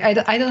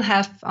 I don't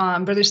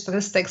have British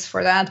statistics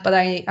for that, but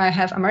I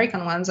have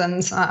American ones,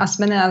 and as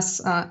many as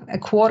a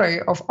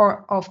quarter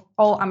of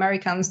all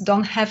Americans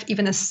don't have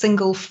even a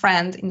single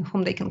friend in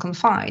whom they can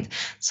confide.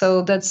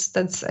 So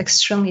that's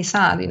extremely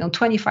sad.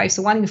 25,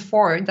 so 1 in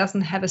 4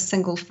 doesn't have a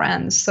single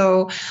friend.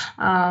 So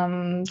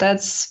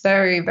that's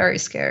very, very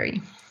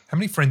scary. How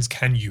many friends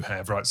can you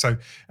have, right? So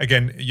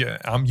again,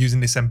 I'm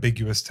using this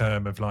ambiguous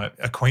term of like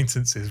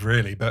acquaintances,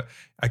 really. But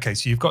okay,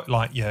 so you've got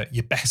like your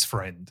best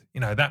friend,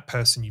 that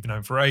person you've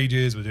known for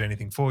ages, will do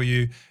anything for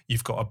you.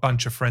 You've got a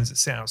bunch of friends that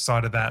sit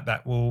outside of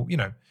that will, you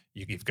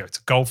either go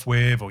to golf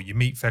with or you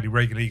meet fairly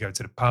regularly, you go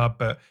to the pub,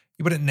 but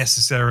you wouldn't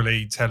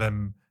necessarily tell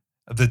them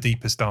the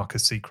deepest,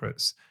 darkest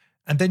secrets.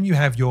 And then you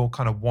have your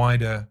kind of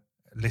wider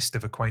list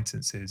of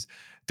acquaintances.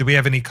 Do we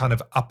have any kind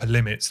of upper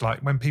limits? Like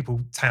when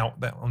people tout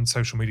that on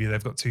social media,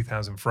 they've got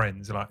 2,000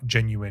 friends, like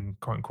genuine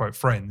quote unquote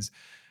friends.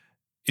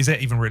 Is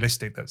it even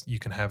realistic that you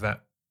can have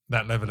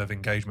that level of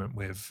engagement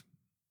with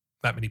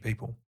that many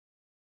people?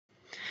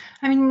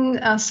 I mean,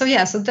 so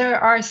there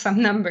are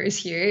some numbers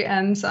here,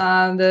 and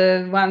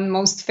the one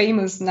most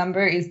famous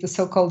number is the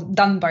so-called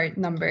Dunbar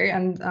number.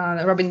 And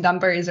Robin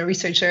Dunbar is a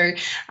researcher,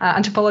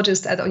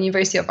 anthropologist at the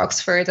University of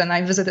Oxford, and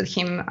I visited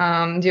him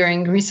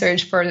during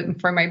research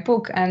for my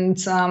book. And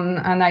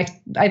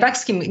I've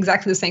asked him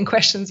exactly the same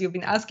questions you've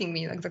been asking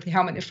me, exactly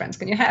how many friends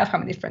can you have, how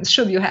many friends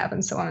should you have,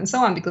 and so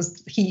on,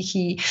 because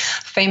he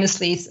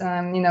famously,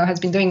 has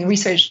been doing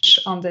research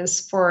on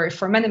this for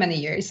many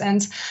years,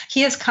 and he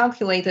has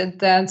calculated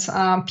that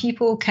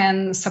people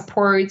can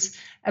support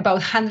about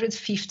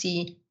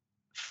 150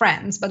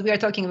 friends, but we are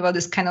talking about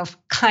this kind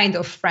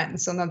of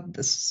friends, so not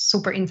the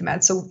super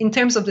intimate. So in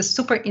terms of the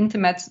super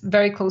intimate,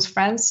 very close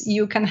friends,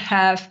 you can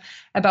have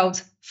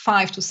about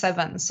 5 to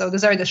 7. So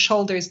those are the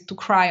shoulders to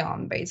cry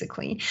on,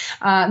 basically.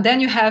 Then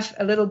you have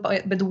a little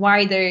bit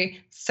wider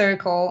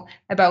circle,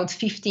 about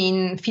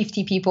 50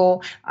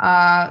 people,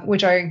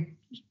 which are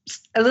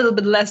a little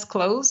bit less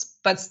close,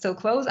 but still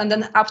close. And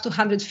then up to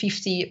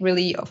 150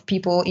 really of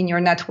people in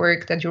your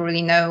network that you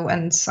really know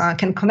and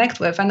can connect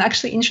with. And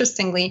actually,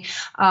 interestingly,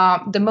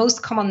 the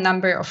most common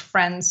number of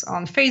friends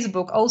on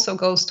Facebook also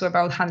goes to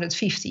about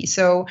 150.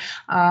 So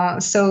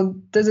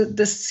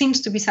this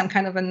seems to be some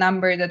kind of a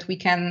number that we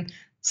can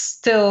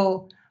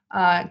still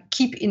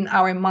keep in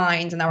our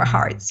mind and our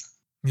hearts.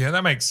 Yeah,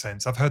 that makes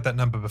sense. I've heard that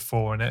number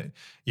before, and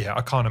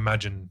I can't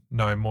imagine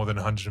knowing more than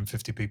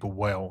 150 people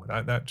well.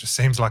 That just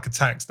seems like a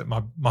tax that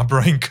my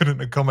brain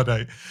couldn't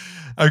accommodate.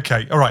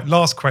 Okay, all right.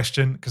 Last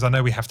question, because I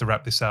know we have to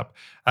wrap this up.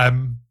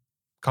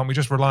 Can't we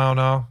just rely on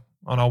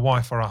our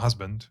wife or our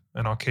husband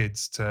and our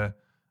kids to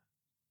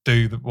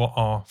do what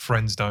our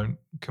friends don't?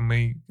 Can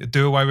we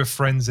do away with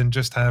friends and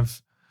just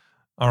have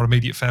our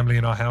immediate family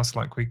in our house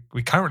like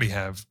we currently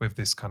have with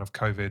this kind of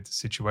COVID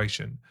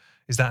situation?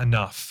 Is that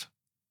enough?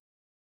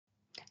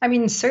 I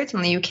mean,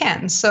 certainly you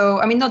can. So,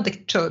 I mean, not the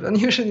children.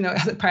 You should,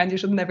 as a parent, you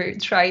should never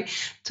try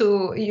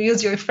to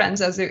use your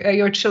friends as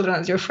your children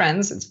as your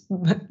friends. It's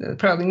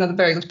probably not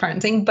very good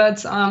parenting,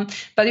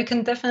 but you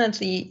can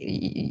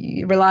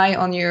definitely rely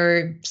on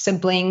your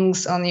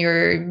siblings, on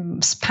your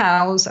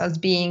spouse as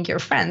being your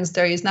friends.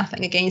 There is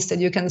nothing against it.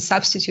 You can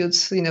substitute,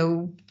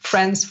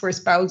 friends for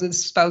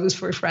spouses, spouses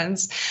for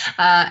friends,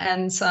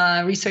 and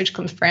research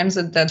confirms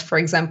that, for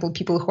example,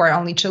 people who are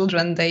only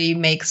children, they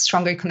make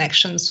stronger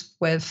connections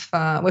with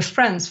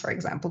friends, for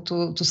example,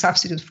 to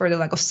substitute for the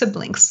lack of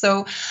siblings.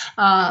 So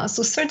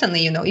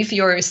certainly, if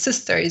your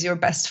sister is your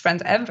best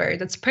friend ever,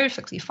 that's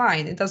perfectly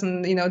fine. It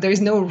doesn't, there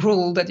is no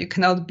rule that you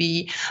cannot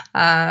be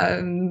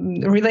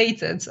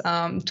related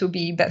to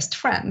be best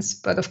friends.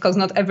 But of course,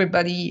 not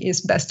everybody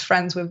is best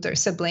friends with their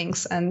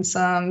siblings, and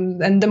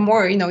the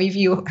more, if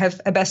you have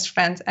a best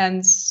friend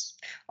and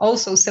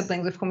also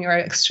siblings with whom you are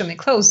extremely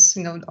close,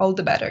 all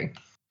the better.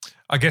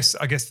 I guess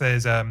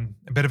there's a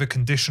bit of a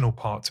conditional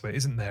part to it,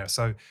 isn't there?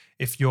 So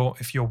if your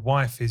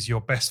wife is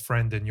your best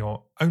friend and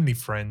your only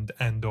friend,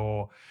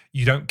 or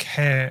you don't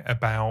care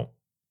about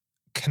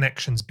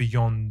connections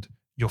beyond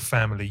your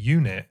family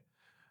unit,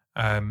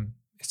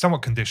 it's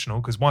somewhat conditional,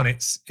 because one,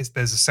 it's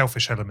there's a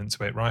selfish element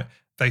to it, right?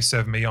 They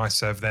serve me, I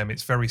serve them.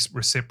 It's very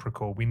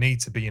reciprocal. We need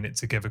to be in it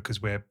together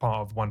because we're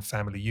part of one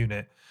family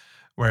unit.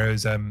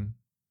 Whereas,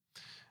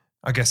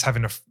 I guess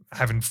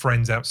having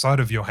friends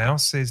outside of your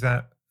house is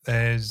that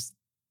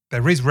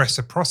there is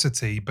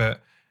reciprocity,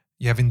 but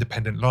you have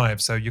independent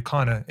lives. So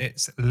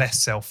it's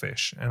less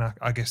selfish. And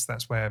I guess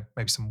that's where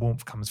maybe some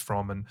warmth comes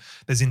from. And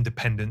there's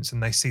independence,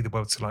 and they see the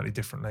world slightly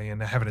differently, and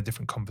they're having a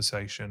different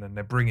conversation, and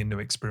they're bringing new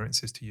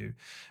experiences to you,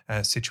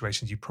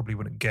 situations you probably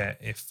wouldn't get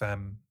if,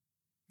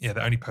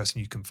 the only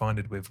person you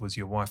confided with was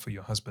your wife or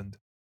your husband.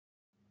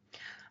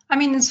 I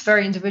mean, it's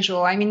very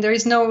individual. I mean, there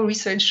is no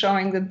research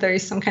showing that there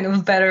is some kind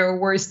of better or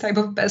worse type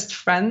of best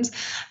friend.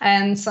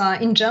 And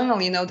in general,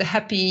 the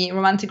happy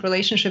romantic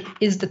relationship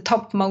is the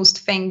topmost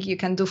thing you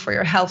can do for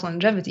your health and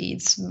longevity.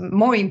 It's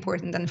more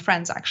important than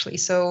friends, actually.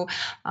 So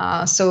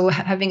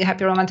having a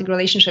happy romantic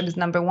relationship is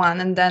number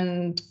one, and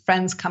then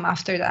friends come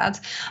after that.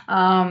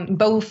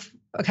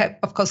 Okay,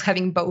 of course,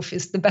 having both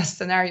is the best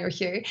scenario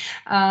here.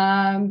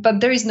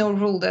 But there is no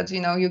rule that,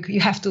 you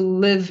have to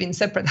live in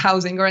separate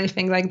housing or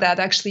anything like that.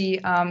 Actually,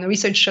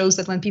 research shows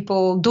that when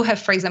people do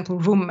have, for example,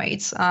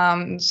 roommates,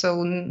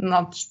 so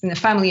not in a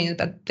family unit,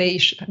 but they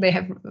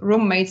have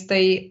roommates,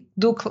 they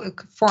do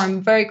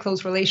form very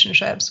close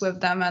relationships with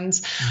them, and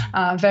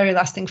very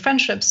lasting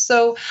friendships.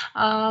 So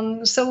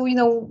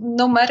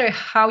no matter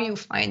how you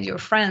find your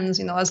friends,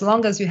 as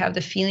long as you have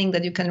the feeling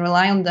that you can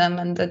rely on them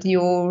and that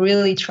you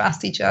really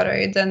trust each other,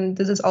 then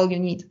this is all you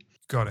need.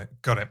 Got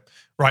it.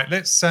 Right,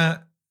 let's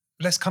kind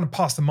of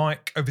pass the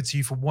mic over to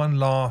you for one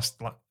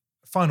last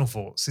final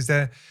thoughts.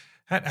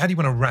 How do you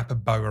want to wrap a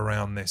bow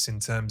around this in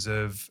terms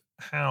of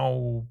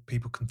how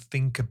people can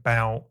think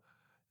about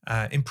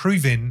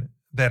improving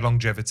their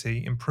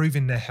longevity,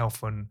 improving their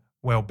health and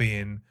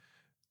well-being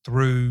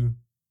through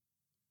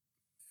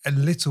a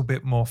little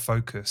bit more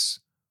focus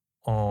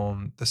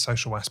on the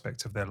social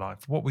aspect of their life?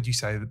 What would you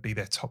say would be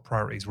their top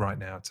priorities right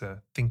now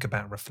to think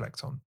about and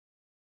reflect on?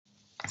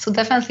 So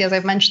definitely, as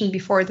I've mentioned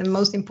before, the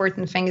most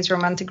important thing is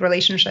romantic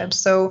relationships.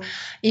 So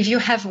if you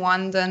have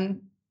one,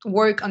 then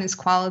work on its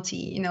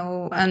quality,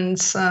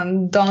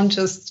 and don't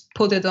just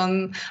put it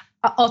on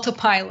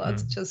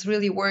autopilot. Just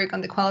really work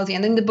on the quality.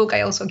 And in the book,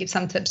 I also give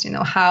some tips,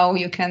 how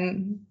you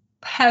can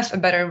have a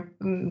better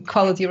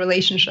quality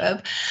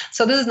relationship.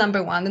 So this is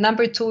number one. The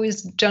number two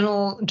is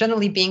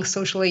generally being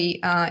socially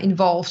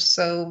involved.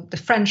 So the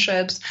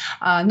friendships,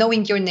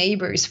 knowing your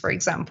neighbors, for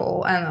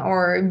example,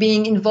 or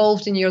being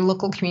involved in your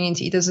local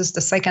community. This is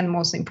the second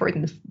most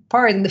important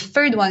part. And the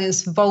third one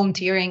is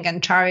volunteering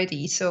and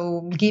charity.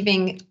 So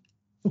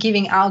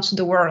giving out to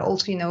the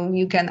world.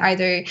 You can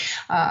either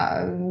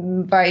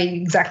by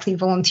exactly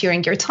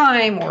volunteering your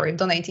time or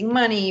donating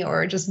money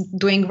or just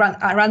doing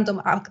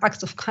random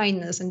acts of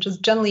kindness and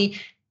just generally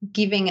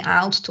giving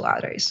out to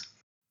others.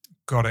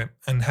 Got it.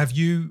 And have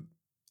you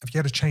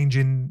had a change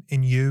in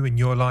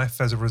your life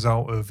as a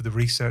result of the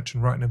research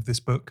and writing of this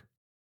book?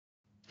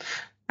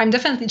 I'm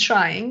definitely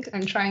trying.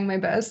 I'm trying my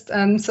best,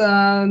 and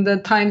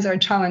the times are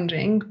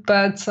challenging.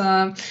 But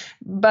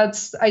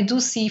I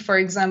do see, for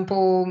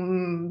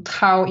example,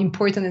 how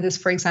important it is,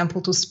 for example,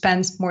 to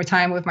spend more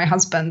time with my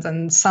husband.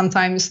 And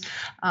sometimes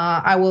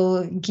I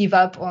will give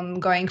up on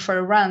going for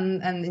a run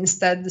and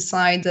instead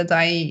decide that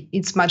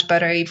it's much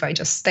better if I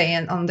just stay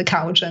on the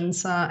couch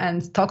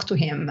and talk to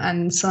him.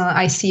 And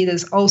I see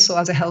this also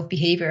as a health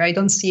behavior. I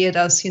don't see it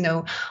as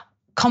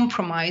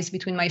compromise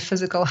between my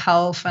physical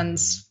health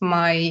and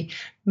my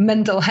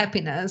mental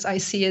happiness. I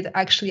see it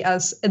actually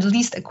as at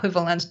least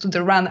equivalent to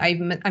the run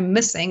I'm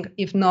missing,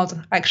 if not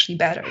actually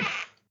better.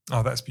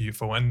 Oh, that's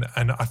beautiful. And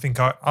I think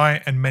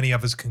I and many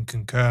others can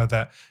concur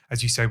that,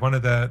 as you say, one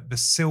of the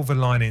silver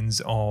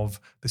linings of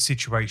the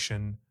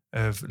situation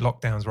of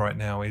lockdowns right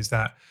now is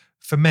that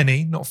for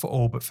many, not for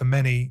all, but for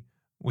many,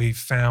 we've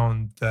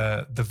found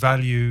the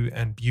value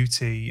and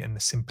beauty and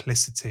the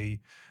simplicity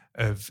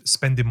of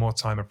spending more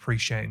time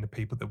appreciating the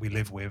people that we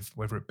live with,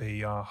 whether it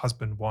be our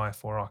husband,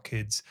 wife, or our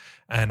kids.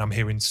 And I'm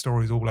hearing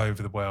stories all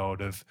over the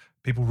world of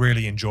people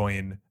really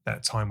enjoying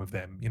that time with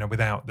them,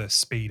 without the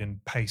speed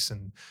and pace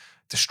and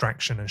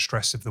distraction and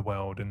stress of the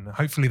world. And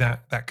hopefully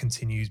that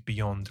continues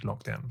beyond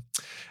lockdown.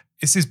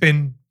 This has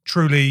been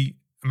truly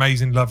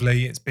amazing,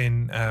 lovely. It's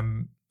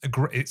been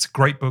it's a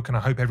great book, and I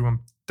hope everyone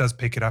does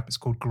pick it up. It's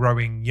called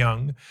Growing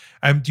Young.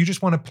 Do you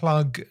just want to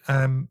plug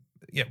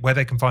where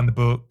they can find the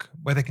book,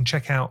 where they can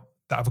check out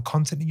the other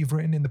content that you've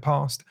written in the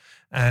past,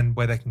 and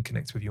where they can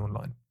connect with you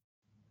online?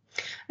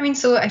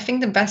 So I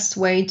think the best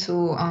way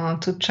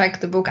to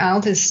check the book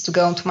out is to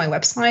go to my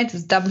website.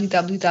 It's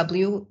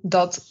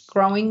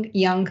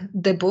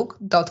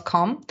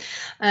www.growingyoungthebook.com,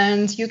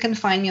 and you can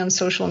find me on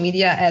social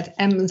media at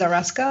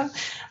mzaraska.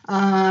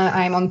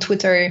 I'm on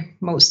Twitter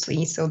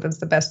mostly, so that's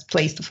the best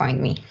place to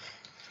find me.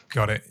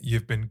 Got it.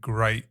 You've been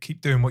great.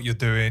 Keep doing what you're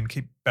doing.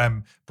 Keep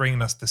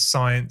bringing us the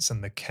science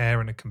and the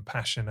care and the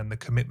compassion and the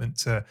commitment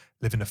to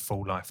living a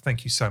full life.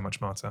 Thank you so much,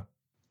 Marta.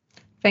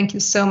 Thank you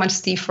so much,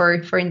 Steve, for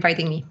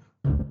inviting me.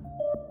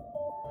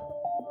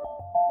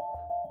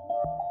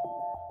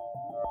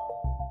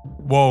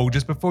 Whoa,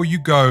 just before you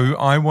go,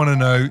 I want to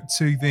know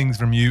 2 things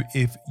from you,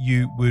 if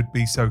you would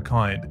be so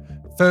kind.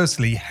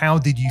 Firstly, how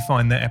did you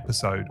find that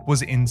episode?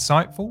 Was it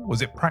insightful?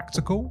 Was it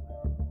practical?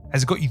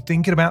 Has it got you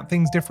thinking about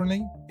things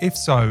differently? If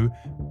so,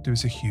 do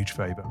us a huge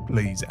favor,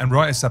 please, and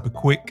write us up a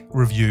quick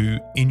review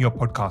in your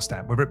podcast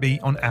app, whether it be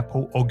on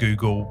Apple or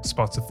Google,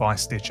 Spotify,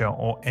 Stitcher,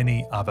 or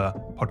any other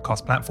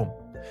podcast platform.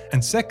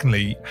 And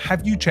secondly,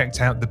 have you checked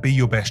out the Be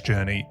Your Best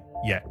journey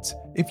yet?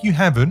 If you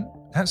haven't,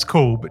 that's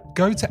cool, but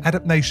go to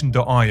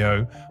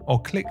adaptnation.io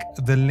or click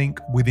the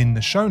link within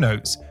the show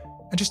notes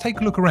and just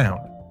take a look around.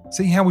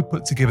 See how we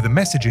put together the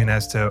messaging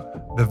as to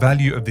the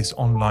value of this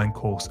online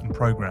course and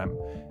program.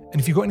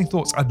 And if you've got any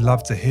thoughts, I'd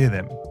love to hear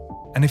them.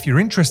 And if you're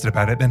interested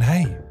about it, then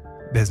hey,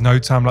 there's no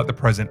time like the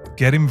present.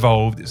 Get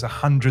involved. It's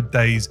 100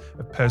 days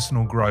of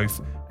personal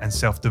growth and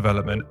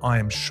self-development. I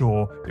am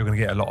sure you're going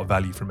to get a lot of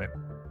value from it.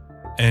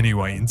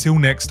 Anyway, until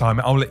next time,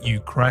 I'll let you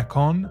crack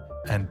on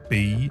and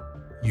be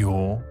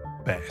your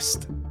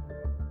best.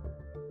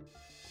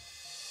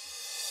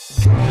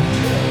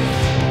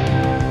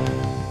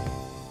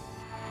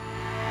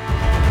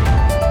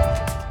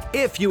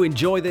 If you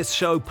enjoy this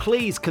show,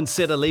 please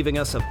consider leaving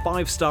us a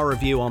 5-star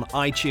review on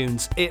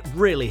iTunes. It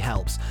really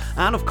helps.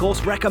 And of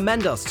course,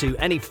 recommend us to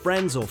any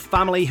friends or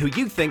family who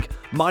you think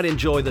might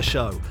enjoy the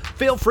show.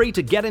 Feel free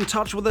to get in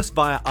touch with us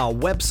via our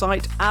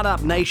website,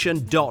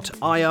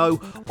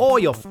 adaptnation.io, or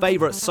your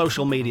favorite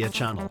social media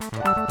channel.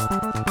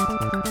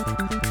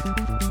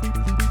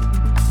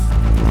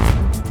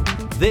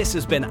 This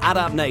has been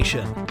Adapt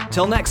Nation.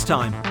 Till next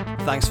time,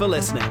 thanks for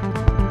listening.